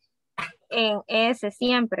 En S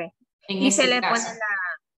siempre. En y este se le caso. pone la...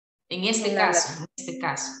 En este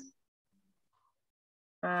caso.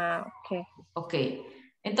 Ok. Ok.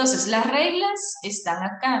 Entonces, las reglas están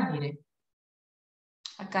acá, mire.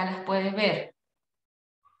 Acá las puede ver.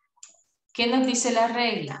 ¿Qué nos dice la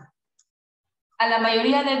regla? A la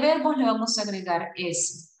mayoría de verbos le vamos a agregar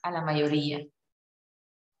S. A la mayoría.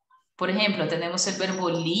 Por ejemplo, tenemos el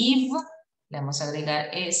verbo live. Le vamos a agregar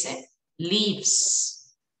S.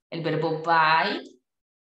 Lives. El verbo buy.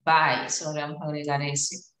 Buy. Solo le vamos a agregar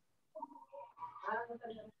S.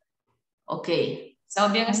 Ok.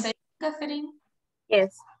 ¿Estamos bien hasta ahí, Catherine?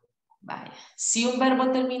 Yes. Vaya. Si un verbo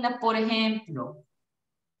termina, por ejemplo,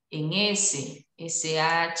 en S,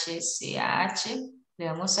 SH, CH, le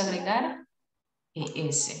vamos a agregar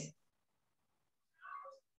ES.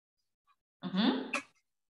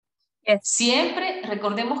 Yes. Siempre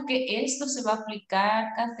recordemos que esto se va a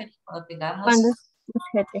aplicar, Catherine, cuando tengamos... Cuando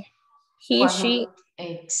he, she.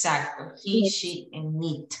 Exacto. He, she, and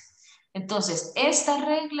it. Entonces, estas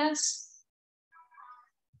reglas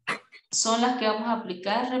son las que vamos a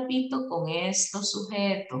aplicar, repito, con estos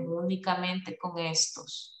sujetos, únicamente con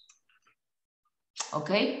estos.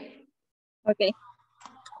 ¿Ok? Ok.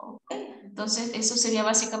 Entonces, eso sería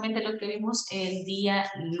básicamente lo que vimos el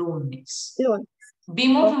día lunes. Lunes.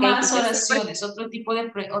 Vimos más oraciones, otro tipo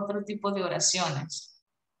de oraciones.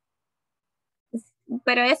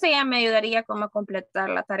 Pero eso ya me ayudaría como a completar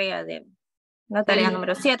la tarea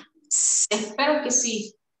número 7. Espero que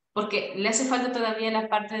sí, porque le hace falta todavía la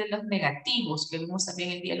parte de los negativos que vimos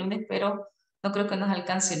también el día lunes, pero no creo que nos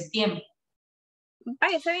alcance el tiempo.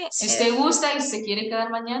 Vaya, está bien. Si usted gusta y se quiere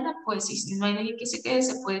quedar mañana, pues si no hay nadie que se quede,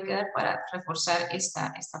 se puede quedar para reforzar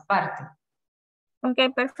esta parte.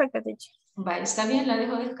 Ok, perfecto, teacher. Vale, está bien, la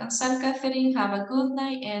dejo descansar, Catherine. Have a good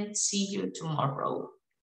night and see you tomorrow.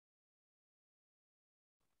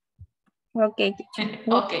 Ok, teacher.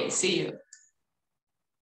 Okay, see you.